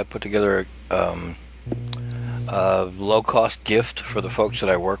together a low-cost gift for the folks that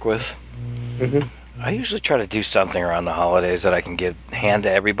I work with. Mm-hmm. I usually try to do something around the holidays that I can hand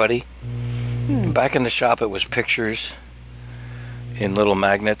to everybody. Back in the shop, it was pictures in little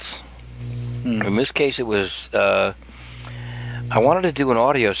magnets. In this case, it was. I wanted to do an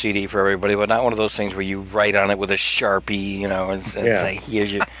audio CD for everybody, but not one of those things where you write on it with a Sharpie, and say,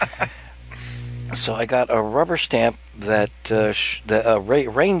 "Here's your." So I got a rubber stamp reindeer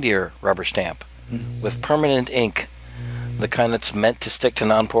rubber stamp with permanent ink, the kind that's meant to stick to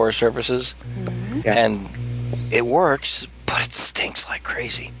non-porous surfaces, and it works, but it stinks like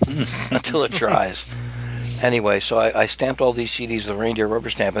crazy until it dries. Anyway, so I stamped all these CDs with reindeer rubber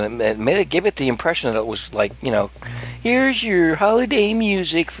stamp, and it gave it the impression that it was like, here's your holiday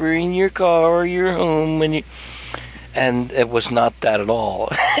music for in your car or your home, and it was not that at all.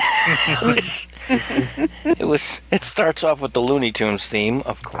 It starts off with the Looney Tunes theme,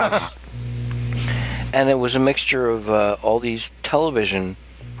 of course, and it was a mixture of all these television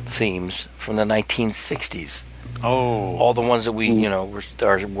themes from the 1960s. Oh, all the ones that we,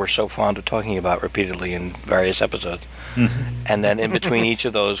 we're so fond of talking about repeatedly in various episodes. And then in between each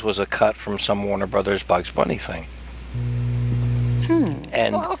of those was a cut from some Warner Brothers Bugs Bunny thing.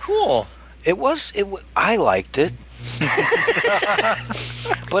 And cool! I liked it.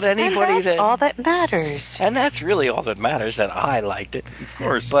 But anybody and that's all that matters. And that's really all that matters, that I liked it. Of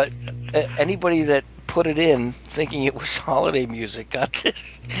course. But anybody that put it in thinking it was holiday music got this.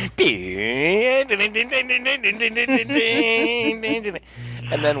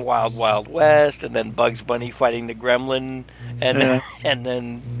 And then Wild Wild West, and then Bugs Bunny fighting the Gremlin, and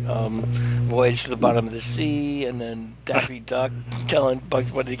then Voyage to the Bottom of the Sea, and then Daffy Duck telling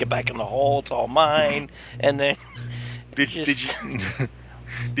Bugs Bunny to get back in the hole, it's all mine, and then did you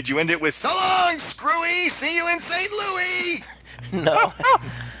end it with "So long, Screwy, see you in St. Louis"? No.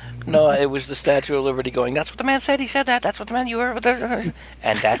 No, it was the Statue of Liberty going, that's what the man said, he said that, that's what the man, you heard,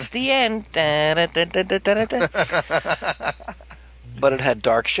 and that's the end. But it had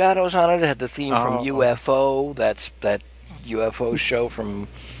Dark Shadows on it, it had the theme from UFO, that UFO show from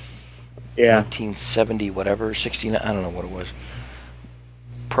 1970, whatever, 69, I don't know what it was.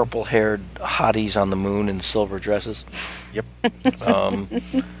 Purple-haired hotties on the moon in silver dresses. Yep.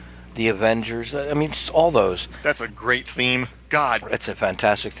 The Avengers, I mean, all those. That's a great theme. God. It's a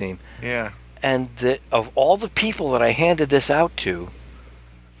fantastic theme. Yeah. And of all the people that I handed this out to,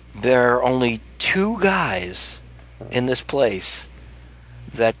 there are only 2 guys in this place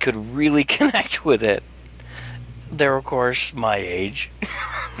that could really connect with it. They're, of course, my age.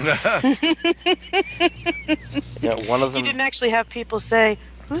 One of them. You didn't actually have people say,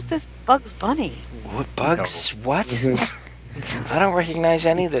 "Who's this Bugs Bunny?" What Bugs? No. What? I don't recognize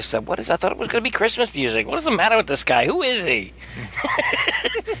any of this stuff. What is? I thought it was going to be Christmas music. What is the matter with this guy? Who is he?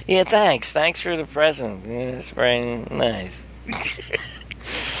 Yeah, thanks. Thanks for the present. Yeah, it's very nice.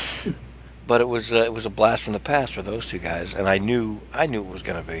 But it was a blast from the past for those 2 guys, and I knew it was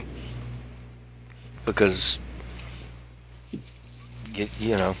going to be, because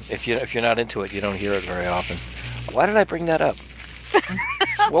if you're not into it, you don't hear it very often. Why did I bring that up?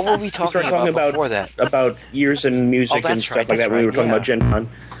 What were we We talking started talking about before that? about years in music Oh, that's and stuff right, like that that's when we were right, talking yeah. about Gen Con.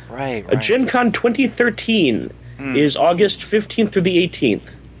 Right. Gen Con 2013 is August 15th through the 18th,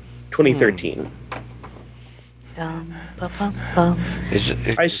 2013. Dum, ba, bum, bum.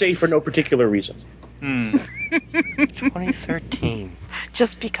 I say for no particular reason. 2013.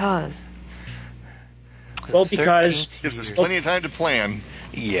 Just because. Well, because Gives us plenty of time to plan.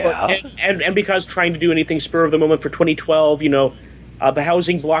 Yeah. and because trying to do anything spur of the moment for 2012, the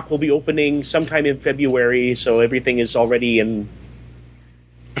housing block will be opening sometime in February, so everything is already in.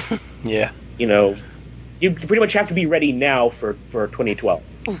 Yeah. You pretty much have to be ready now for 2012.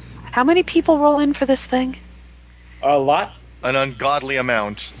 How many people roll in for this thing? A lot. An ungodly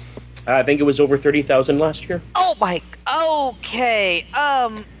amount. I think it was over 30,000 last year. Oh my. Okay.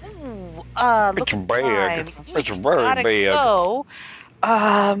 Look at It's the bad. time. It's We very gotta bad. go.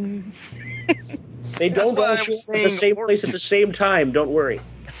 They don't what all I show was up at the saying. same place at the same time. Don't worry.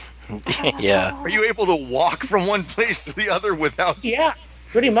 Yeah. Are you able to walk from one place to the other without... Yeah,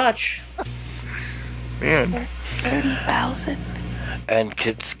 pretty much. Man. 30,000. And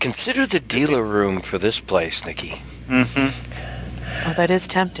consider the dealer room for this place, Nikki. Mm-hmm. Oh, that is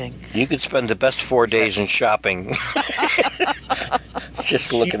tempting. You could spend the best 4 days in shopping.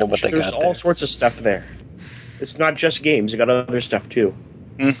 Just looking at what they There's got all there. sorts of stuff there. It's not just games. You got other stuff too.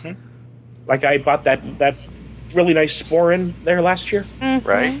 Mm-hmm. Like I bought that really nice Sporin there last year.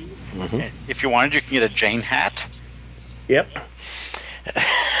 Right? Mhm. If you wanted, you can get a Jane hat. Yep.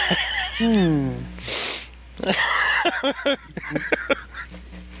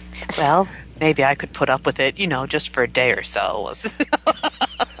 Well, maybe I could put up with it, just for a day or so.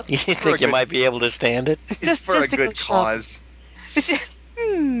 You think you might be able to stand it? It's for a to go good shop. cause.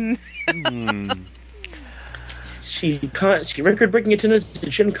 Hmm. See, record-breaking attendance at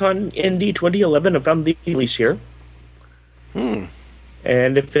Gen Con ND 2011. I found the release here. Hmm.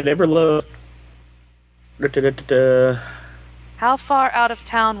 And if it ever How far out of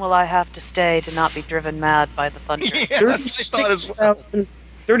town will I have to stay to not be driven mad by the thunder? Yeah, that's what I thought as well.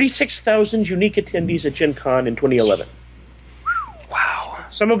 36,000 unique attendees at Gen Con in 2011. Wow.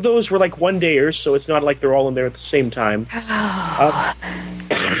 Some of those were like one-dayers, so it's not like they're all in there at the same time. Pardon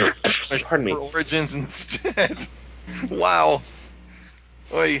me. For Origins instead. Wow.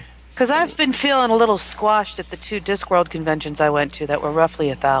 Oy. Because I've been feeling a little squashed at the 2 Discworld conventions I went to that were roughly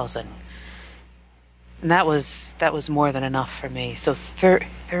 1,000. And that was more than enough for me. So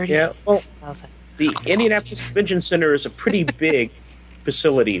 30,000. Yeah, well, the Indianapolis Convention Center is a pretty big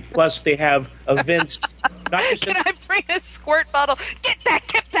facility. Plus, they have events. Not just Can I bring a squirt bottle? Get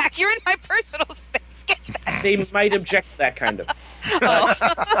back! You're in my personal space. Get back! they might object to that kind of. Oh.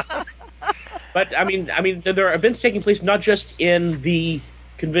 But I mean, there are events taking place not just in the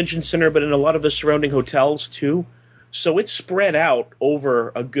convention center, but in a lot of the surrounding hotels too. So it's spread out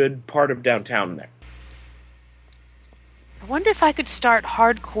over a good part of downtown there. I wonder if I could start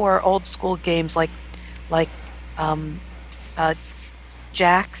hardcore old school games like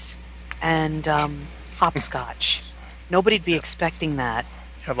Jacks and Hopscotch. Nobody'd be expecting that.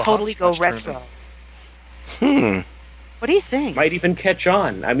 Have a Totally go hopscotch retro. tournament. What do you think? Might even catch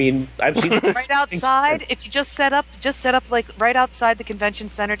on. I mean, I've seen Right outside, if you just set up like right outside the convention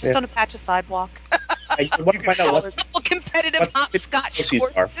center, just on a patch of sidewalk. I want to find out what Little competitive what hopscotch policies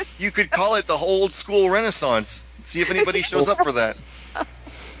are. courses. You could call it the old school Renaissance. See if anybody shows up for that.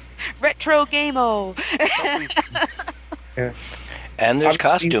 Retro Game-O. And there's Obviously-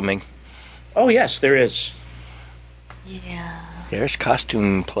 costuming. Oh yes, there is. Yeah. There's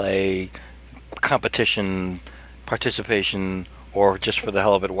costume play, competition, participation, or just for the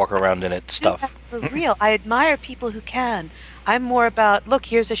hell of it, walk around in it stuff. For real, I admire people who can. I'm more about, look,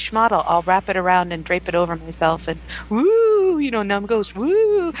 here's a schmodel. I'll wrap it around and drape it over myself and woo, numbghost,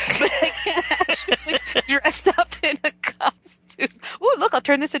 woo. But I can't actually dress up in a costume. Ooh, look, I'll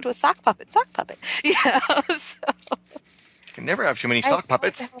turn this into a sock puppet. Yeah, so. You can never have too many sock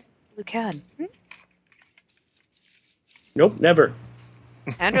puppets. Who can? Nope, never.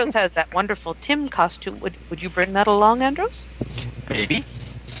 Andros has that wonderful Tim costume. Would you bring that along, Andros? Maybe.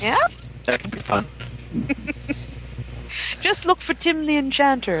 Yeah? That could be fun. Just look for Tim the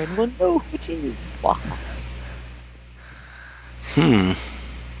Enchanter and we'll know who it is. Wow.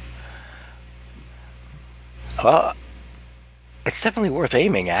 Well, it's definitely worth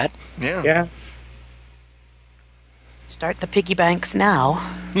aiming at. Yeah. Yeah. Start the piggy banks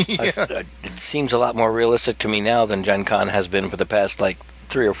now. Yeah. It seems a lot more realistic to me now than Gen Con has been for the past,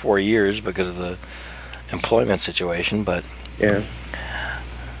 3 or 4 years because of the employment situation, but Yeah.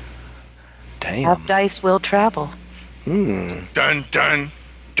 damn. Have dice will travel. Dun dun dun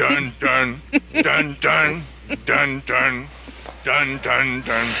dun dun dun dun dun. Dun, dun,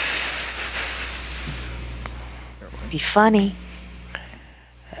 dun. Be funny.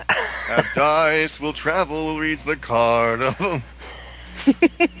 Have dice, will travel, reads the card of...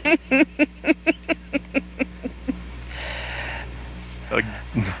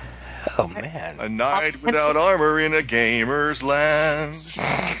 Oh, man. A knight without armor in a gamer's land.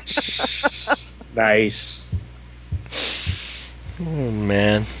 Nice. Oh,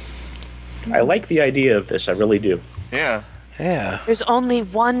 man. I like the idea of this. I really do. Yeah. Yeah. There's only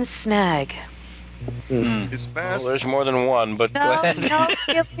one snag. It's fast. Well, there's more than one, but go ahead. No,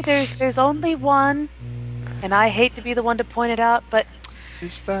 really, there's only one, and I hate to be the one to point it out, but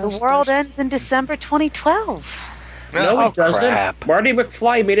It's fast. the world ends in December 2012. No, Oh, it doesn't. crap. Marty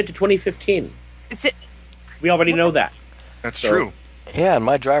McFly made it to 2015. Is it? We already know that. That's So- true. Yeah, and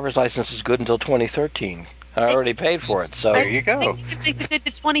my driver's license is good until 2013. I already paid for it, so... There you go. I think it could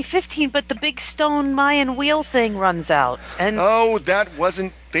be 2015, but the big stone Mayan wheel thing runs out, and Oh, that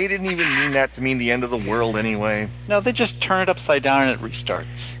wasn't... They didn't even mean that to mean the end of the world anyway. No, they just turn it upside down and it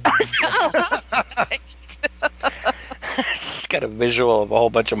restarts. It's got a visual of a whole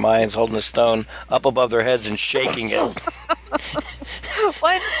bunch of Mayans holding a stone up above their heads and shaking it.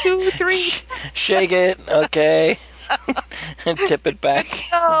 1, 2, 3, Shake it, okay. And tip it back.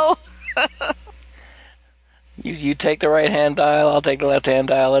 go. You take the right-hand dial, I'll take the left-hand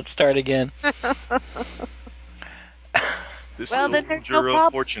dial, let's start again. This Well, then there's no soldier of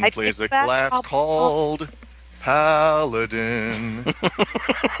problem. fortune I plays a take back class problem. called Paladin.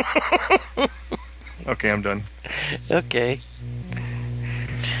 Okay, I'm done. Okay.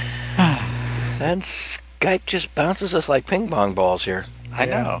 And Skype just bounces us like ping pong balls here. I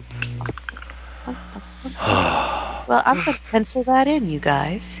know. Well, I'm going to pencil that in, you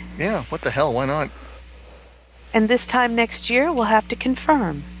guys. Yeah, what the hell, why not? And this time next year, we'll have to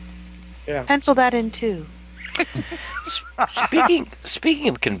confirm. Yeah. Pencil that in, too. Speaking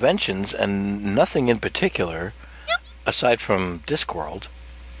of conventions and nothing in particular, aside from Discworld,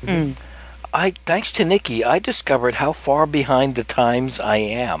 thanks to Nikki, I discovered how far behind the times I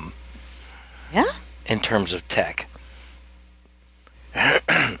am. Yeah? In terms of tech.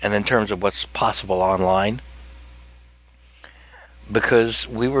 And in terms of what's possible online. Because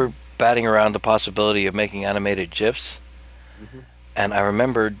we were batting around the possibility of making animated GIFs. And I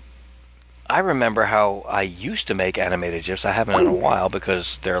remember how I used to make animated GIFs. I haven't in a while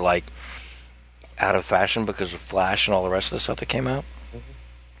because they're like out of fashion because of Flash and all the rest of the stuff that came out.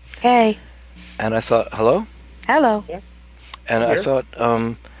 Hey. And I thought, hello? Hello. And Here. I thought,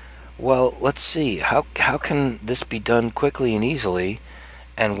 well, let's see. How can this be done quickly and easily?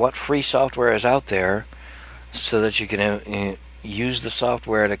 And what free software is out there so that you can use the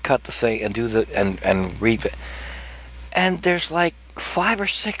software to cut the thing and do the and read it? And there's like 5 or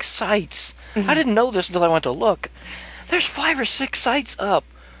 6 sites. I didn't know this until I went to look. There's 5 or 6 sites up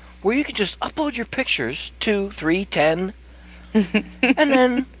where you can just upload your pictures, 2, 3, 10, and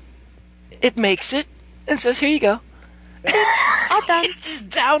then it makes it and says, here you go. All done. Just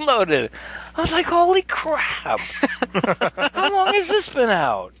downloaded it. I was like, holy crap. How long has this been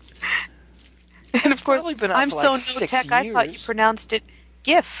out? And of course, Probably been out I'm for so like no 6 tech, I thought you years. pronounced it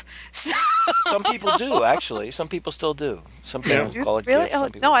GIF. Some people do, actually. Some people still do. Some people Yeah. call it Really? GIF. Some Oh,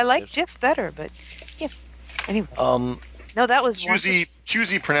 people no, I call it like GIF. GIF better, but GIF. Anyway. Um, No, that was Choosy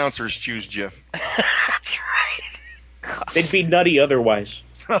pronouncers choose GIF. that's right. They'd be nutty otherwise.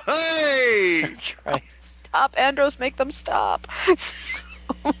 Hey! That's right. Stop, Andros, make them stop.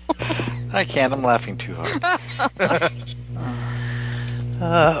 I can't. I'm laughing too hard.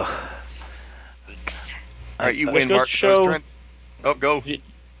 Oh. All right, you Let's win, go Mark. show- Oh, go.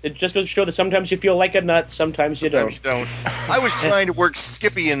 It just goes to show that sometimes you feel like a nut, sometimes you Sometimes don't. you don't. I was trying to work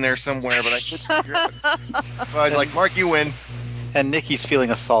Skippy in there somewhere, but I couldn't figure it out. So I was like, Mark, you win. And Nikki's feeling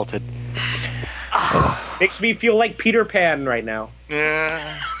assaulted. Makes me feel like Peter Pan right now.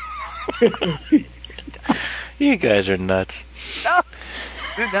 Yeah. You guys are nuts.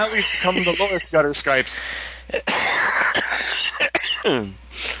 Now we've become the lowest gutter Skypes.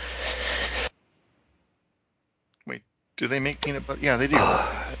 Wait, do they make peanut butter? Yeah, they do.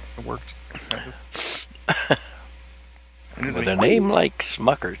 It worked. With a name like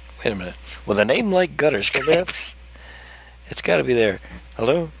Smuckers. Wait a minute. With a name like Gutter Skypes. It's got to be there.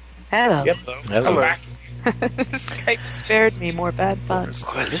 Hello? Hello. Yep. Hello. Skype spared me more bad fun.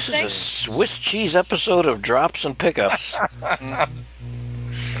 Boy, this is a Swiss cheese episode of drops and pickups.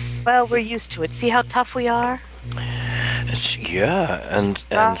 Well, we're used to it. See how tough we are? Yeah, and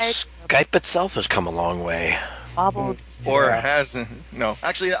Right. Skype itself has come a long way. Bobbled. Or hasn't. No.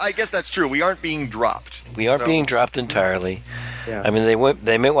 Actually, I guess that's true. We aren't being dropped. We aren't So- being dropped entirely. Yeah. I mean,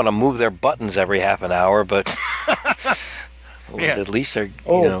 they may want to move their buttons every half an hour, but Yeah. At least they're,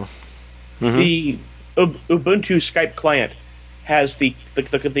 Oh. you know. Mhm. The Ubuntu Skype client has the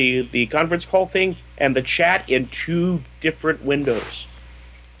conference call thing and the chat in 2 different windows.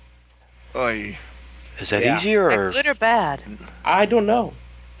 Oy. Is that Yeah. easier or? Good or bad? I don't know.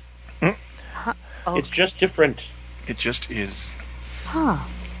 Huh. Oh, It's just different. It just is. huh.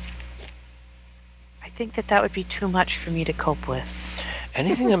 I think that would be too much for me to cope with.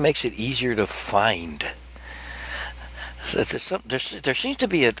 Anything that makes it easier to find. So there seems to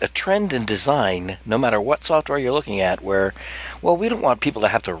be a trend in design, no matter what software you're looking at, where, well, we don't want people to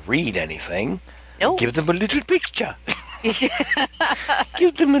have to read anything. No. Give them a little picture.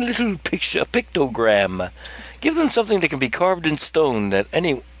 Give them a little picture, a pictogram. Give them something that can be carved in stone that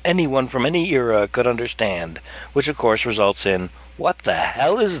anyone from any era could understand, which of course results in, what the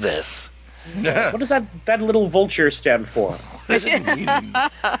hell is this? What does that little vulture stand for? What does it mean?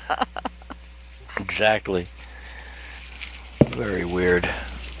 Exactly. Very weird.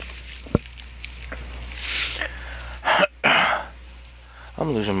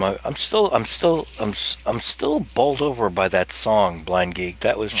 I'm losing my. I'm still bowled over by that song, Blind Geek.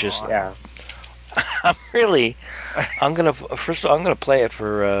 That was just. Yeah. I'm gonna play it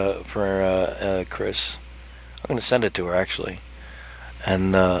for Chris. I'm gonna send it to her actually,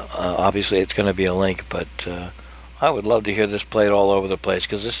 and obviously it's gonna be a link. But I would love to hear this played all over the place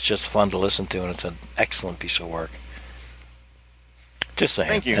because it's just fun to listen to, and it's an excellent piece of work. Just saying.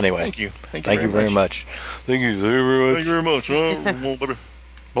 Thank you. Anyway, Thank you. Thank you very much. Thank you very much.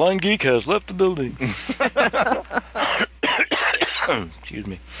 Blind Geek has left the building. Excuse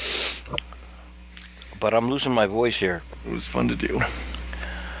me. But I'm losing my voice here. It was fun to do.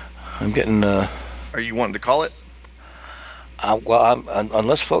 I'm getting. Are you wanting to call it? Well,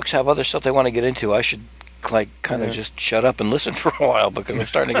 unless folks have other stuff they want to get into, I should kind of just shut up and listen for a while because I'm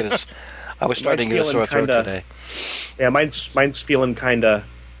starting to get. I was starting to get a sore throat today. Yeah, mine's feeling kind of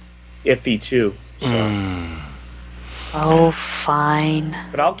iffy too. So. Oh, fine.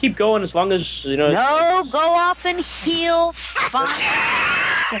 But I'll keep going as long as No, go off and heal. Fine.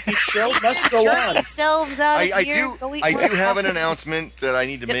 The show must go on. Yourselves out of I here. do have an announcement that I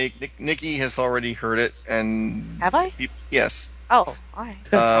need to make. Nikki has already heard it, and Have I? Yes. Oh, all right.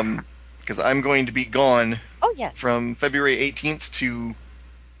 Because I'm going to be gone Oh, yes. from February 18th to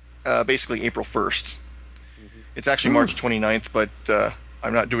basically April 1st. It's actually March 29th, but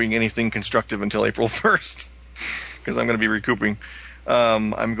I'm not doing anything constructive until April 1st because I'm going to be recouping.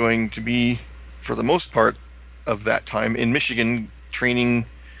 I'm going to be, for the most part of that time, in Michigan training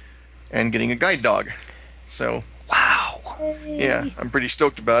and getting a guide dog. So, Wow. yeah, I'm pretty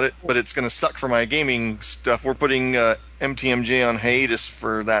stoked about it, but it's going to suck for my gaming stuff. We're putting MTMJ on hiatus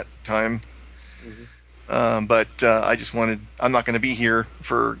for that time. But I just wanted, I'm not going to be here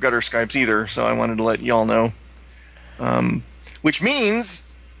for Gutter Skypes either, so I wanted to let y'all know. Which means,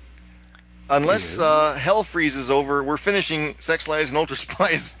 unless hell freezes over, we're finishing Sex Lies and Ultra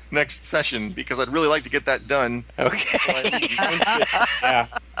Spies next session, because I'd really like to get that done. Okay. Yeah.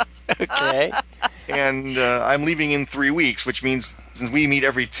 Okay. And I'm leaving in 3 weeks, which means since we meet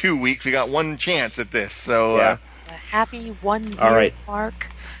every 2 weeks, we got one chance at this. So Yeah. A happy 1 year All right. mark.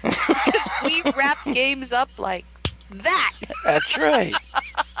 Because we wrap games up like that. That's right.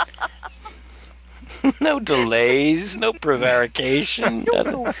 No delays, no prevarication.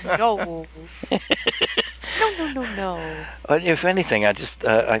 No. No, no. But if anything, if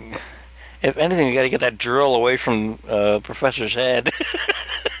anything, we got to get that drill away from Professor's head.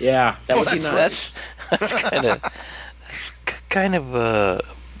 Yeah, that would be nice. That's kind of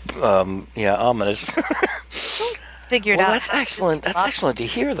ominous. Figured Well, out. that's excellent. That's excellent to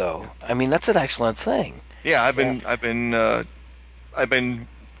hear, though. I mean, that's an excellent thing. yeah, I've been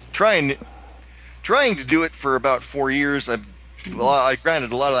trying to do it for about 4 years.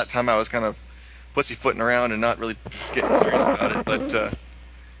 Granted, a lot of that time I was kind of pussyfooting around and not really getting serious about it,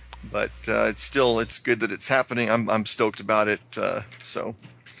 but it's good that it's happening. I'm stoked about it. So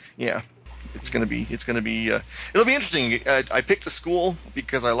yeah, it'll be interesting. I picked a school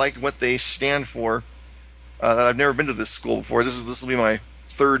because I liked what they stand for. That I've never been to this school before. This will be my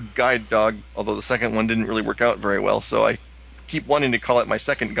 3rd guide dog, although the second one didn't really work out very well. So I keep wanting to call it my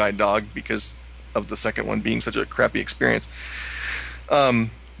 2nd guide dog because of the second one being such a crappy experience.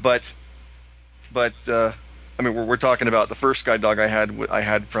 But I mean, we're talking about the first guide dog I had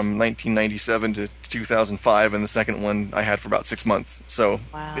from 1997 to 2005, and the second one I had for about 6 months. So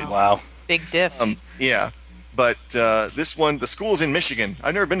Wow. Big diff. yeah. But this one, the school's in Michigan.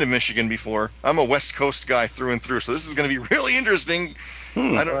 I've never been to Michigan before. I'm a West Coast guy through and through, so this is going to be really interesting.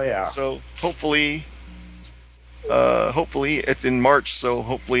 So hopefully it's in March. So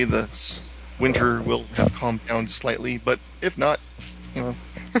hopefully winter will have calmed down slightly, but if not,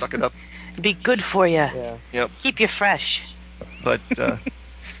 suck it up. Be good for you. Yeah. Yep. Keep you fresh. But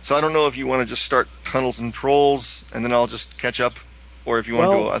so I don't know if you want to just start Tunnels and Trolls, and then I'll just catch up, or if you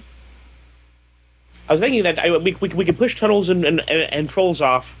want to go. I was thinking that we could push Tunnels and Trolls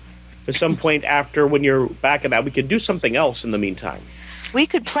off to some point after when you're back at that. We could do something else in the meantime. We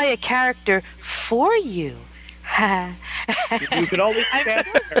could play a character for you. You could always stand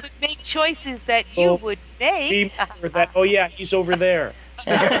there. Make choices that you would make. Oh yeah, he's over there.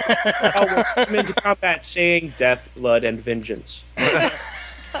 We'll come into combat saying death, blood, and vengeance.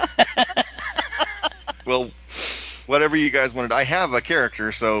 Well, whatever you guys wanted. I have a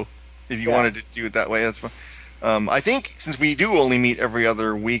character, so if you wanted to do it that way, that's fine. I think since we do only meet every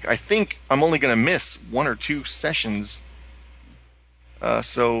other week, I think I'm only going to miss 1 or 2 sessions.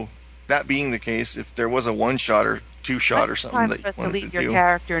 So that being the case, if there was a 1-shot or 2-shot or something that you wanted to wanted leave to your do,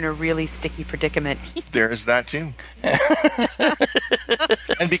 character in a really sticky predicament. there's that too.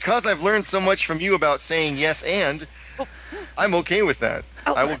 And because I've learned so much from you about saying yes and, I'm okay with that.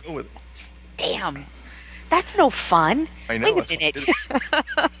 I will go with it. Damn. That's no fun. I know. Wait a minute.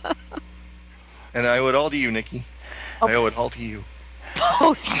 And I owe it all to you, Nikki. I owe it all to you.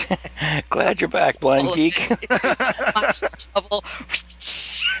 Oh, glad you're back, Blind Geek. Trouble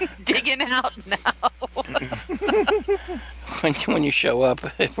digging out now. When you show up,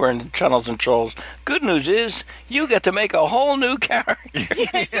 if we're in Tunnels and Trolls, good news is you get to make a whole new character.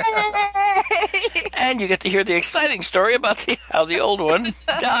 And you get to hear the exciting story about how the old one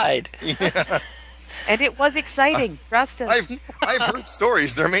died. Yeah. And it was exciting. Trust us. I've heard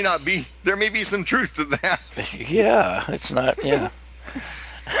stories. There may be some truth to that. Yeah, it's not. Yeah.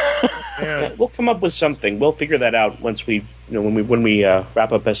 Yeah. We'll come up with something. We'll figure that out once we, when we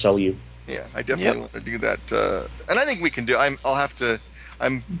wrap up SLU. Yeah, I definitely want to do that, and I think we can do. I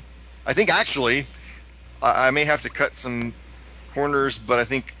think actually, I may have to cut some corners, but I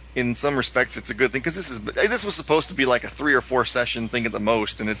think in some respects it's a good thing because this was supposed to be like a 3 or 4 session thing at the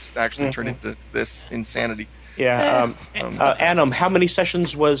most, and it's actually turned into this insanity. Yeah. Adam, how many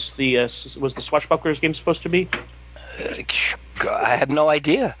sessions was the Swashbucklers game supposed to be? I had no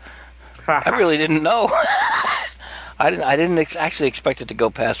idea. I really didn't know. I didn't actually expect it to go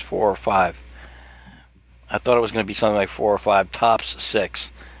past 4 or 5. I thought it was going to be something like 4 or 5, tops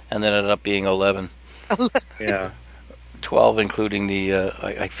 6, and then it ended up being 11. Yeah. 12 including the,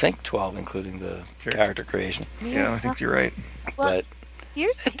 I think 12 including the character creation. Yeah, I think you're right. Well, But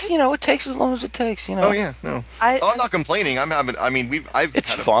it takes as long as it takes. Oh yeah, no. I'm not complaining. I've had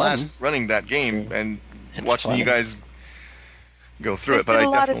a blast running that game and It's watching fun. you guys go through There's it. But been I a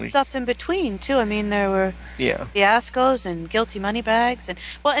lot definitely of stuff in between too. I mean, there were yeah. fiascos and guilty money bags, and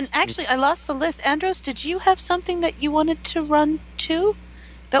actually, I lost the list. Andros, did you have something that you wanted to run too,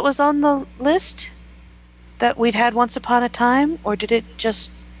 that was on the list that we'd had once upon a time, or did it just?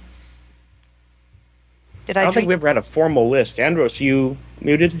 I don't think we ever had a formal list. Andros, you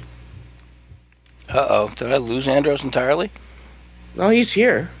muted? Uh-oh. Did I lose Andros entirely? No, he's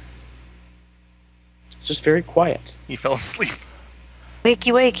here. It's just very quiet. He fell asleep.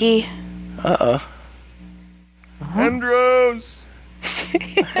 Wakey, wakey. Uh-oh. Andros!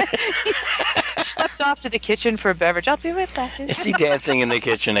 Slept off to the kitchen for a beverage. I'll be right back. Is he dancing in the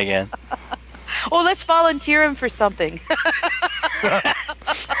kitchen again? Oh, let's volunteer him for something.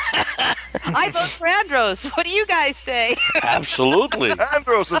 I vote for Andros. What do you guys say? Absolutely.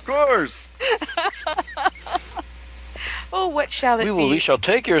 Andros, of course! Oh, what shall it be? We shall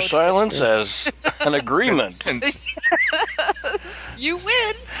take your silence as an agreement. You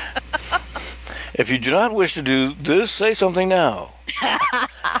win. If you do not wish to do this, say something now.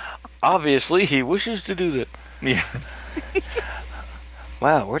 Obviously, he wishes to do that. Yeah.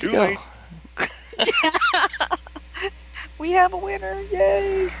 Wow, where'd he go? We have a winner.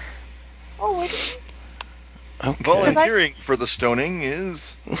 Yay. Oh, wait. Okay. Volunteering for the stoning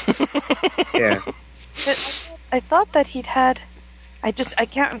is... Yeah. I thought that he'd had... I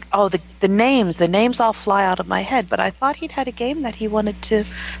can't... Oh, the names all fly out of my head, but I thought he'd had a game that he wanted to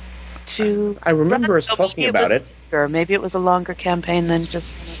I remember us talking about it. Or maybe it was a longer campaign than just...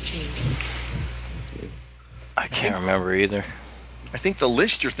 I can't remember either. I think the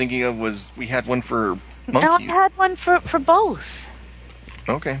list you're thinking of was... We had one for No, I monkeys. had one for both.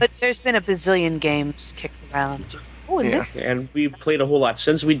 Okay. But there's been a bazillion games kicked around. Oh, and Yeah. And we played a whole lot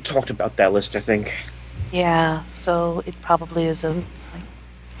since we talked about that list, I think. Yeah, so it probably is a...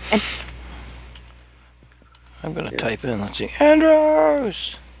 And I'm going to type in, let's see,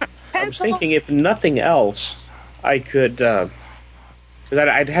 Andros! I was thinking, if nothing else, I could...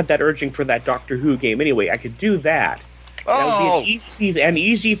 I'd had that urging for that Doctor Who game anyway. I could do that. Oh! That would be an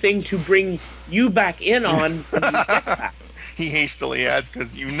easy thing to bring you back in on when you get back. He hastily adds,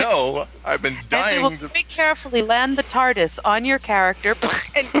 because I've been And dying we will to... very carefully land the TARDIS on your character.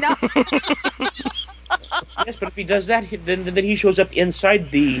 And no. Yes, but if he does that, then he shows up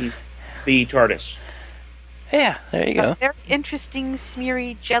inside the TARDIS. Yeah, there you go. A very interesting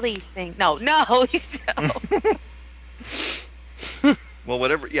smeary jelly thing. No. Well,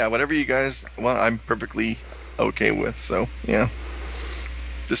 whatever you guys want, I'm perfectly okay with, so, yeah.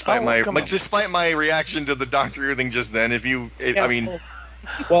 Despite my reaction to the Doctor Who thing just then, I mean...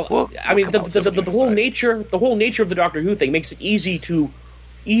 Well, I mean, the whole nature of the Doctor Who thing makes it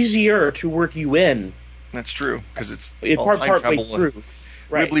easier to work you in. That's true, because it's all part time way travel through.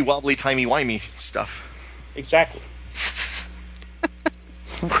 Right. Wibbly wobbly timey wimey stuff. Exactly.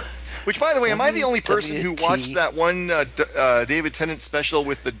 Which, by the way, am I the only person who watched that one David Tennant special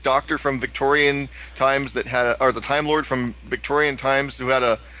with the Doctor from Victorian times or the Time Lord from Victorian times who had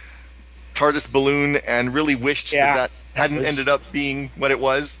a TARDIS balloon and really wished that hadn't ended up being what it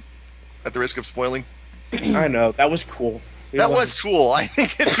was, at the risk of spoiling? I know, that was cool. That was cool. I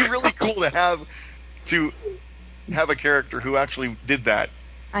think it'd be really cool to have a character who actually did that.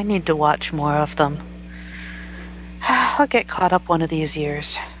 I need to watch more of them. I'll get caught up one of these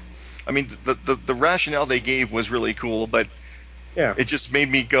years. I mean, the rationale they gave was really cool, but it just made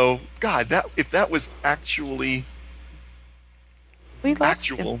me go, God, if that was actually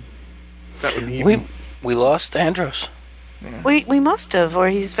actual, that would be... We lost Andros. Yeah. We must have, or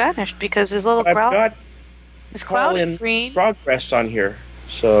he's vanished, because his little cloud... His cloud is green. Progress on here,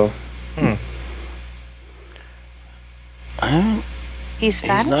 so... He's vanished.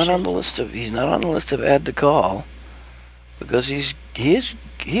 He's not on the list of add to call, because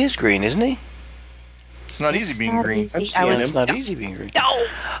he is green, isn't he? It's not easy being green. It's not easy being green. No!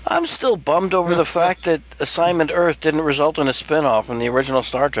 I'm still bummed over the fact that Assignment Earth didn't result in a spin-off from the original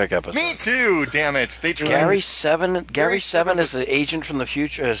Star Trek episode. Me too, damn it. Gary Seven is an agent from the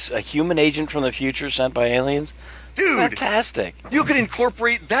future, is a human agent from the future sent by aliens. Dude! Fantastic. You could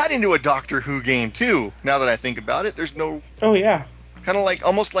incorporate that into a Doctor Who game too, now that I think about it. There's no... Oh, yeah. Kind of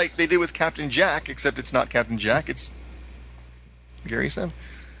almost like they did with Captain Jack, except it's not Captain Jack, it's Gary Seven.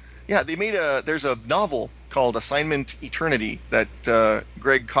 Yeah, there's a novel called Assignment Eternity that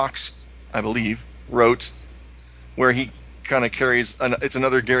Greg Cox, I believe, wrote, where he kind of carries it's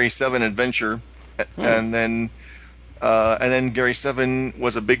another Gary Seven adventure, and then Gary Seven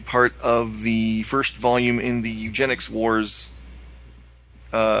was a big part of the first volume in the Eugenics Wars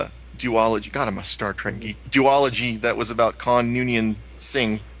duology. God, I'm a Star Trek geek. Duology that was about Khan Noonien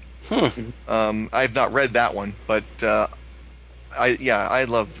Singh. I've not read that one, but I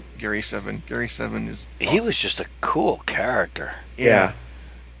love Gary Seven. Gary Seven is awesome. He was just a cool character. Yeah.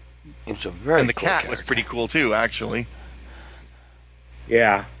 He was a very And the cool cat character. was pretty cool too, actually.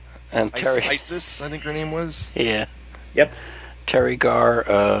 Yeah. And Terry Isis, I think her name was. Yeah. Yep. Terry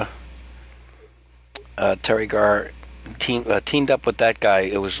Gar teamed up with that guy.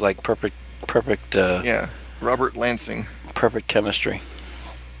 It was like perfect. Robert Lansing. Perfect chemistry.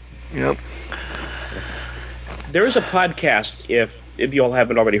 Yep. There is a podcast, if you all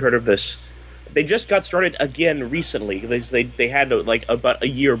haven't already heard of this. They just got started again recently. They had about a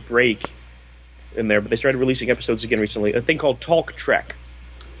year break in there, but they started releasing episodes again recently. A thing called Talk Trek.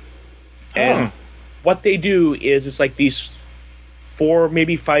 And what they do is it's like these 4,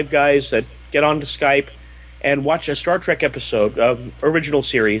 maybe 5 guys that get onto Skype and watch a Star Trek episode, original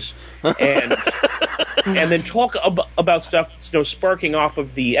series, and then talk about stuff sparking off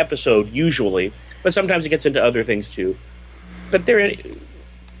of the episode usually, but sometimes it gets into other things too. But they're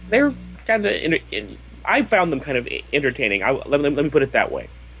kind of I found them kind of entertaining. Let me put it that way.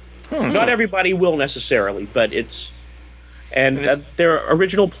 Not everybody will necessarily, but it's. And their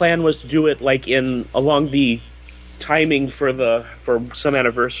original plan was to do it along the timing for some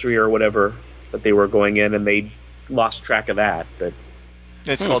anniversary or whatever that they were going in, and they lost track of that. But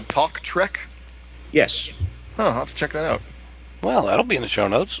it's called Talk Trek? Yes. I'll have to check that out. Well, that'll be in the show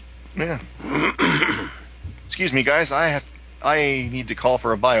notes. Yeah. Excuse me, guys. I need to call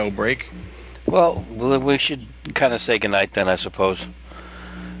for a bio break. Well, we should kind of say goodnight then, I suppose.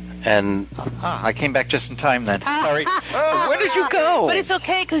 And I came back just in time then. Sorry. Where did you go? But it's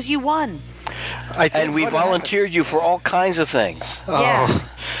okay, because you won. And we volunteered you for all kinds of things. Yeah.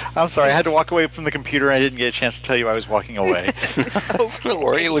 I'm sorry. I had to walk away from the computer. I didn't get a chance to tell you I was walking away. Don't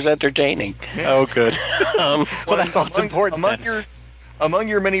worry, it was entertaining. Yeah. Oh, good. Well, that's all that's important. Among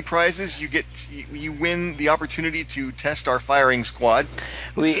your many prizes, you win the opportunity to test our firing squad.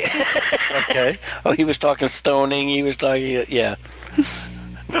 Okay. Oh, he was talking stoning. He was talking. Yeah.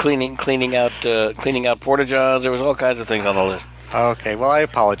 cleaning out porta-johns. There was all kinds of things on the list. Okay, well, I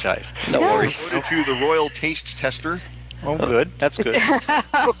apologize. No worries. Go to the Royal Taste Tester. Oh, good. That's good.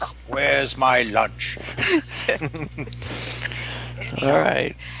 Look, where's my lunch? All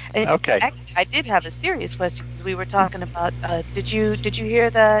right. Okay. Actually, I did have a serious question because we were talking about. Did you hear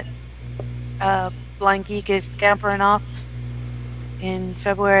that Blind Geek is scampering off in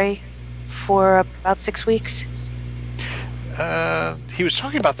February for about 6 weeks? He was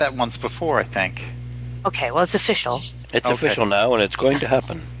talking about that once before, I think. Okay, well, it's official. It's Okay. official now, and it's going to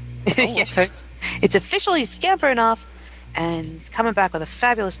happen. Yeah. Okay. It's official. He's scampering off, and he's coming back with a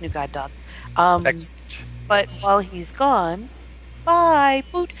fabulous new guide dog. Excellent. But while he's gone, bye,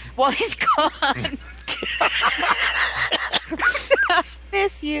 boot. While he's gone, I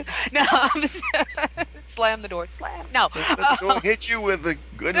miss you. No, slam the door. Slam. No. Don't hit you with the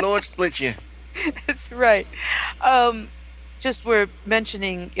good Lord split you. That's right. Just we're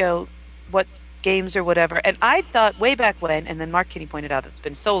mentioning, what games or whatever, and I thought way back when, and then Mark Kinney pointed out it's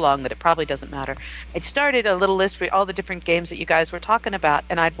been so long that it probably doesn't matter. I started a little list for all the different games that you guys were talking about,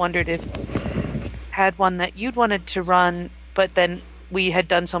 and I'd wondered if had one that you'd wanted to run, but then we had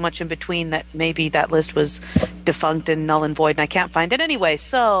done so much in between that maybe that list was defunct and null and void, and I can't find it anyway.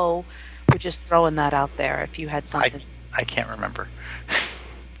 So we're just throwing that out there. If you had something, I can't remember.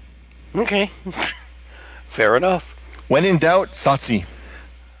 Okay. Fair enough. When in doubt, Satsi.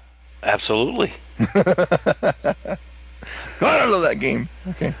 Absolutely. God, I love that game.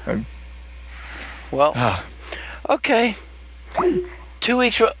 Okay. Well, okay. 2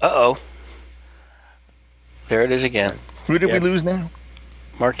 weeks from... Uh-oh. There it is again. Who did we lose now?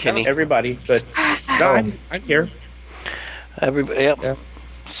 Mark Kinney. Everybody, but no, I'm here. Everybody, yep. Yeah.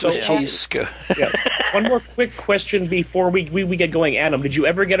 So, cheese. Yeah. One more quick question before we get going. Adam, did you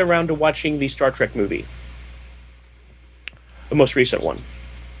ever get around to watching the Star Trek movie? The most recent one.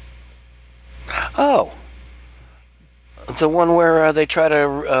 Oh. The one where they try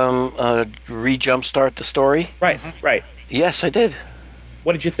to re-jumpstart the story? Right, right. Yes, I did.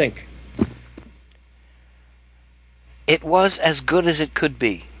 What did you think? It was as good as it could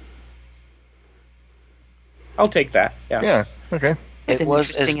be. I'll take that. Yeah. Yeah. Okay. it's It an was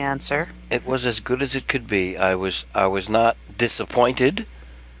interesting answer. It was as good as it could be. I was not disappointed.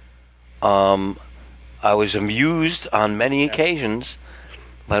 I was amused on many occasions,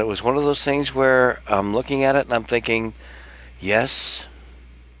 but it was one of those things where I'm looking at it and I'm thinking, yes,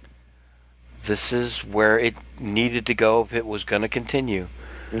 this is where it needed to go if it was going to continue.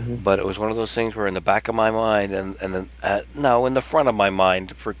 Mm-hmm. But it was one of those things where in the back of my mind and then in the front of my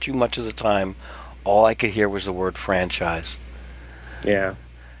mind for too much of the time, all I could hear was the word franchise. Yeah.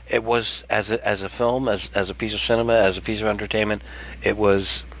 It was as a film, as a piece of cinema, as a piece of entertainment, it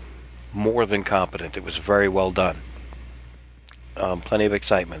was more than competent. It was very well done. Plenty of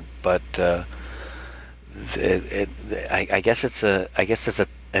excitement, but I guess it's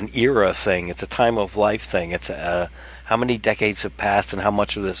an era thing. It's a time of life thing. It's how many decades have passed and how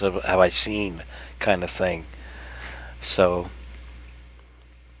much of this have I seen, kind of thing. So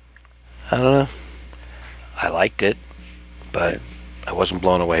I don't know. I liked it, but I wasn't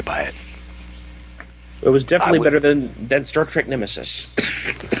blown away by it. It was definitely better than Star Trek Nemesis.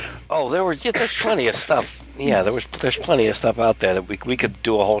 Oh, there's plenty of stuff. Yeah, there's plenty of stuff out there that we could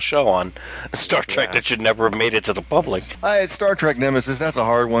do a whole show on Star Trek that should never have made it to the public. It's Star Trek Nemesis. That's a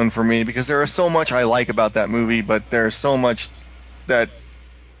hard one for me because there is so much I like about that movie, but there's so much that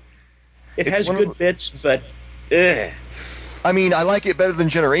it has good bits, but ugh. I mean, I like it better than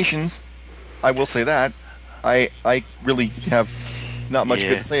Generations. I will say that. I really have not much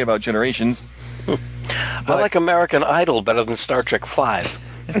good to say about Generations. I like American Idol better than Star Trek 5.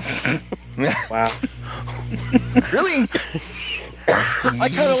 Wow. Really? I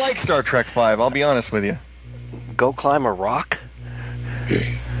kind of like Star Trek 5, I'll be honest with you. Go climb a rock?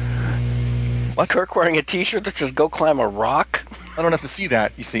 What? Kirk wearing a t-shirt that says go climb a rock? I don't have to see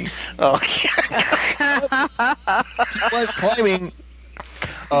that, you see. Oh, He was climbing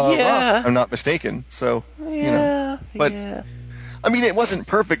a rock, I'm not mistaken. So, But, I mean, it wasn't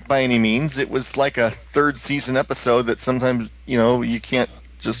perfect by any means. It was like a third season episode that sometimes, you can't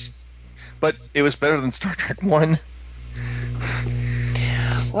just... But it was better than Star Trek 1.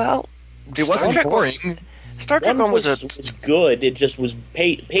 Well, it wasn't boring. Star Trek 1 was good. It just was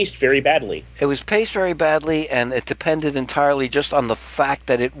paced very badly. It was paced very badly, and it depended entirely just on the fact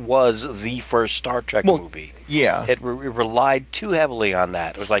that it was the first Star Trek movie. Yeah. It relied too heavily on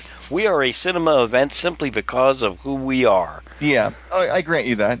that. It was like, we are a cinema event simply because of who we are. Yeah, I grant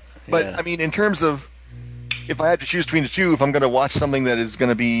you that. But, I mean, in terms of, if I had to choose between the two, if I'm going to watch something that is going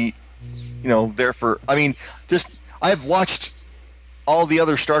to be, there for... I mean, I've watched all the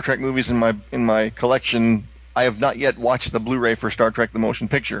other Star Trek movies in my collection, I have not yet watched the Blu-ray for Star Trek: The Motion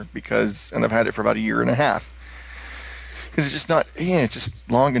Picture and I've had it for about a year and a half. Because it's just not, it's just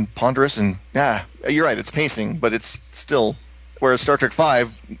long and ponderous, and you're right, it's pacing, but it's still, whereas Star Trek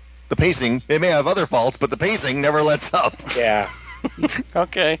V, the pacing, it may have other faults, but the pacing never lets up. Yeah.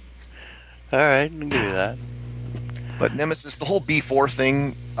 Okay. All right, I'll give you that. But Nemesis, the whole B4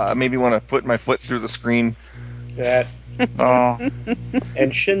 thing, made me want to put my foot through the screen. That. Oh.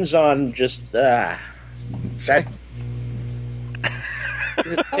 And Shinzon just, that.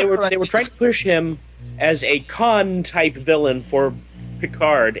 They were trying to push him as a Khan type villain for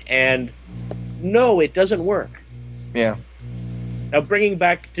Picard, and no, it doesn't work. Yeah. Now bringing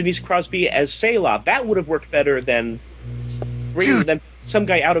back Denise Crosby as Selah, that would have worked better than bringing them some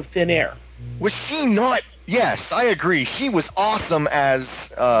guy out of thin air. Was she not? Yes, I agree. She was awesome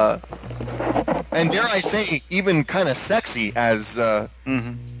as, and dare I say, even kind of sexy as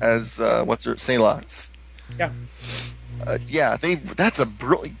what's her, Selah. Yeah. Yeah, that's a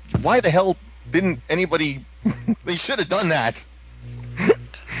brilliant. Why the hell didn't anybody? They should have done that.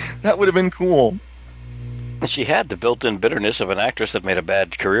 That would have been cool. She had the built-in bitterness of an actress that made a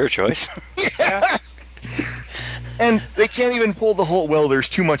bad career choice. Yeah. And they can't even pull the whole, well, there's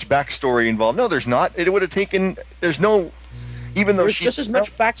too much backstory involved. No, there's not. It would have taken, there's no, even though there's just as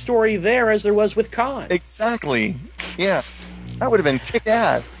much backstory there as there was with Khan. Exactly. Yeah. That would have been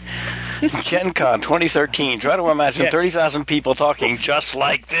kick-ass. Gen Con 2013. Try to imagine 30,000 people talking just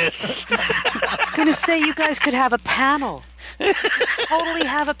like this. I was going to say, you guys could have a panel. Totally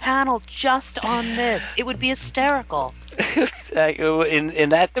have a panel just on this. It would be hysterical. In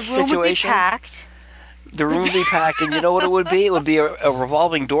that the room situation, would be packed. The room would be packed, and you know what it would be? It would be a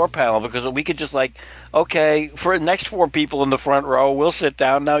revolving door panel, because we could just okay, for the next 4 people in the front row, we'll sit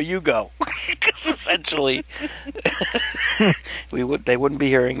down, now you go. Essentially, they wouldn't be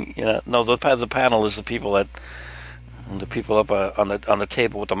hearing, no, the panel is the people up on the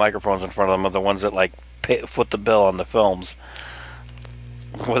table with the microphones in front of them are the ones that foot the bill on the films.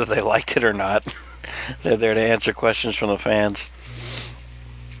 Whether they liked it or not, they're there to answer questions from the fans.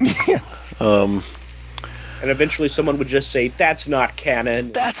 Yeah. And eventually someone would just say, that's not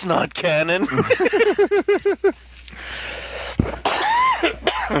canon. That's not canon.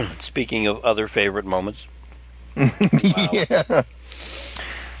 Speaking of other favorite moments. Yeah.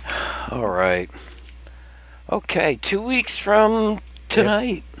 All right. Okay, 2 weeks from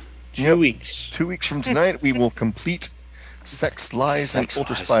tonight. Yep. 2 weeks. 2 weeks from tonight, we will complete Sex, Lies, and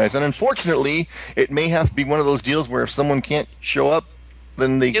Ultra Spies. And unfortunately, it may have to be one of those deals where if someone can't show up,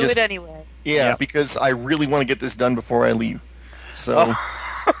 then they do it anyway. Yeah, because I really want to get this done before I leave. So,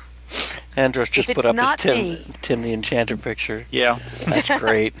 Andros just put up his Tim the Enchanter picture. Yeah, that's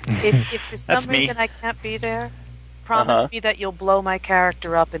great. If for some reason I can't be there, promise me that you'll blow my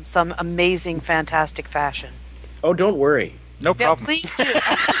character up in some amazing, fantastic fashion. Oh, don't worry. No problem. Please do.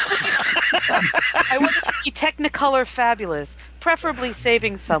 I want it to be Technicolor fabulous, preferably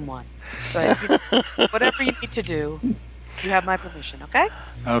saving someone. But whatever you need to do. You have my permission, okay?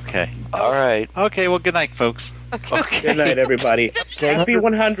 Okay. All right. Okay, well, good night, folks. Okay. Good night, everybody. Happy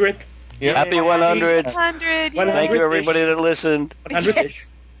 100th. Yeah. Happy 100. 100. Thank you, everybody that listened. 100-ish.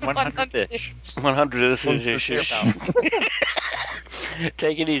 100-ish. 100-ish.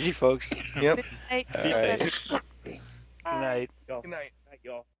 Take it easy, folks. Yep. Good night. All right. Good night. Good night. Night,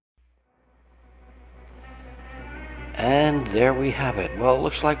 y'all. And there we have it. Well, it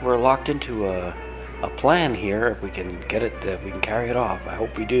looks like we're locked into a plan here, if we can get it, if we can carry it off. I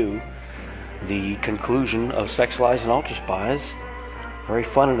hope we do. The conclusion of Sex, Lies, and Ultra Spies. Very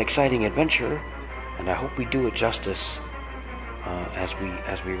fun and exciting adventure, and I hope we do it justice as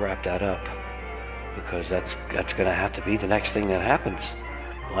we wrap that up, because that's going to have to be the next thing that happens.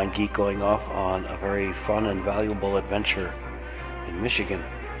 Blind Geek going off on a very fun and valuable adventure in Michigan.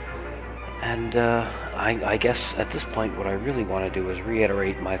 And I guess at this point what I really want to do is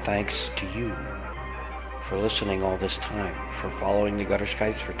reiterate my thanks to you for listening all this time, for following the Gutter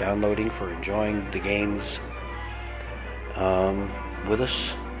Skypes, for downloading, for enjoying the games with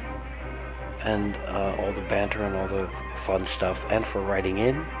us, and all the banter and all the fun stuff, and for writing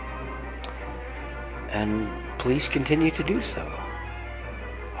in. And please continue to do so.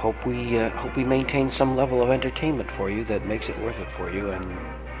 Hope we maintain some level of entertainment for you that makes it worth it for you, and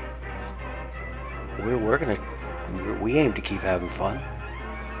we aim to keep having fun.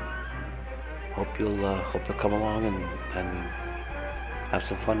 Hope you'll come along and have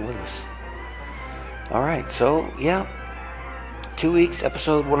some fun with us. All right, so yeah, 2 weeks,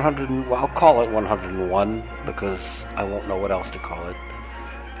 episode 100. I'll call it 101 because I won't know what else to call it.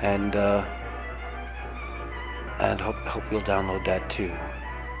 And and hope you'll download that too.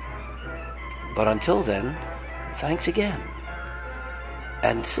 But until then, thanks again.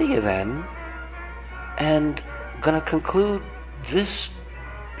 And see you then. And gonna conclude this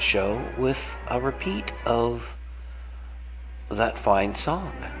show with a repeat of that fine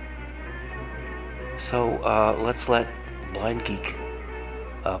song. So let's let Blind Geek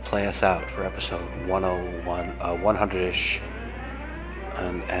play us out for episode 101, 100-ish.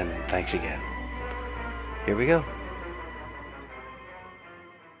 And thanks again. Here we go.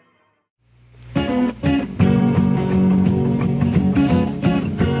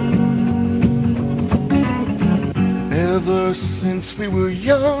 Ever since we were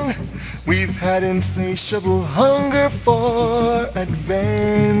young, we've had insatiable hunger for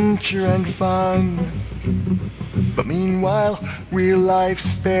adventure and fun. But meanwhile, real life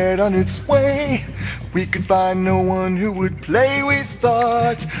sped on its way. We could find no one who would play. We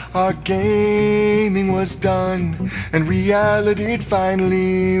thought our gaming was done, and reality had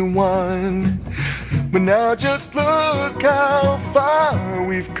finally won. But now just look how far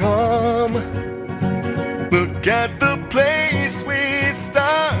we've come. Look at the place we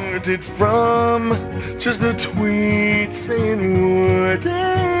started from. Just a tweet saying,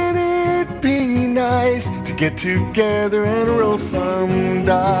 wouldn't it be nice to get together and roll some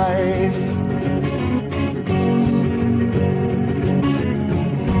dice?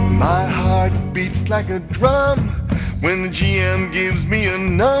 My heart beats like a drum when the GM gives me a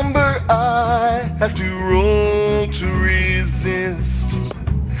number I have to roll to resist.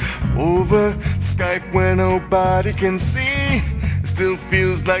 Over Skype where nobody can see, it still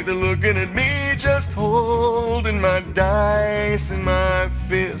feels like they're looking at me, just holding my dice in my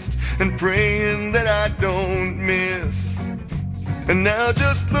fist and praying that I don't miss. And now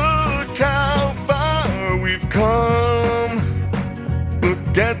just look how far we've come.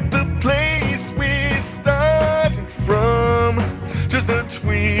 Look at the place we started from. Just a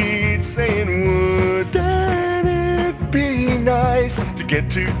tweet saying, wouldn't it be nice to get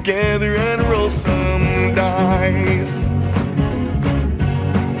together and roll some dice?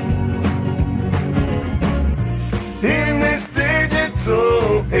 In this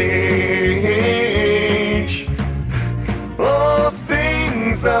digital age, all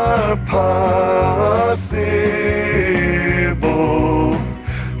things are possible.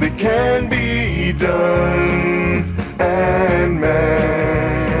 They can be done, and many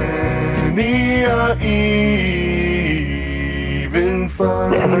are even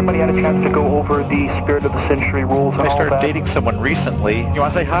fun. Has everybody had a chance to go over the Spirit of the Century rules and I all started that? dating someone recently. You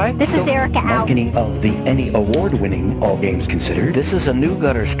want to say hi? This is Erica out. Marketing of the Any award-winning All Games Considered. This is a new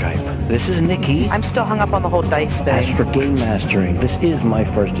gutter Skype. This is Nikki. I'm still hung up on the whole dice As thing. for game mastering, this is my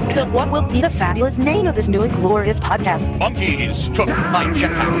first So attempt. what will be the fabulous name of this new and glorious podcast? Monkeys took my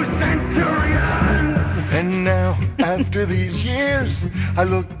jetpack. And now, after these years, I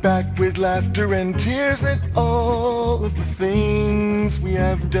look back with laughter and tears at all of the things we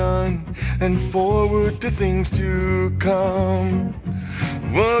have done, and forward to things to come.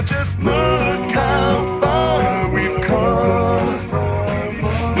 Well, just look how far we've come.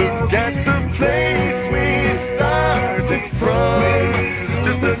 Look at the place we started from.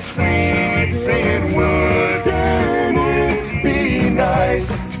 Just a sweet saying, wouldn't it be nice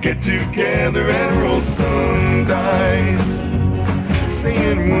to get together and roll some dice?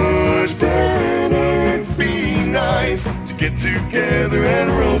 Saying, wouldn't it be nice to get together and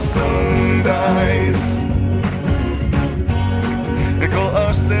roll some dice? And call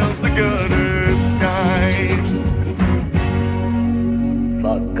ourselves the